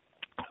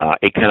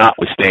 It cannot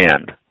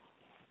withstand,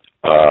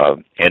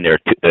 and a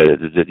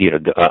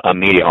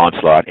media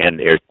onslaught. And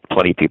there's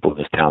plenty of people in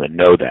this town that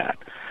know that.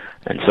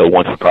 And so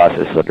once the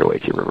process is underway,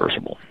 it's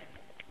irreversible.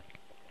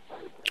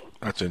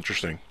 That's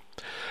interesting.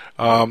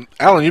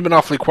 Alan, you've been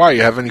awfully quiet.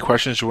 You have any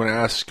questions you want to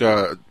ask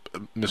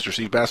Mr.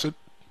 Steve Bassett?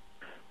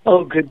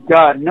 Oh, good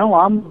God. No,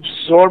 I'm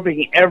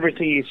absorbing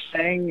everything he's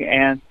saying,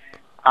 and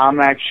I'm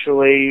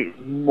actually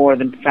more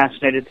than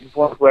fascinated to the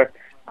point where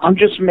I'm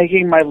just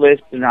making my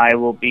list, and I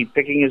will be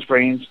picking his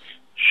brains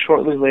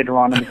shortly later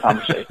on in the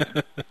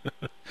conversation.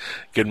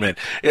 Good man.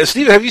 Yeah,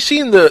 Steve, have you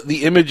seen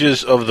the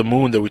images of the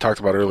moon that we talked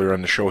about earlier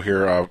on the show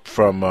here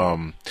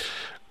from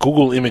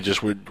Google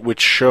Images, which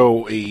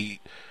show a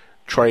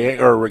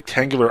triangle or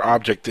rectangular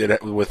object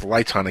with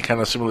lights on it, kind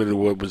of similar to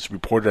what was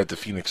reported at the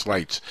Phoenix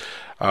Lights?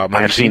 Have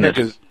you seen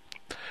it?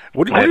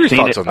 What are your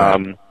thoughts on that?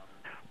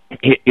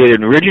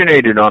 It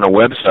originated on a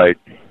website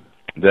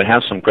that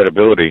has some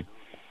credibility.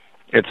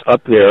 It's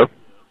up there,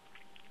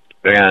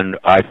 and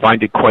I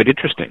find it quite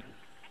interesting.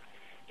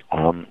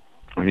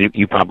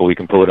 You probably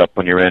can pull it up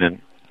when you're in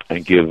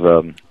and give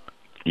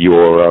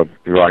your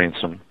audience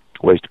some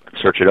ways to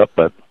search it up.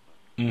 But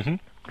the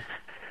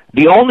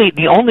only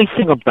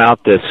thing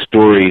about this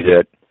story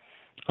that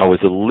I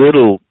was a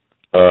little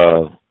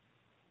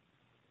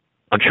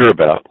unsure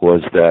about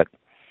was that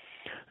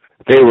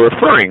they were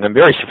referring to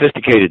very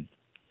sophisticated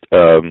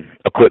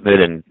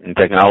equipment and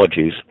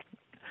technologies,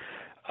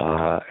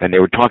 and they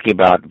were talking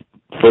about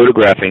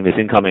photographing this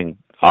incoming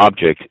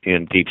object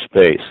in deep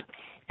space,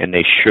 and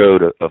they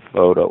showed a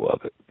photo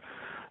of it.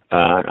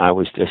 I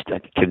was just,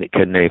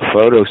 can they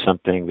photo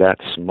something that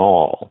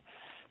small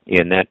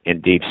in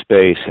deep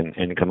space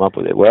and come up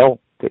with it? Well,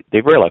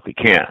 they very likely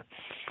can.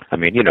 I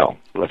mean,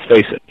 let's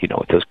face it.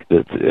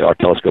 Our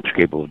telescopes are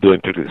capable of doing,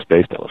 particularly the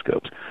space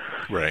telescopes.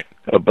 Right.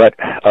 But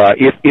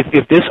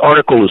if this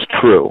article is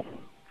true,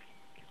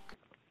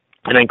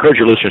 and I encourage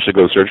your listeners to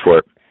go search for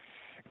it,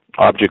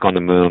 object on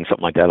the moon,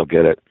 something like that, will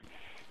get it.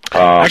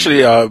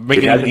 Actually, make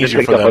it easier for them. It hasn't been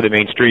picked up by the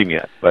mainstream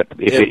yet, but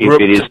if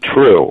it is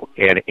true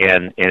and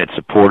it's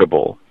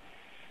supportable,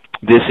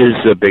 this is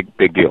a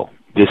big deal.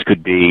 This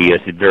could be a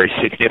very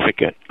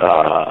significant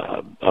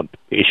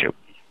issue.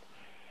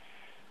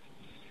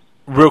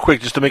 Real quick,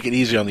 just to make it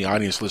easy on the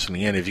audience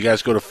listening in, if you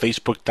guys go to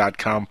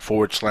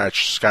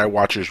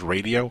facebook.com/Skywatchers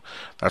Radio,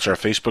 that's our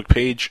Facebook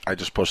page. I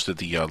just posted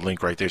the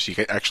link right there so you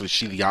can actually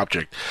see the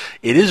object.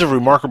 It is a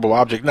remarkable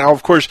object. Now,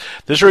 of course,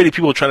 there's already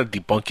people trying to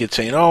debunk it,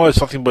 saying, it's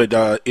nothing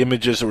but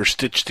images that were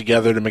stitched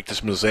together to make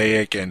this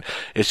mosaic, and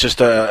it's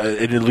just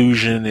an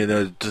illusion,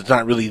 and it's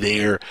not really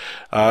there.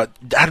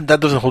 That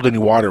doesn't hold any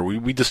water.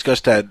 We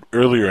discussed that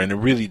earlier, and it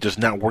really does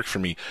not work for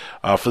me.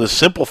 For the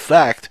simple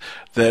fact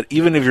that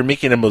even if you're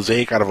making a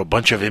mosaic out of a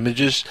bunch of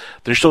images,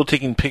 they're still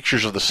taking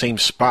pictures of the same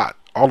spot,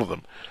 all of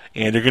them.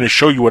 And they're going to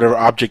show you whatever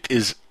object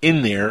is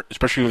in there,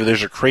 especially if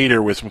there's a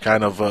crater with some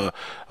kind of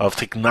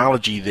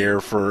technology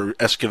there for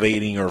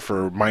excavating or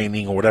for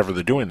mining or whatever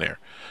they're doing there,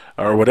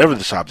 or whatever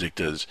this object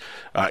is.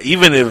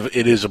 Even if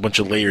it is a bunch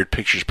of layered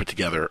pictures put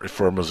together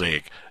for a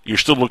mosaic, you're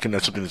still looking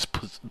at something that's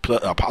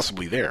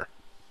possibly there.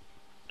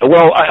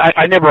 Well,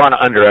 I never want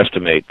to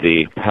underestimate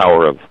the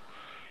power of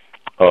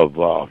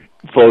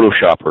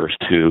Photoshoppers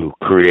to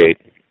create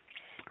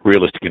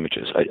realistic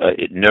images.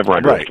 I never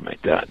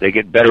underestimate that. They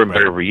get better and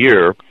better every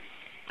year.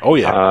 Oh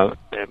yeah.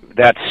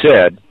 That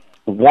said,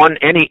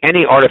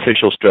 any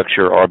artificial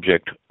structure or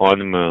object on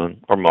the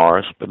moon or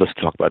Mars, but let's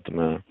talk about the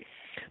moon,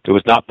 that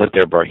was not put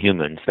there by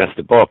humans, that's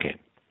the ballgame.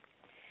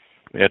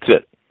 That's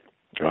it.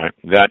 Right?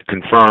 That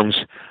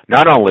confirms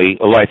not only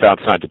a life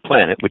outside the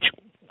planet, which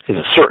is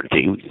a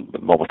certainty,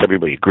 almost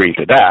everybody agrees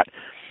to that,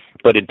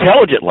 but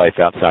intelligent life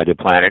outside the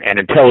planet and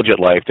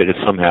intelligent life that has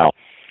somehow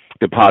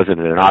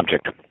deposited an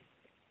object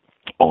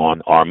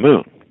on our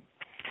moon,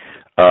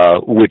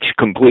 which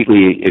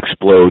completely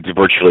explodes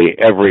virtually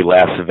every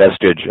last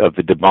vestige of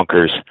the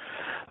debunker's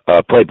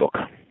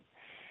playbook.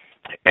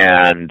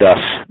 And thus,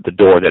 the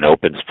door then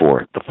opens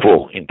for the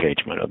full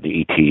engagement of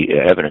the ET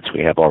evidence we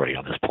have already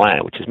on this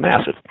planet, which is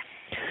massive.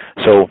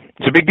 So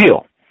it's a big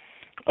deal.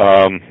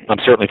 I'm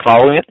certainly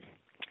following it.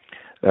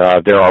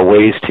 There are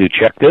ways to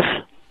check this.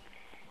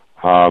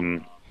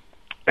 And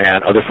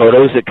other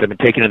photos that could have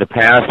been taken in the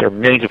past. There are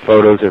millions of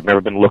photos that have never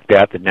been looked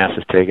at that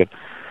NASA's taken.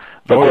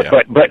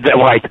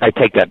 I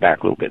take that back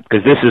a little bit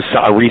because this is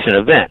a recent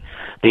event.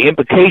 The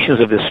implications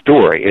of this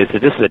story is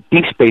that this is a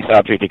deep space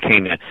object that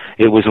came in.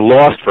 It was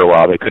lost for a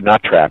while. They could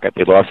not track it.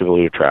 They lost the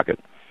ability to track it.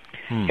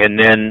 And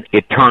then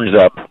it turns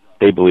up,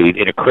 they believe,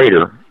 in a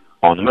crater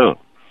on the moon.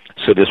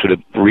 So this would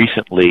have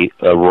recently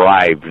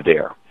arrived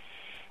there.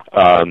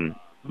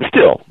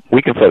 Still,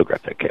 we can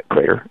photograph that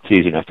crater. It's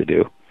easy enough to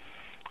do.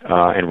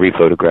 And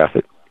rephotograph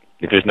it.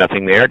 If there's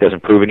nothing there, it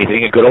doesn't prove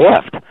anything, it could have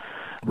left.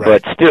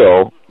 Right. But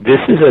still, this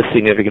is a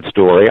significant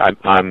story.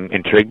 I'm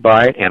intrigued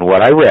by it, and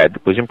what I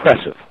read was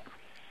impressive.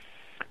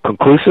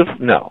 Conclusive?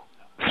 No.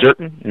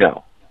 Certain?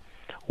 No.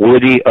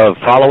 Worthy of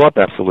follow-up?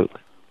 Absolutely.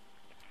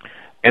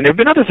 And there have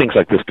been other things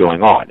like this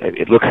going on.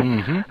 It looks,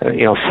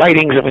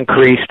 sightings have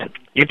increased,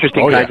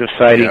 interesting kinds of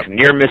sightings,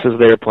 near misses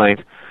of airplanes.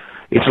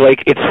 It's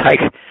like think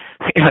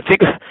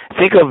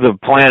of the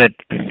planet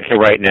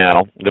right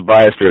now, the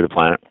biosphere of the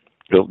planet,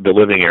 the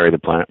living area of the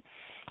planet.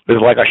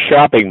 There's like a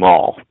shopping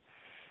mall,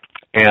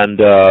 and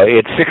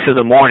it's 6 in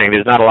the morning.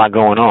 There's not a lot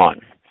going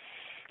on.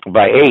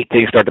 By 8,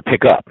 things start to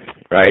pick up,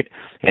 right?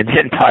 And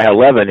then by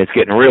 11, it's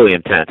getting really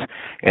intense.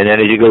 And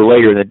then as you go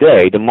later in the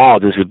day, the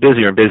mall just gets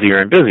busier and busier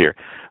and busier.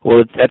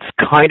 Well, that's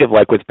kind of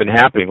like what's been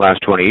happening the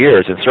last 20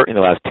 years, and certainly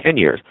the last 10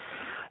 years,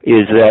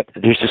 is that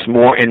there's just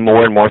more and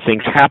more and more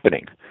things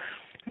happening,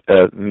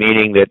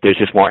 meaning that there's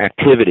just more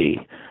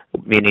activity,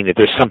 meaning that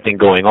there's something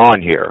going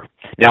on here.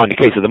 Now, in the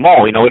case of the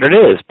mall, you know what it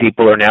is.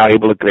 People are now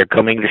they're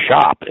coming to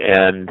shop,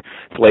 and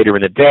it's later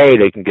in the day,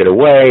 they can get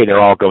away, they're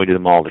all going to the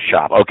mall to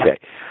shop. Okay.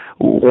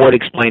 What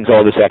explains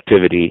all this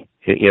activity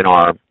in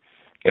our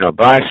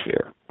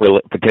biosphere,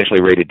 potentially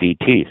rated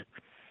DTs?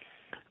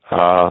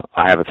 I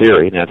have a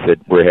theory, and that's that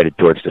we're headed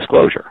towards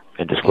disclosure,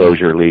 and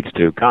disclosure leads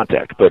to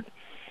contact. But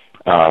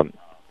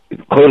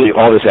clearly,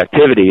 all this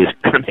activity is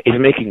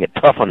making it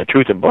tough on the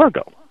truth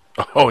embargo.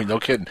 Oh, no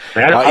kidding!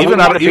 Even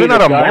out of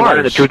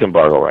Mars, the truth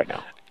embargo right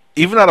now.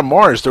 Even out of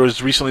Mars, there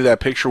was recently that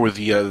picture with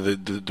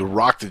the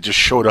rock that just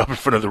showed up in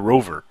front of the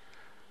rover.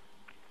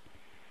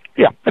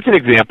 Yeah, that's an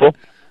example.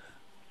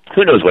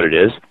 Who knows what it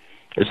is?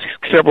 There's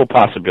several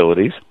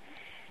possibilities,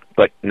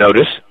 but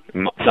notice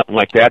something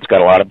like that's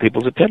got a lot of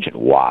people's attention.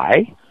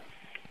 Why?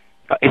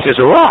 It's just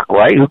a rock,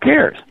 right? Who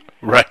cares?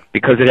 Right.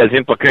 Because it has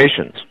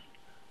implications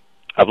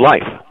of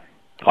life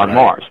on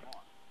Mars,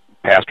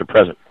 past or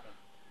present.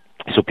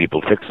 So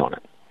people fix on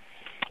it.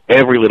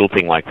 Every little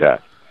thing like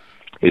that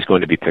is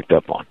going to be picked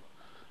up on.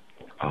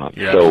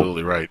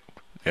 Absolutely right.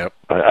 Yep.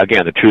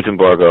 Again, the truth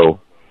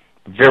embargo,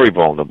 very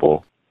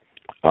vulnerable,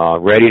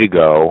 ready to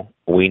go.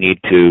 We need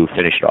to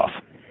finish it off.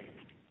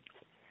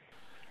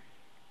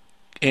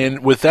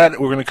 And with that,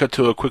 we're going to cut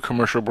to a quick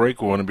commercial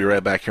break. We're going to be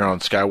right back here on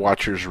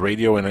Skywatchers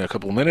Radio in a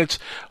couple of minutes.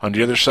 On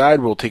the other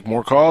side, we'll take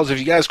more calls. If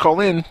you guys call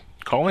in,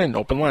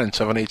 open line,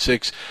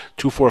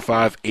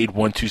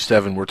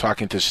 786-245-8127. We're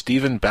talking to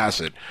Stephen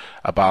Bassett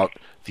about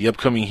the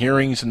upcoming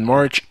hearings in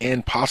March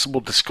and possible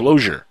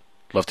disclosure.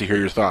 Love to hear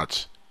your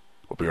thoughts.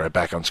 We'll be right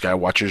back on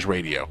Skywatchers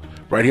Radio,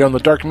 right here on the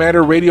Dark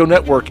Matter Radio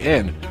Network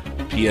and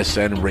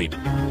PSN Radio.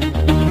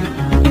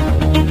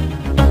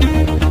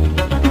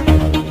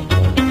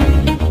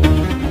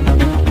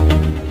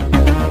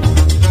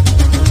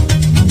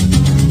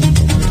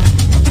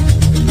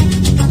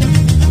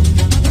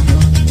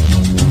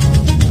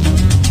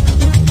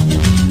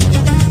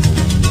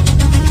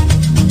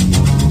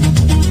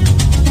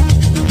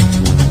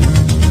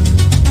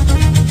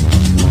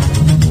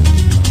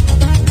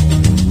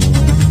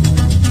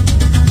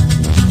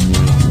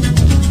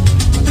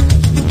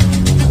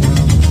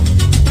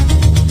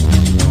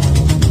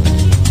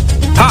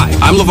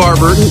 I'm LeVar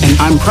Burton, and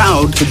I'm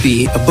proud to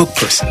be a book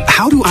person.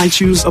 How do I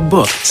choose a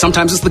book?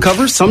 Sometimes it's the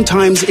cover,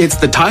 sometimes it's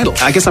the title.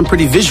 I guess I'm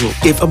pretty visual.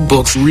 If a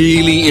book's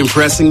really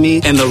impressing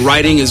me and the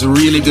writing is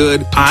really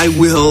good, I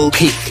will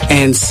peek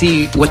and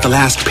see what the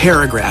last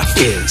paragraph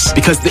is,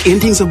 because the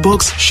endings of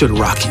books should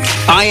rock you.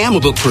 I am a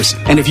book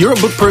person, and if you're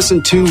a book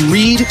person too,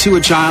 read to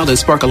a child and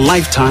spark a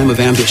lifetime of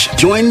ambition.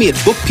 Join me at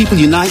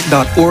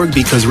bookpeopleunite.org,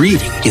 because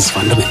reading is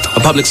fundamental.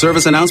 A public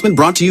service announcement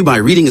brought to you by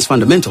Reading is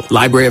Fundamental,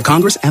 Library of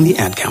Congress, and the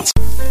Ad Council.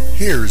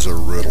 Here's a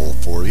riddle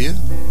for you.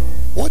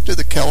 What do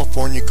the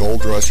California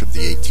gold rush of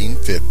the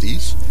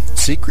 1850s,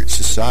 secret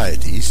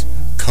societies,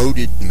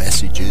 coded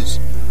messages,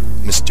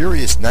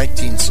 mysterious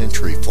 19th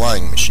century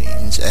flying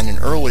machines, and an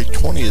early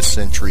 20th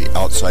century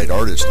outside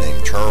artist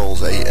named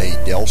Charles A.A.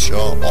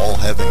 Delshaw all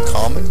have in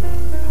common?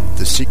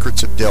 The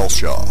Secrets of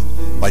Delshaw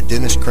by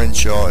Dennis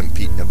Crenshaw and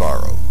Pete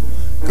Navarro.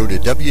 Go to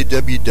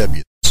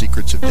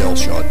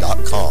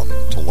www.secretsofdelshaw.com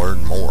to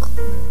learn more.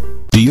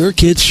 Do your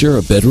kids share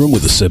a bedroom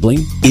with a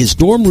sibling? Is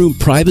dorm room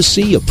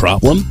privacy a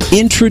problem?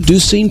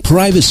 Introducing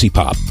Privacy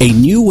Pop, a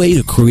new way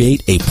to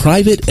create a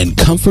private and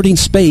comforting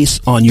space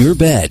on your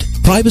bed.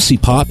 Privacy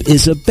Pop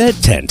is a bed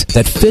tent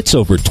that fits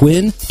over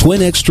twin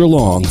extra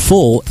long,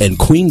 full, and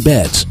queen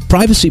beds.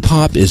 Privacy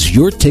Pop is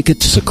your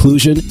ticket to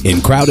seclusion in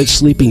crowded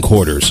sleeping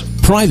quarters.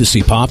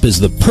 Privacy Pop is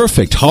the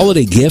perfect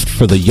holiday gift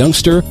for the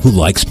youngster who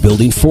likes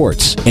building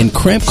forts and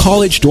cramped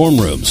college dorm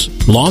rooms.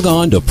 Log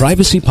on to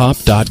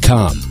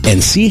privacypop.com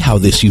and see how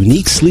this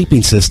unique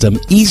sleeping system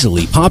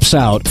easily pops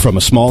out from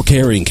a small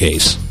carrying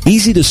case.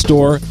 Easy to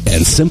store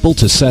and simple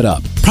to set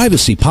up.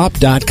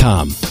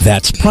 Privacypop.com.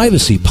 That's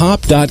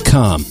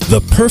privacypop.com.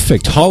 The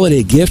perfect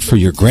holiday gift for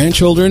your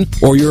grandchildren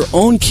or your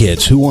own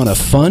kids who want a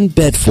fun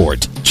bed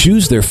fort.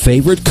 Choose their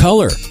favorite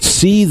color.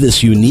 See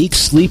this unique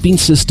sleeping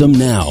system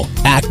now.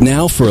 Act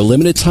now for a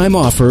limited time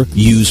offer.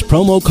 Use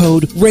promo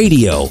code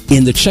RADIO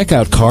in the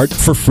checkout cart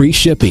for free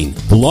shipping.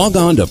 Log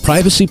on to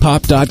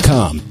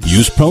privacypop.com.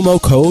 Use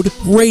promo code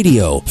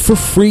RADIO for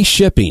free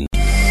shipping.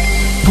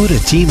 Put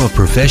a team of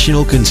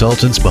professional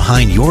consultants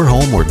behind your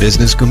home or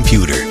business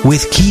computer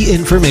with Key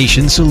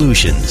Information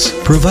Solutions,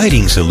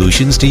 providing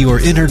solutions to your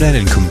internet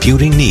and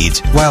computing needs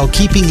while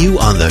keeping you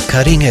on the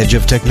cutting edge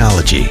of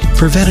technology.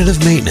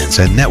 Preventative maintenance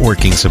and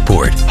networking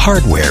support,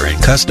 hardware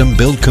and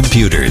custom-built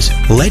computers.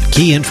 Let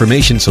Key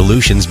Information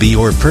Solutions be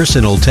your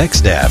personal tech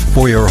staff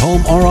for your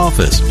home or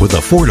office with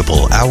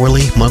affordable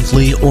hourly,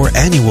 monthly, or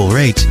annual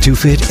rates to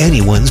fit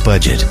anyone's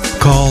budget.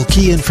 Call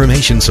Key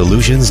Information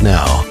Solutions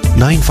now.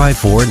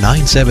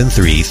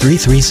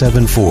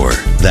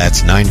 954-973-3374.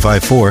 That's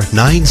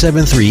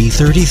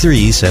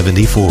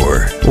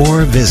 954-973-3374.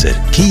 Or visit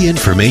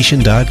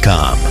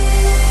keyinformation.com.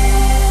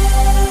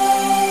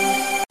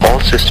 All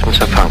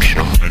systems are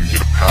functional. And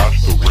get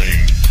past the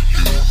range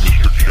to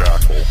Mr.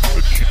 Jackal,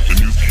 the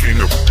new king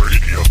of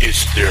radio.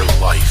 Is there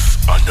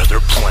life on other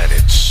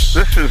planets?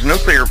 This is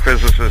nuclear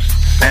physicist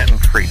Stanton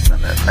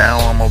Friedman, and now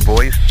I'm a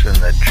voice in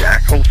the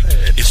Jackal's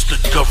head. Is the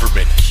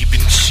government keeping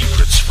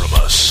secrets from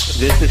us?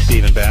 This is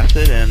Stephen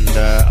Bassett, and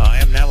I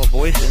am now a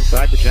voice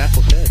inside the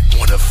Jackal's head.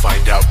 Want to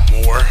find out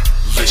more?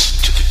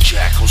 Listen to the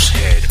Jackal's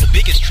head. The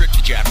biggest trick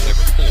the Jackal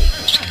ever pulled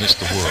was to convince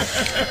the world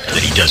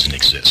that he doesn't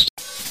exist.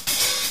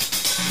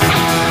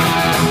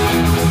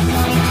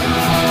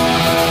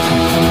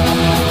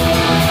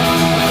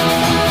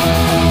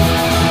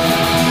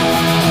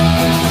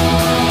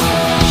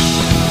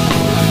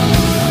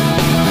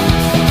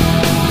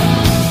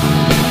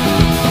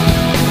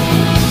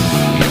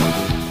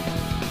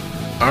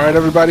 All right,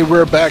 everybody,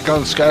 we're back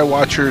on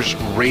Skywatchers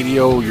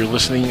Radio. You're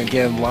listening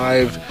again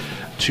live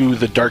to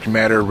the Dark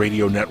Matter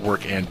Radio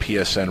Network and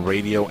PSN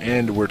Radio,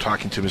 and we're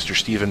talking to Mr.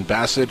 Stephen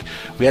Bassett.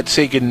 We had to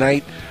say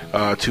goodnight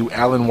to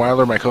Alan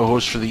Weiler, my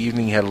co-host for the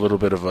evening. He had a little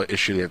bit of an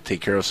issue he had to take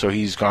care of, so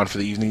he's gone for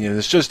the evening, and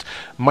it's just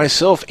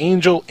myself,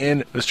 Angel,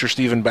 and Mr.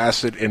 Stephen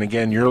Bassett. And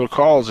again, your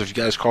calls, if you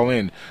guys call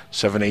in,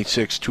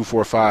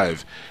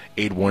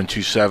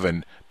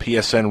 786-245-8127.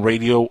 PSN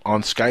Radio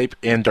on Skype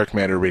and Dark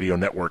Matter Radio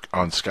Network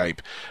on Skype.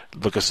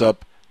 Look us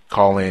up,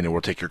 call in, and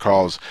we'll take your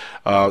calls.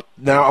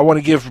 Now, I want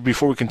to give,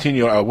 before we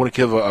continue, I want to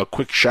give a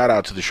quick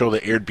shout-out to the show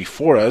that aired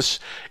before us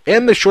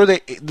and the show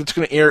that's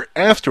going to air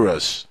after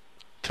us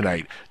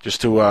tonight, just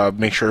to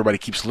make sure everybody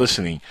keeps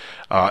listening.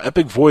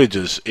 Epic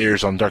Voyages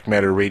airs on Dark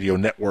Matter Radio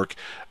Network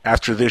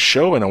after this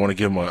show, and I want to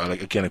give them,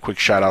 again, a quick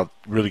shout-out.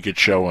 Really good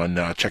show, and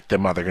check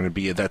them out. They're going to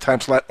be at that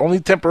time slot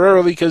only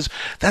temporarily because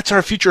that's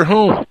our future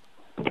home.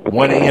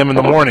 1 a.m. in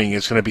the morning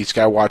is going to be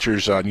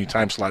Skywatcher's new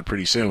time slot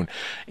pretty soon.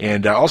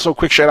 And also a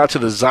quick shout out to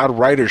the Zod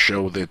Rider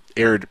show that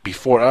aired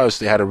before us.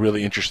 They had a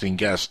really interesting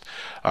guest,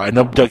 an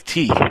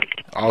abductee,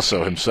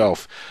 also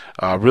himself.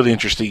 Really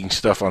interesting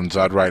stuff on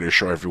Zod Rider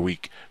show every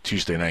week,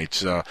 Tuesday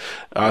nights.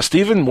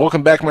 Stephen,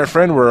 welcome back, my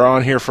friend. We're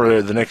on here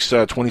for the next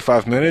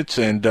 25 minutes,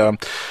 and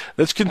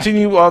let's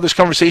continue this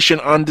conversation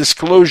on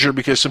disclosure,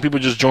 because some people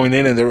just joined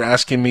in and they were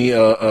asking me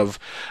they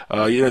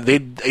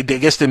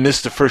guess they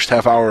missed the first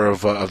half hour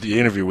of the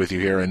interview with you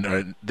here,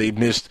 and they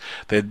missed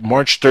that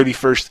March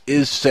 31st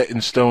is set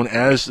in stone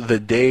as the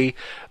day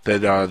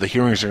that the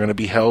hearings are going to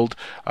be held.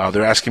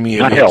 They're asking me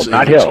not held.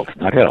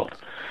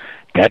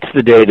 That's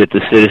the day that the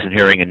Citizen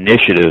Hearing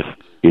Initiative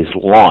is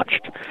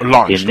launched.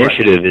 The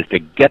initiative is to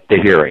get the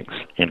hearings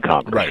in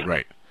Congress.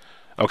 Right.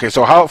 Okay,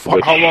 so how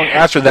long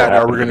after that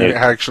are we going to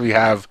actually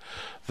have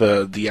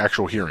the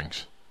actual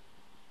hearings?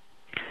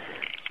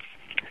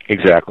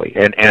 Exactly,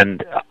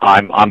 and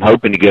I'm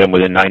hoping to get them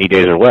within 90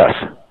 days or less.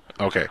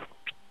 Okay.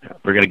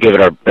 We're going to give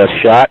it our best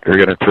shot. We're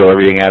going to throw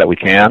everything at it we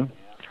can.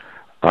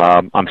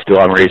 I'm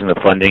raising the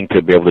funding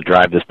to be able to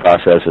drive this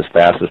process as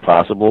fast as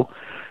possible,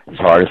 as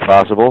hard as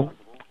possible.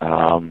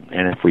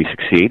 And if we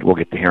succeed, we'll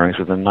get the hearings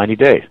within 90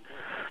 days.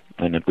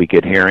 And if we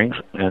get hearings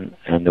and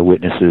the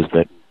witnesses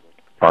that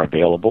are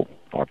available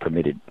are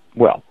permitted,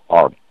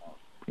 are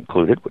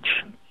included, which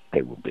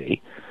they will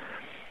be,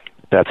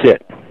 that's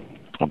it.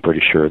 I'm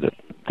pretty sure that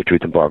the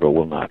truth embargo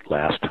will not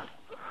last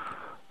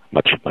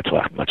much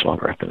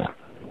longer after that.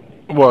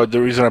 Well,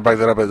 the reason I bring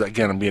that up is,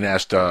 again, I'm being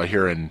asked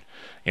here in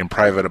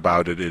private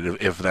about it,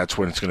 if that's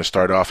when it's going to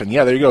start off. And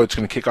yeah, there you go. It's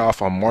going to kick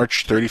off on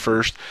March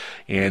 31st,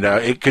 and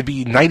it could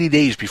be 90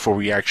 days before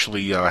we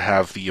actually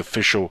have the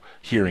official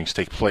hearings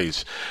take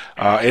place.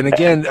 And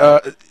again,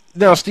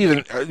 Now,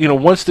 Stephen,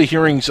 once the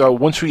hearings,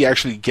 once we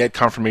actually get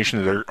confirmation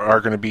that there are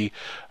going to be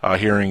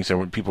hearings and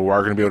when people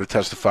are going to be able to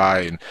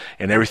testify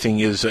and everything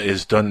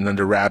is done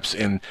under wraps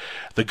and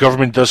the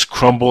government does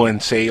crumble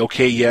and say,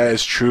 okay, yeah,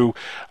 it's true.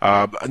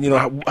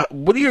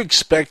 What do you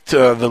expect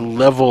the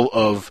level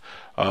of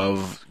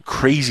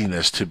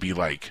craziness to be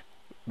like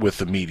with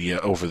the media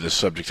over this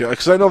subject?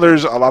 Because I know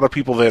there's a lot of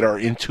people that are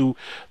into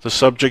the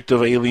subject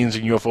of aliens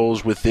and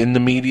UFOs within the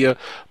media,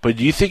 but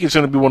do you think it's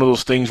going to be one of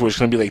those things where it's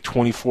going to be like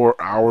 24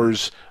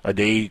 hours a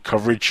day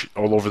coverage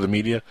all over the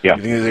media? Yeah.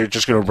 You think they're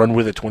just going to run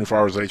with it 24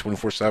 hours a day,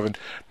 24/7?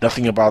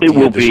 Nothing about it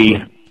will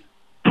be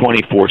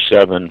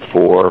 24/7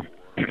 for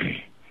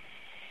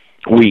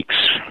weeks,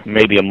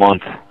 maybe a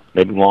month,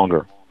 maybe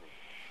longer.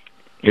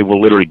 It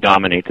will literally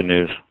dominate the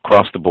news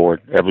across the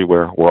board,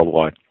 everywhere,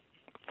 worldwide,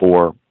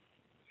 for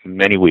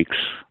many weeks.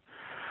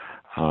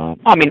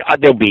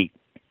 There'll be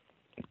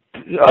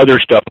other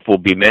stuff will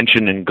be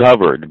mentioned and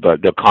covered,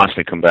 but they'll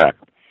constantly come back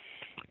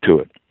to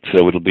it.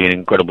 So it'll be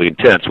incredibly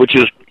intense, which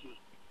is,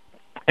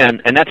 and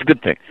that's a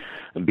good thing,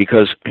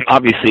 because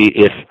obviously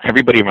if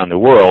everybody around the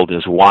world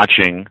is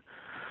watching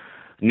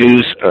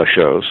news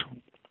shows,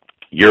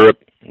 Europe,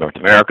 North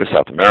America,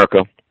 South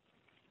America,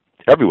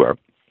 everywhere,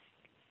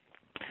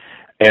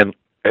 and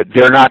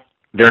they're not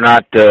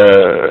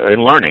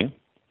in learning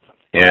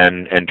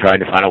and trying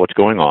to find out what's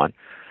going on,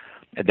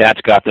 that's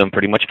got them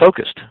pretty much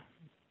focused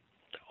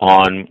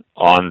on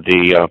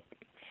the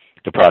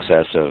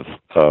process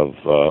of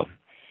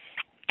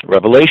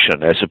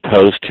revelation, as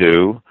opposed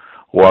to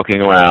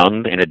walking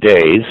around in a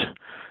daze,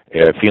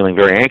 feeling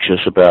very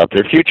anxious about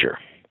their future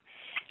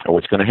or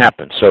what's going to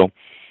happen. So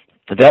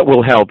that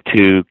will help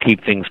to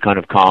keep things kind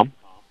of calm.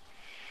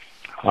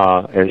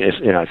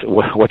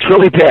 What's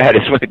really bad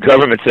is when the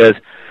government says,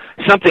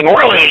 something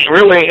really,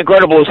 really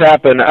incredible has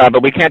happened,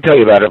 but we can't tell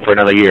you about it for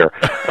another year,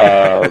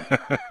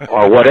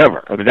 or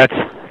whatever. I mean, that's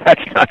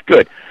not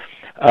good.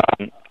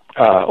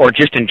 Or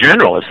just in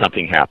general, if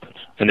something happens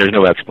and there's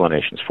no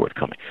explanations for it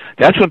coming,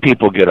 that's when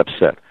people get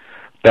upset.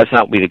 That's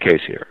not be the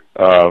case here.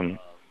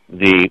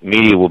 The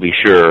media will be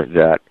sure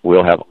that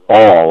we'll have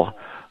all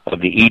of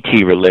the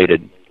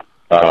ET-related,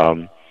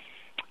 how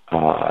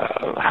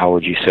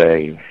would you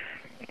say,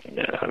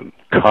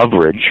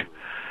 coverage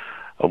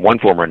of one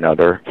form or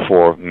another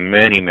for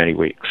many, many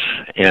weeks.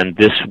 And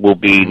this will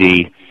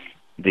be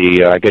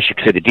the I guess you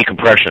could say, the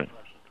decompression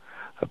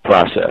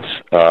process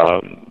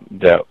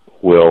that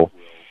will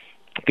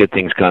get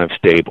things kind of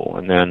stable.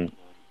 And then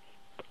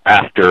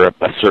after a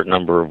certain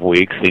number of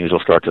weeks, things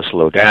will start to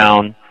slow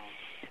down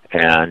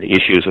and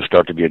issues will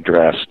start to be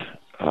addressed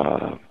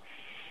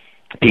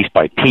piece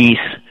by piece,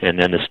 and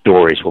then the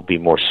stories will be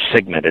more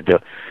segmented.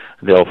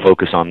 They'll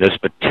focus on this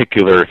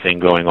particular thing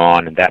going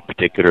on and that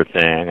particular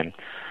thing, and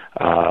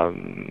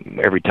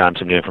every time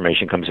some new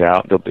information comes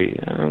out, there'll be,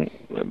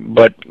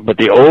 but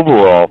the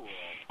overall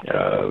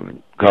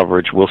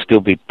coverage will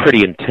still be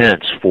pretty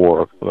intense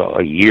for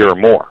a year or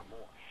more,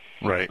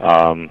 right?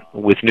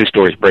 With new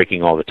stories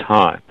breaking all the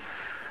time.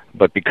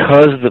 But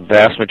because the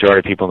vast majority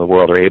of people in the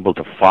world are able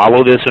to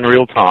follow this in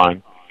real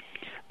time,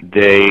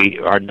 they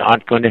are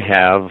not going to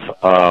have.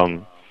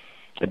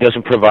 It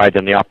doesn't provide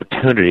them the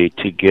opportunity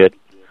to get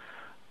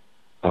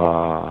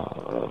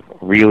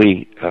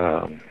really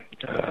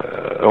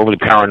overly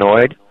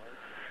paranoid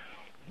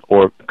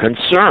or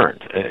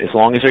concerned, as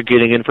long as they're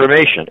getting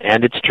information,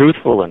 and it's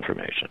truthful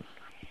information,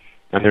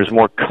 and there's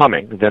more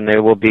coming, then they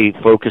will be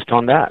focused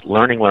on that,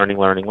 learning.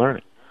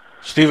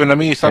 Stephen, let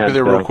me stop you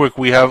there real quick.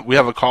 We have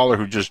a caller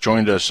who just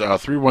joined us.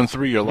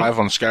 313, you're live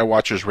on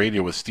Skywatchers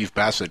Radio with Steve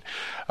Bassett.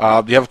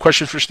 Do you have a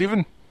question for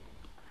Stephen?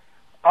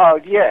 Oh,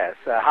 yes.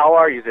 How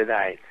are you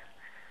tonight?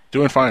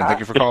 Doing fine. Thank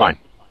you for calling.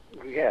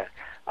 Yeah.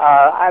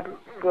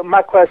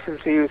 My question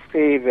to you,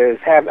 Steve, is: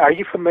 are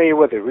you familiar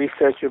with a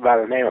researcher by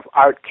the name of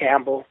Art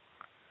Campbell?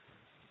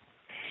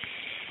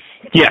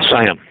 Yes,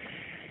 I am.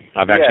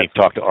 I've actually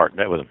talked to Art,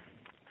 met with him.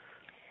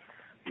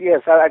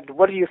 Yes.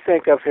 What do you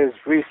think of his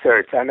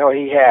research? I know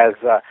he has.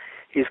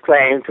 He's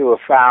claimed to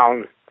have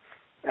found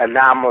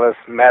anomalous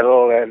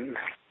metal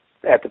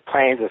at the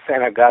plains of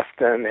St.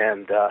 Augustine,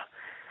 and I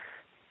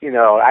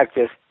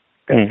just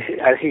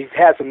he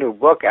has a new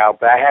book out,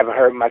 but I haven't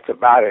heard much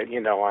about it.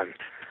 On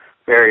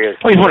various.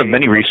 Well, he's one of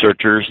many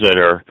researchers that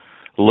are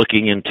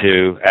looking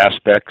into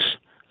aspects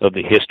of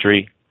the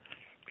history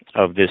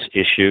of this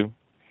issue.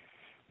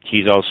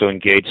 He's also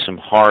engaged some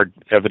hard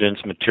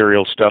evidence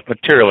material stuff.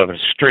 Material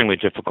evidence is extremely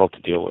difficult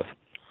to deal with,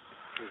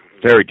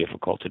 very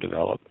difficult to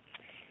develop.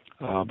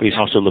 But he's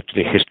also looked at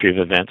the history of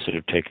events that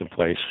have taken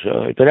place.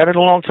 He's been at it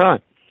a long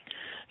time.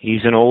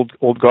 He's an old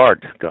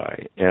guard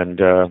guy,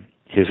 and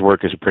his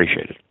work is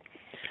appreciated.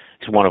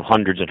 He's one of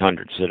hundreds and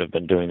hundreds that have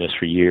been doing this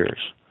for years.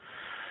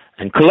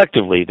 And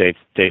collectively,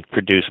 they've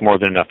produced more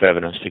than enough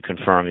evidence to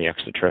confirm the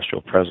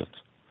extraterrestrial presence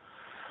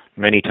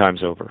many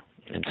times over.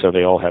 And so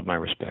they all have my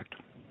respect.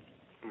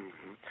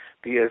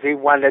 Is he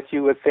one that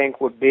you would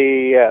think would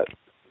be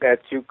that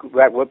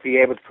would be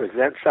able to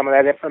present some of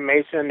that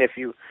information if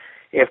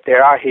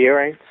there are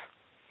hearings?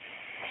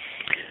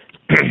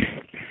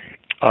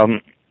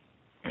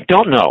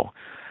 don't know.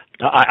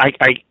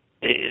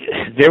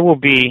 There will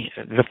be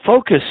the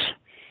focus.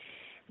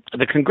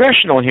 The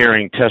congressional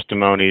hearing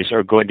testimonies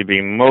are going to be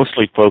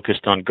mostly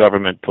focused on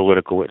government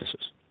political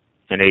witnesses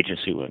and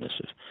agency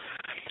witnesses.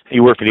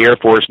 You work for the Air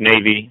Force,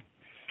 Navy,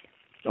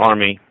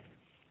 Army,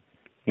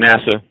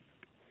 NASA,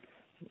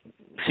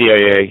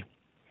 CIA,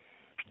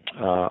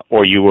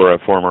 or you were a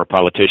former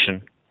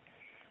politician,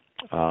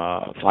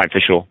 high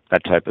official,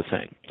 that type of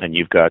thing, and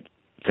you've got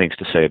things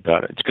to say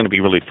about it. It's going to be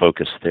really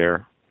focused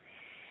there.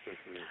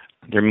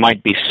 There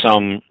might be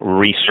some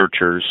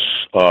researchers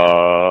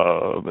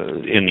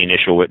in the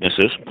initial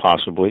witnesses,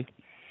 possibly,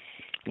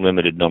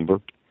 limited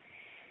number.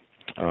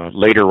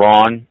 Later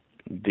on,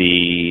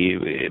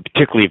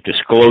 particularly if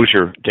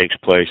disclosure takes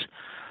place,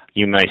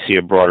 you may see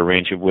a broader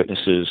range of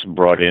witnesses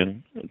brought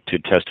in to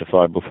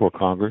testify before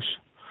Congress.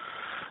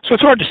 So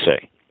it's hard to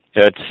say.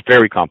 It's a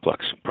very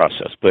complex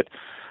process. But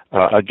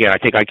again, I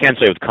think I can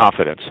say with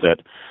confidence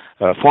that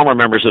former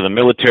members of the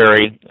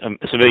military,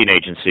 civilian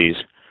agencies,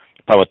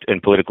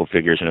 and political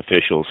figures and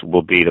officials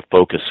will be the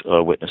focus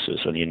witnesses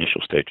in the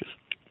initial stages.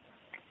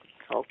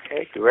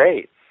 Okay,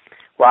 great.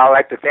 Well, I'd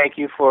like to thank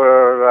you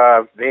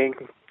for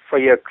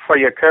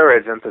your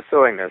courage in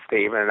pursuing this,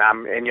 Steve, and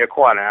I'm in your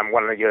corner. I'm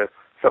one of your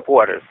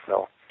supporters,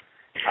 so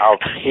I'll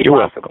keep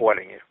on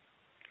supporting you.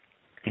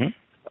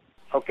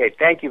 Mm-hmm. Okay,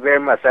 thank you very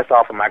much. That's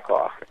all for my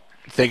call.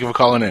 Thank you for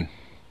calling in.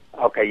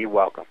 Okay, you're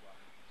welcome.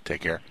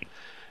 Take care.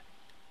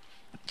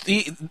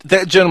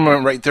 That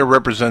gentleman right there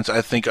represents,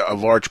 I think, a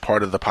large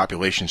part of the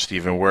population,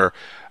 Stephen, where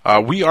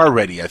we are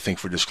ready, I think,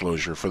 for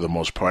disclosure for the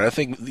most part. I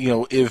think,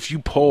 if you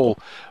poll,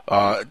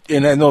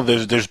 and I know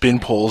there's been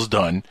polls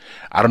done.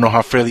 I don't know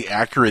how fairly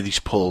accurate these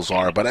polls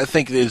are, but I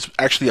think there's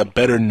actually a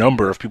better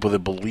number of people that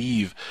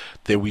believe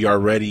that we are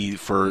ready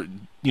for,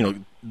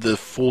 the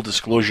full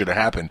disclosure to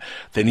happen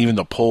than even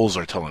the polls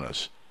are telling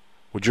us.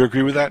 Would you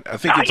agree with that? I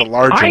think it's a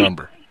larger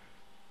number.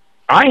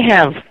 I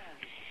have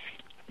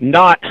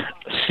not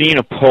seen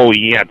a poll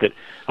yet that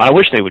I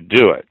wish they would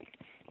do it.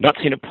 Not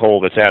seen a poll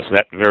that's asked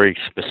that very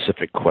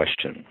specific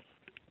question.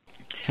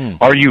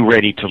 Are you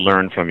ready to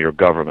learn from your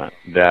government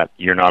that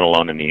you're not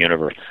alone in the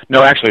universe?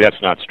 No, actually,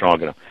 that's not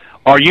strong enough.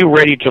 Are you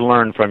ready to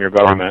learn from your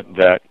government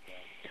that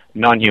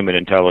non-human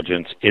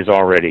intelligence is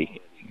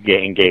already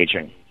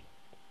engaging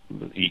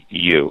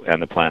you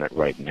and the planet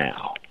right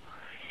now?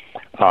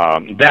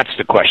 That's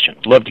the question.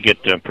 Love to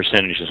get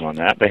percentages on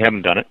that. They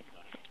haven't done it.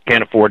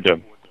 Can't afford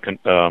to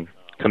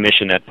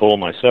commission that poll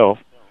myself.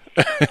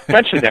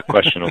 Eventually that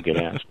question will get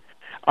asked.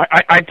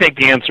 I think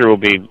the answer will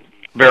be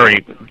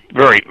very,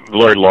 very,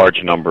 very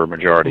large number,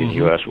 majority in the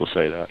U.S. will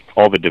say that,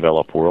 all the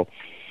developed world.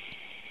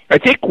 I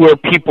think where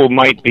people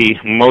might be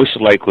most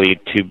likely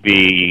to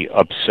be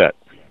upset,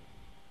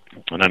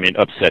 and I mean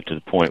upset to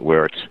the point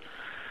where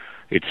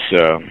it's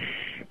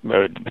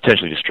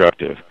potentially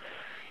destructive,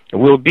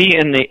 will be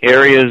in the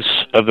areas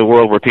of the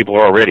world where people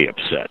are already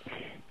upset.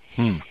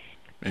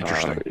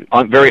 Interesting.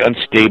 Very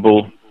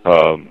unstable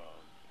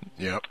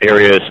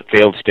areas,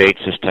 failed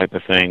states, this type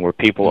of thing, where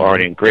people are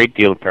in a great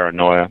deal of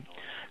paranoia,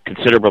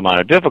 considerable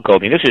amount of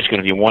difficulty. This is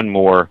going to be one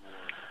more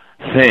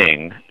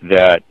thing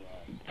that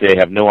they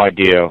have no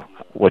idea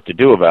what to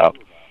do about.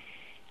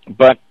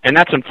 And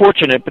that's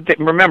unfortunate, but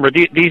remember,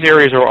 these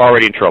areas are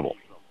already in trouble.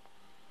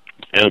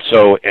 And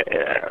so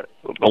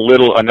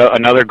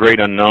another great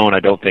unknown I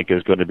don't think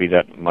is going to be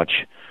that much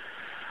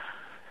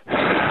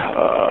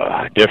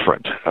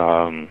different.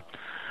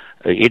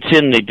 It's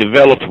in the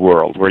developed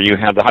world where you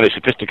have the highly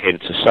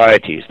sophisticated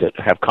societies that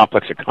have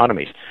complex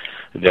economies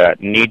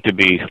that need to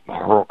be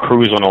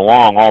cruising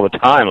along all the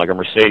time like a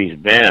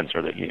Mercedes-Benz,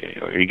 or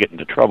you get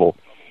into trouble,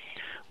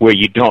 where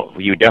you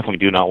definitely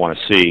do not want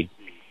to see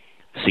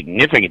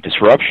significant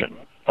disruption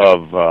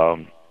of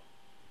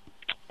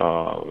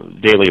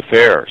daily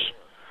affairs.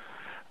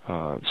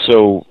 But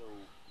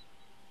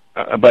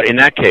in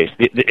that case,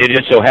 it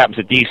just so happens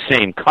that these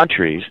same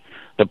countries,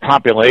 the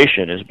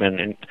population has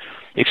been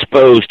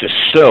exposed to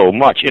so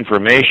much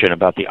information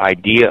about the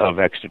idea of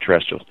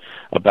extraterrestrials,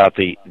 about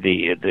the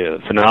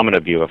phenomena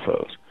of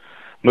UFOs,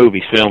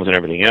 movies, films, and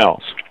everything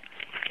else,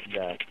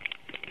 that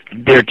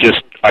they're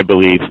just, I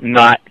believe,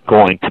 not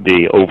going to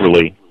be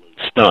overly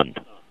stunned.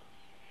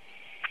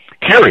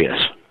 Curious,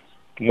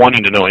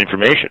 wanting to know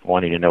information,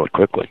 wanting to know it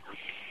quickly,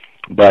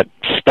 but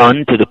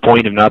stunned to the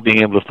point of not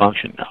being able to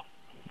function.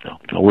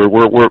 No,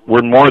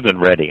 we're more than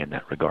ready in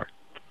that regard.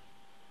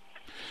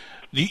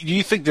 Do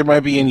you think there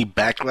might be any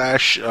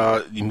backlash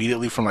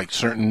immediately from like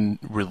certain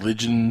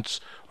religions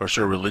or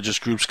certain religious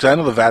groups? Because I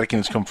know the Vatican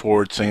has come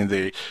forward saying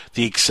they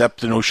accept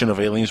the notion of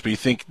aliens. But do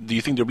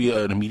you think there'll be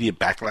an immediate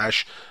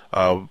backlash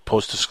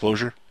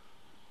post-disclosure?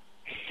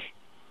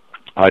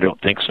 I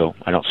don't think so.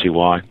 I don't see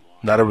why.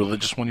 Not a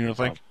religious one, you don't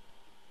think?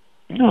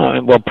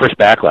 No. Well, first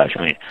backlash.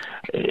 I mean,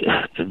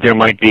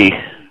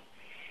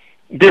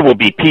 there will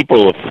be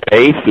people of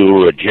faith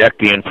who reject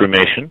the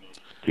information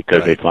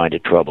because they find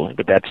it troubling,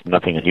 but that's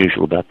nothing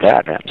unusual about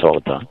that. It happens all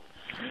the time.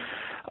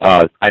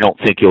 I don't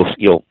think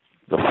the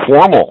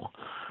formal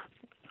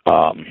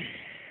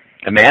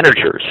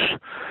managers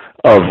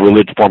of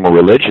formal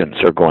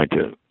religions are going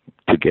to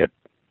to get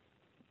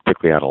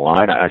particularly out of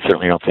line. I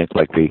certainly don't think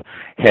like the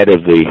head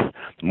of the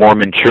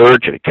Mormon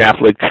Church or the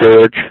Catholic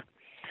Church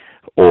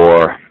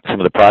or some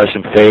of the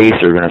Protestant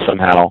faiths are going to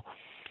somehow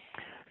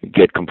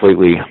get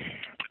completely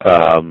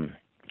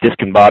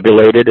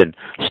discombobulated and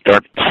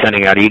start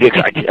sending out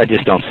edicts. I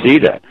just don't see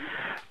that.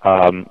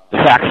 The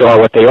facts are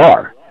what they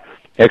are.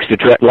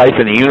 Life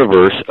in the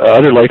universe,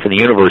 other life in the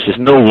universe is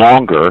no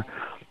longer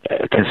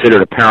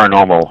considered a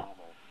paranormal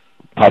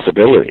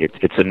possibility.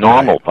 It's a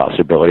normal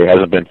possibility. It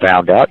hasn't been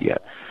found out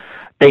yet.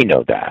 They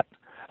know that.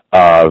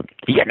 Now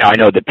I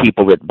know that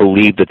people that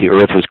believe that the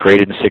Earth was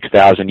created in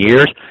 6,000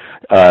 years,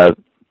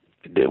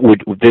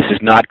 this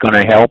is not going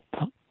to help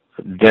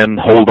them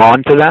hold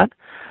on to that.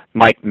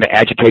 Might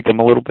agitate them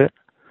a little bit,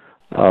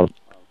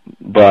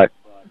 but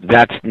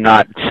that's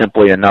not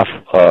simply enough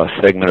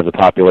segment of the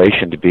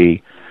population to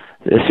be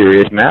a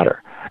serious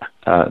matter.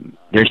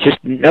 There's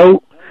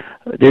no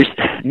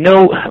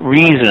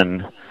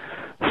reason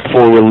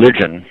for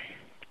religion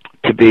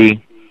to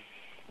be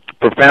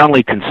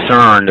profoundly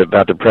concerned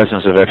about the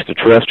presence of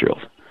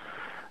extraterrestrials.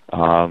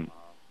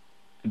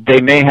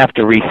 They may have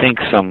to rethink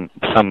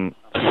some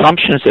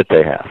assumptions that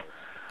they have.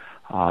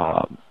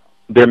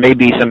 There may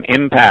be some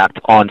impact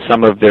on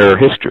some of their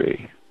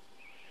history.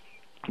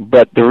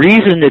 But the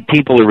reason that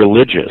people are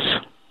religious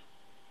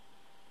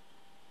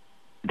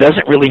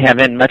doesn't really have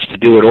much to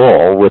do at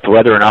all with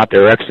whether or not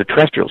they're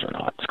extraterrestrials or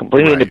not. It's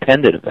completely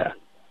independent of that.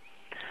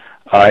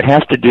 It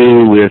has to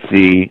do with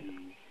the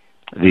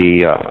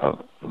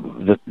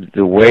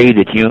way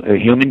that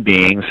human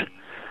beings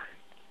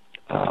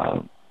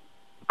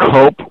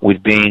cope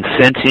with being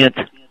sentient,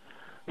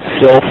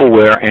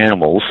 self-aware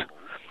animals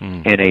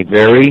in a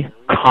very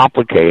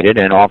complicated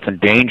and often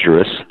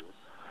dangerous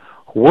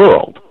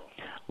world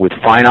with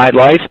finite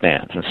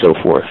lifespans and so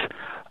forth,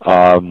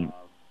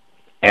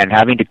 and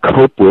having to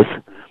cope with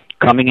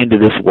coming into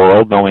this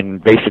world knowing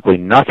basically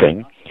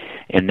nothing,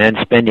 and then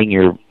spending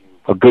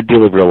a good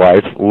deal of your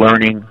life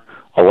learning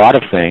a lot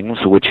of things,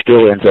 which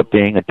still ends up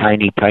being a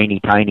tiny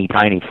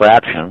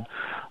fraction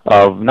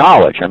of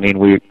knowledge. I mean,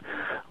 we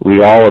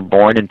all are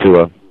born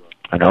into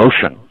an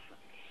ocean,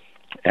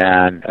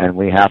 and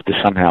we have to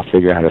somehow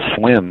figure out how to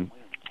swim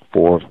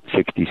for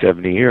 60,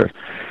 70 years.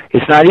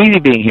 It's not easy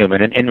being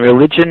human, and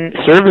religion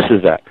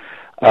services that.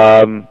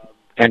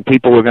 And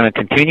people are going to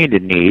continue to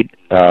need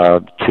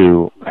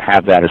to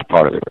have that as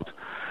part of it.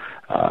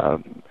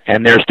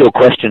 And there are still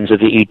questions that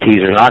the ETs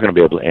are not going to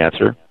be able to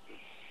answer,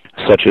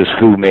 such as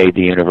who made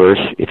the universe,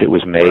 if it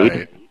was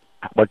made,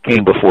 what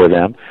came before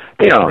them.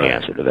 They don't know the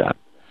answer to that.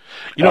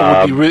 You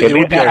know, it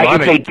would be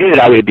ironic. If they did,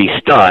 I would be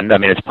stunned. I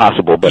mean, it's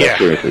possible, but I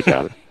seriously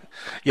doubt it.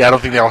 Yeah, I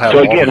don't think they'll have. So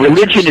again,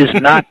 religion is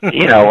not.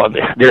 You know,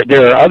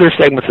 there are other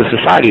segments of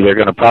society that are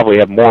going to probably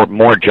have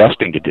more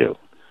adjusting to do.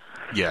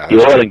 Yeah,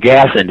 the oil and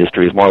gas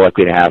industry is more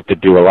likely to have to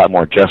do a lot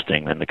more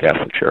adjusting than the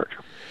Catholic Church.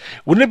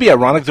 Wouldn't it be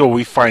ironic, though,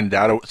 we find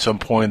out at some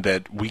point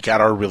that we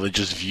got our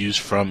religious views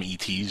from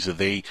ETs, that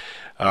they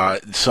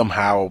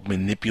somehow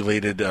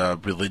manipulated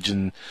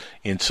religion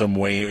in some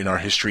way in our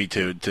history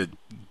to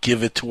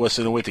give it to us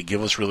in a way, to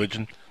give us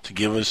religion, to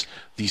give us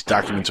these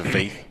documents of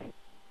faith?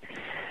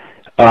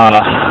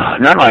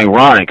 Not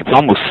ironic. It's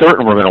almost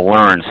certain we're going to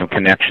learn some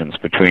connections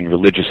between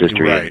religious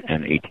history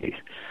and ETs.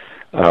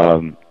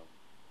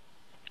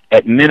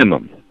 At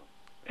minimum,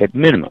 a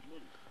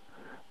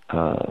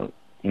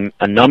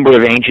number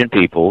of ancient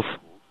peoples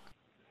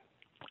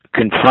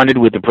confronted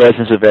with the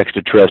presence of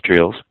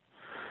extraterrestrials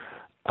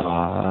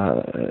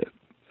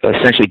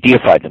essentially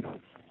deified them,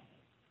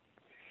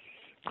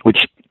 which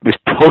was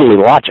totally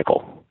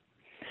logical,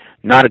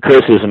 not a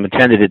criticism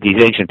intended at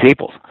these ancient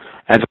peoples.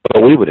 That's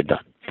what we would have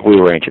done if we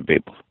were ancient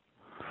peoples.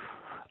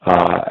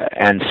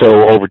 And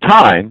so over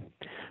time,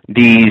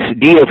 these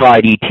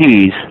deified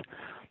ETs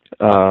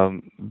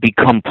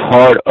become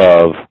part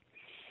of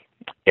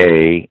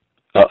a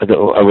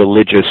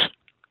religious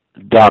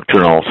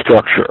doctrinal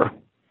structure,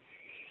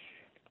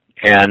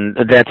 and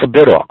that's a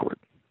bit awkward.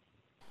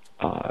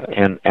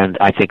 And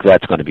I think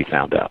that's going to be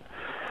found out.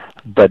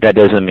 But that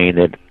doesn't mean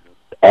that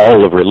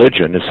all of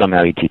religion is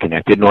somehow ET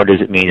connected, nor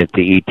does it mean that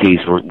the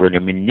ETs were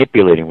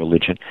manipulating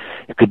religion.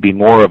 It could be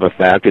more of a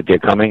fact that they're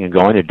coming and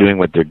going and doing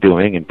what they're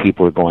doing, and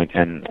people are going,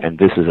 and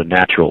this is a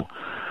natural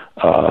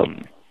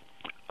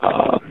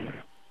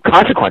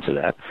consequence of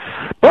that.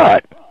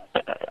 But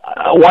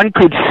one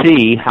could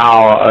see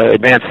how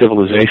advanced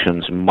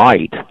civilizations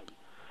might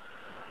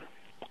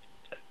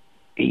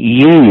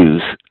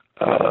use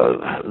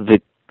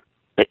the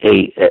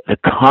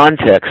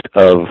context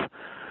of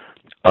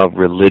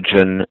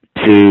religion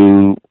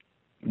to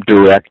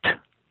direct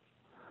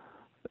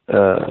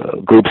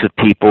groups of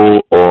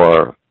people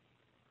or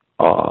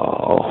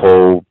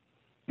whole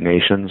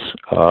nations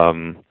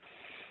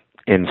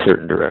in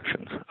certain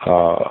directions.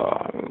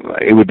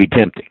 It would be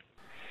tempting,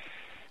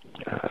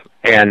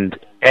 and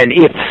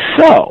if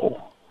so,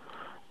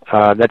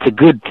 that's a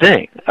good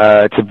thing.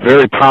 It's a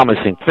very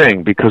promising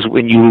thing, because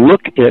when you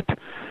look at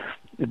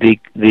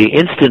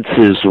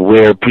instances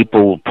where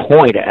people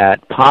point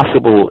at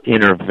possible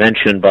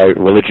intervention by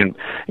religion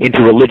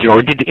or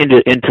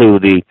into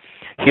the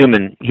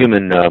human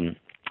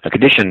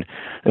condition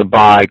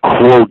by,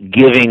 quote,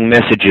 giving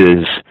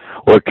messages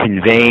or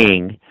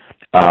conveying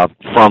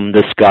from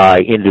the sky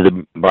into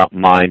the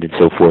mind and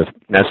so forth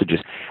messages.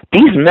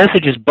 These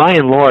messages, by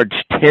and large,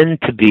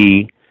 tend to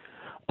be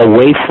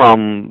away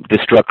from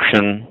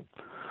destruction,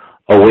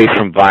 away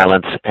from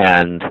violence,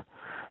 and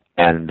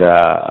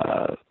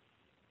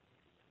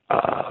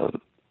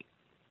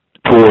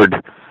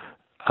toward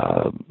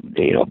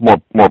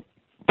more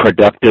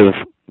productive,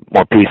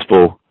 more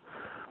peaceful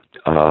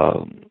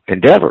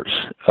endeavors.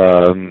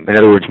 In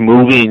other words,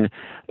 moving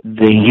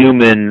the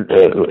human,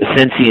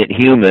 sentient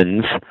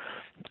humans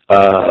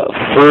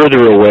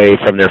further away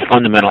from their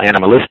fundamental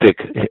animalistic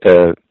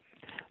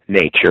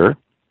nature,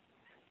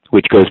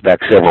 which goes back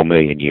several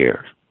million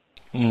years,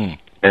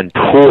 and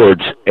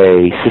towards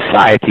a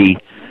society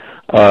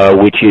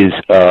which is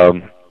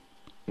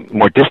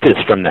more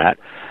distanced from that,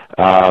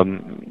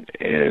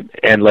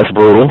 and less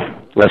brutal,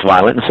 less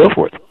violent, and so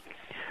forth.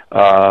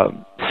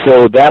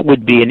 So that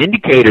would be an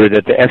indicator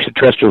that the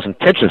extraterrestrials'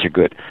 intentions are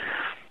good.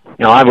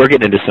 Now, we're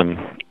getting into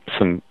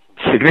some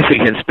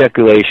significant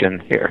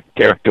speculation here,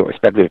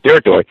 speculative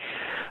territory,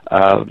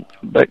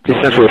 but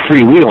just since we're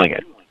freewheeling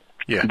it,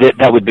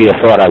 that would be a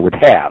thought I would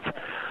have.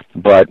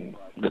 But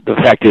the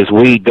fact is,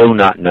 we do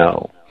not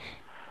know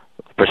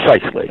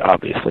precisely,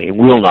 obviously, and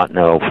will not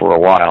know for a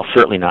while,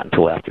 certainly not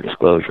until after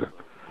disclosure,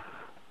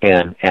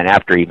 and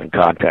after even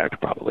contact,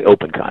 probably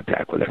open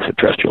contact with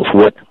extraterrestrials,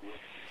 what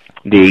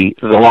the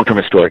long-term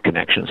historic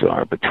connections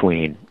are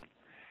between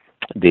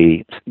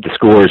the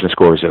scores and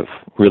scores of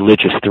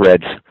religious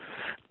threads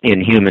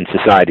in human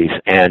societies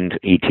and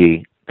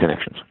ET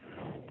connections.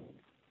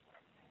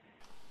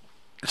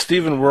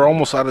 Stephen, we're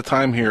almost out of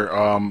time here.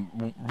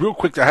 Real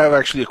quick, I have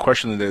actually a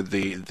question that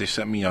they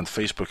sent me on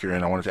Facebook here,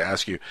 and I wanted to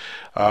ask you.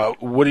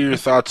 What are your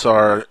thoughts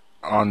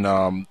on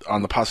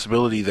the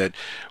possibility that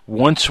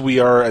once we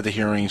are at the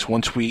hearings,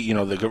 once we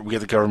get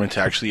the government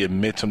to actually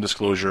admit some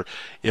disclosure,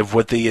 if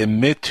what they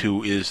admit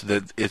to is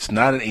that it's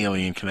not an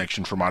alien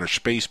connection from outer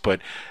space,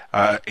 but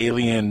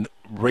alien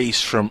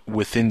race from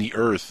within the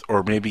Earth,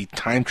 or maybe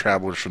time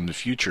travelers from the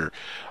future,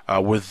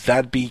 would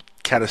that be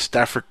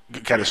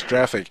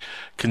catastrophic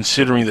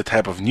considering the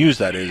type of news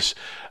that is,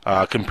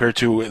 compared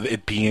to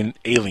it being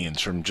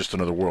aliens from just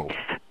another world?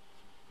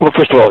 Well,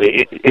 first of all,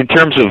 in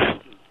terms of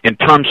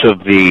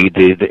the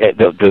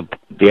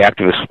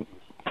activist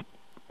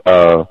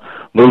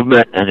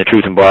movement and the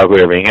truth embargo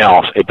and everything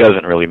else, it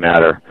doesn't really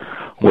matter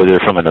whether they're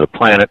from another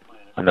planet,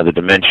 another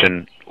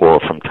dimension, or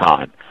from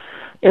time.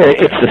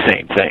 It's the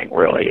same thing,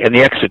 really. And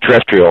the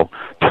extraterrestrial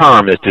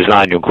term is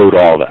designed to include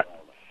all that.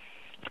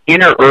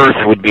 Inner Earth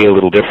would be a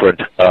little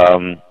different,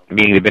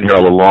 meaning they've been here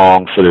all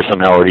along, so they're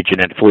somehow already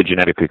fully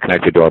genetically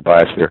connected to our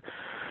biosphere.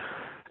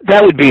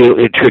 That would be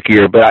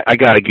trickier, but I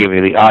got to give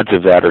you, the odds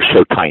of that are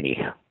so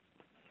tiny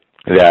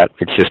that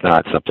it's just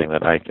not something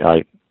that I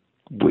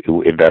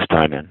invest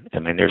time in. I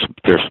mean, there's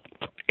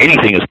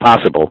anything is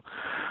possible,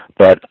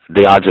 but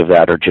the odds of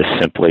that are just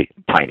simply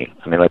tiny.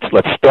 I mean,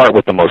 let's start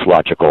with the most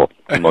logical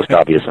and most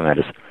obvious, and that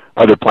is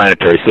other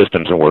planetary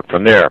systems, and work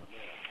from there.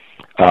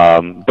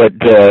 But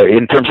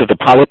in terms of the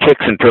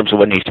politics, in terms of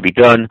what needs to be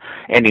done,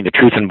 ending the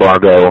truth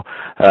embargo,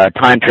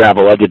 time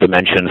travel, other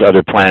dimensions,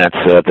 other planets,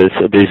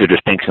 these are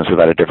distinctions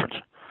without a difference.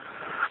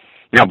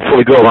 Now, before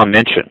we go, I'll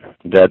mention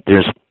that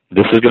this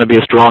is going to be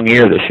a strong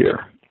year this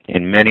year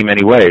in many,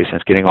 many ways, and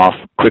it's getting off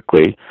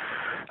quickly.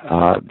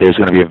 There's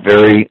going to be a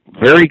very,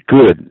 very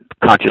good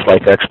Conscious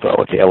Life Expo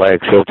at the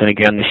LAX Hilton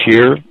again this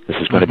year. This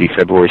is going to be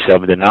February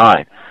 7 to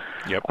 9.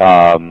 Yep.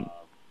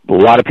 A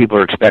lot of people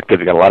are expected.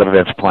 We've got a lot of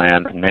events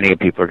planned, and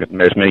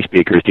there's many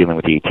speakers dealing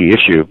with the ET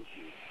issue.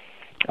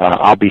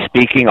 I'll be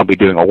speaking, I'll be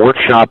doing a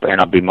workshop, and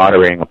I'll be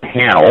moderating a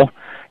panel,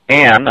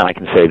 and I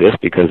can say this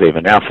because they've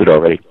announced it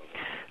already,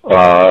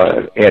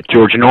 at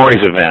George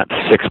Norrie's event,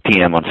 6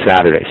 p.m. on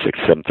Saturday,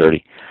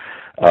 7:30.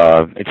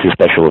 It's a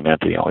special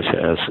event that he always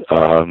has.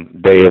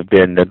 They have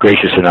been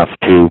gracious enough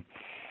to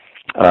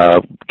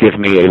give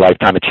me a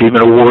Lifetime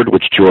Achievement Award,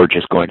 which George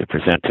is going to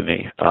present to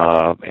me.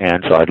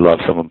 And so I'd love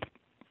some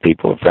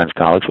people, friends,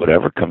 colleagues,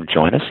 whatever, come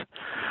join us.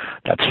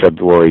 That's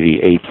February the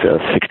 8th,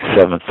 6 to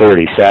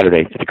 7:30,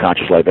 Saturday at the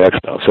Conscious Life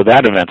Expo. So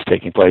that event's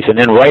taking place. And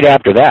then right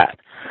after that,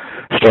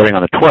 starting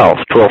on the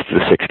 12th to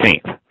the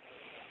 16th,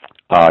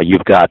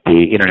 you've got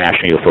the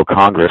International UFO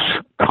Congress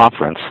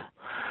Conference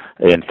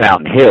in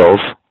Fountain Hills,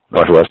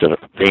 northwest of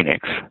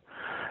Phoenix.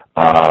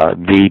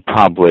 The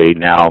probably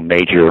now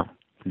major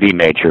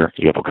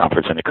UFO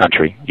conference in the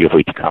country, UFO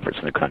ET conference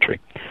in the country.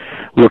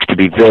 Looks to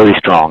be very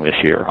strong this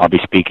year. I'll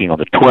be speaking on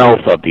the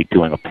 12th. I'll be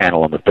doing a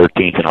panel on the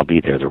 13th, and I'll be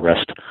there the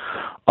rest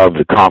of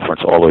the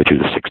conference all the way through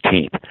the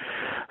 16th.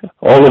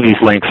 All of these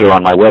links are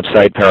on my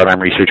website,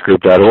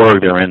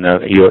 ParadigmResearchGroup.org. They're in the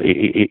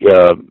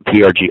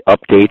PRG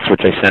updates,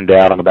 which I send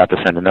out. I'm about to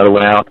send another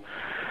one out.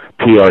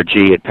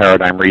 PRG at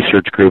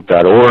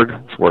ParadigmResearchGroup.org.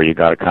 It's where you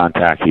got to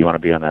contact if you want to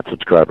be on that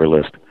subscriber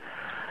list.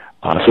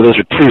 So those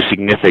are two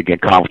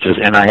significant conferences,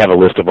 and I have a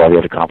list of all the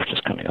other conferences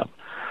coming up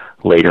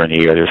later in the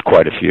year. There's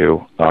quite a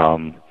few.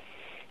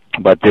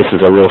 But this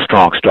is a real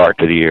strong start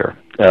to the year.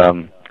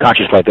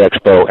 Conscious Life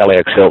Expo,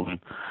 LAX Hilton,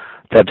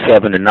 Feb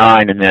 7 and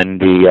 9, and then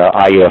the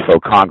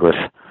IUFO Congress,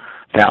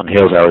 Fountain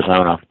Hills,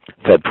 Arizona,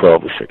 Feb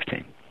 12 to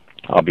 16.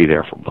 I'll be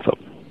there for both of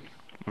them.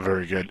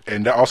 Very good.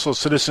 And also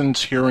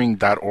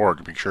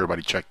citizenshearing.org. Make sure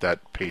everybody check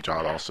that page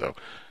out also.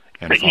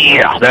 And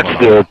yeah, that's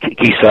the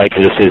key site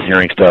for the citizen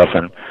hearing stuff,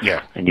 and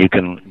you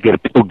can get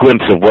a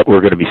glimpse of what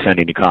we're going to be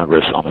sending to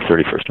Congress on the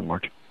 31st of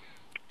March.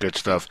 Good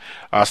stuff.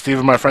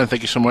 Stephen, my friend,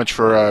 thank you so much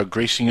for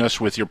gracing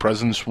us with your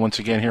presence once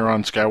again here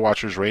on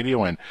Skywatchers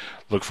Radio, and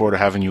look forward to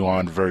having you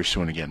on very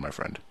soon again, my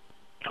friend.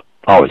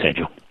 Always,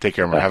 Angel. Take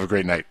care, man. Have a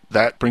great night.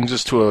 That brings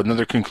us to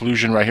another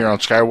conclusion right here on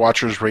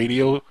Skywatchers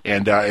Radio,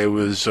 and it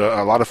was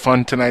a lot of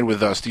fun tonight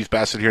with Steve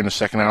Bassett here in the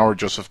second hour,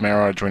 Joseph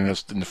Mara joining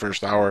us in the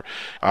first hour.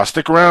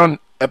 Stick around.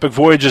 Epic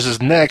Voyages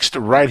is next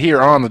right here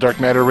on the Dark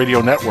Matter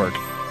Radio Network.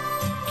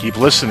 Keep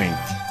listening.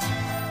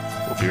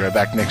 We'll be right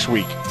back next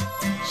week.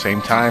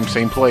 Same time,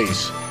 same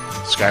place.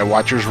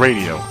 Skywatchers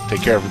Radio.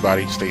 Take care,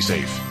 everybody. Stay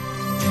safe.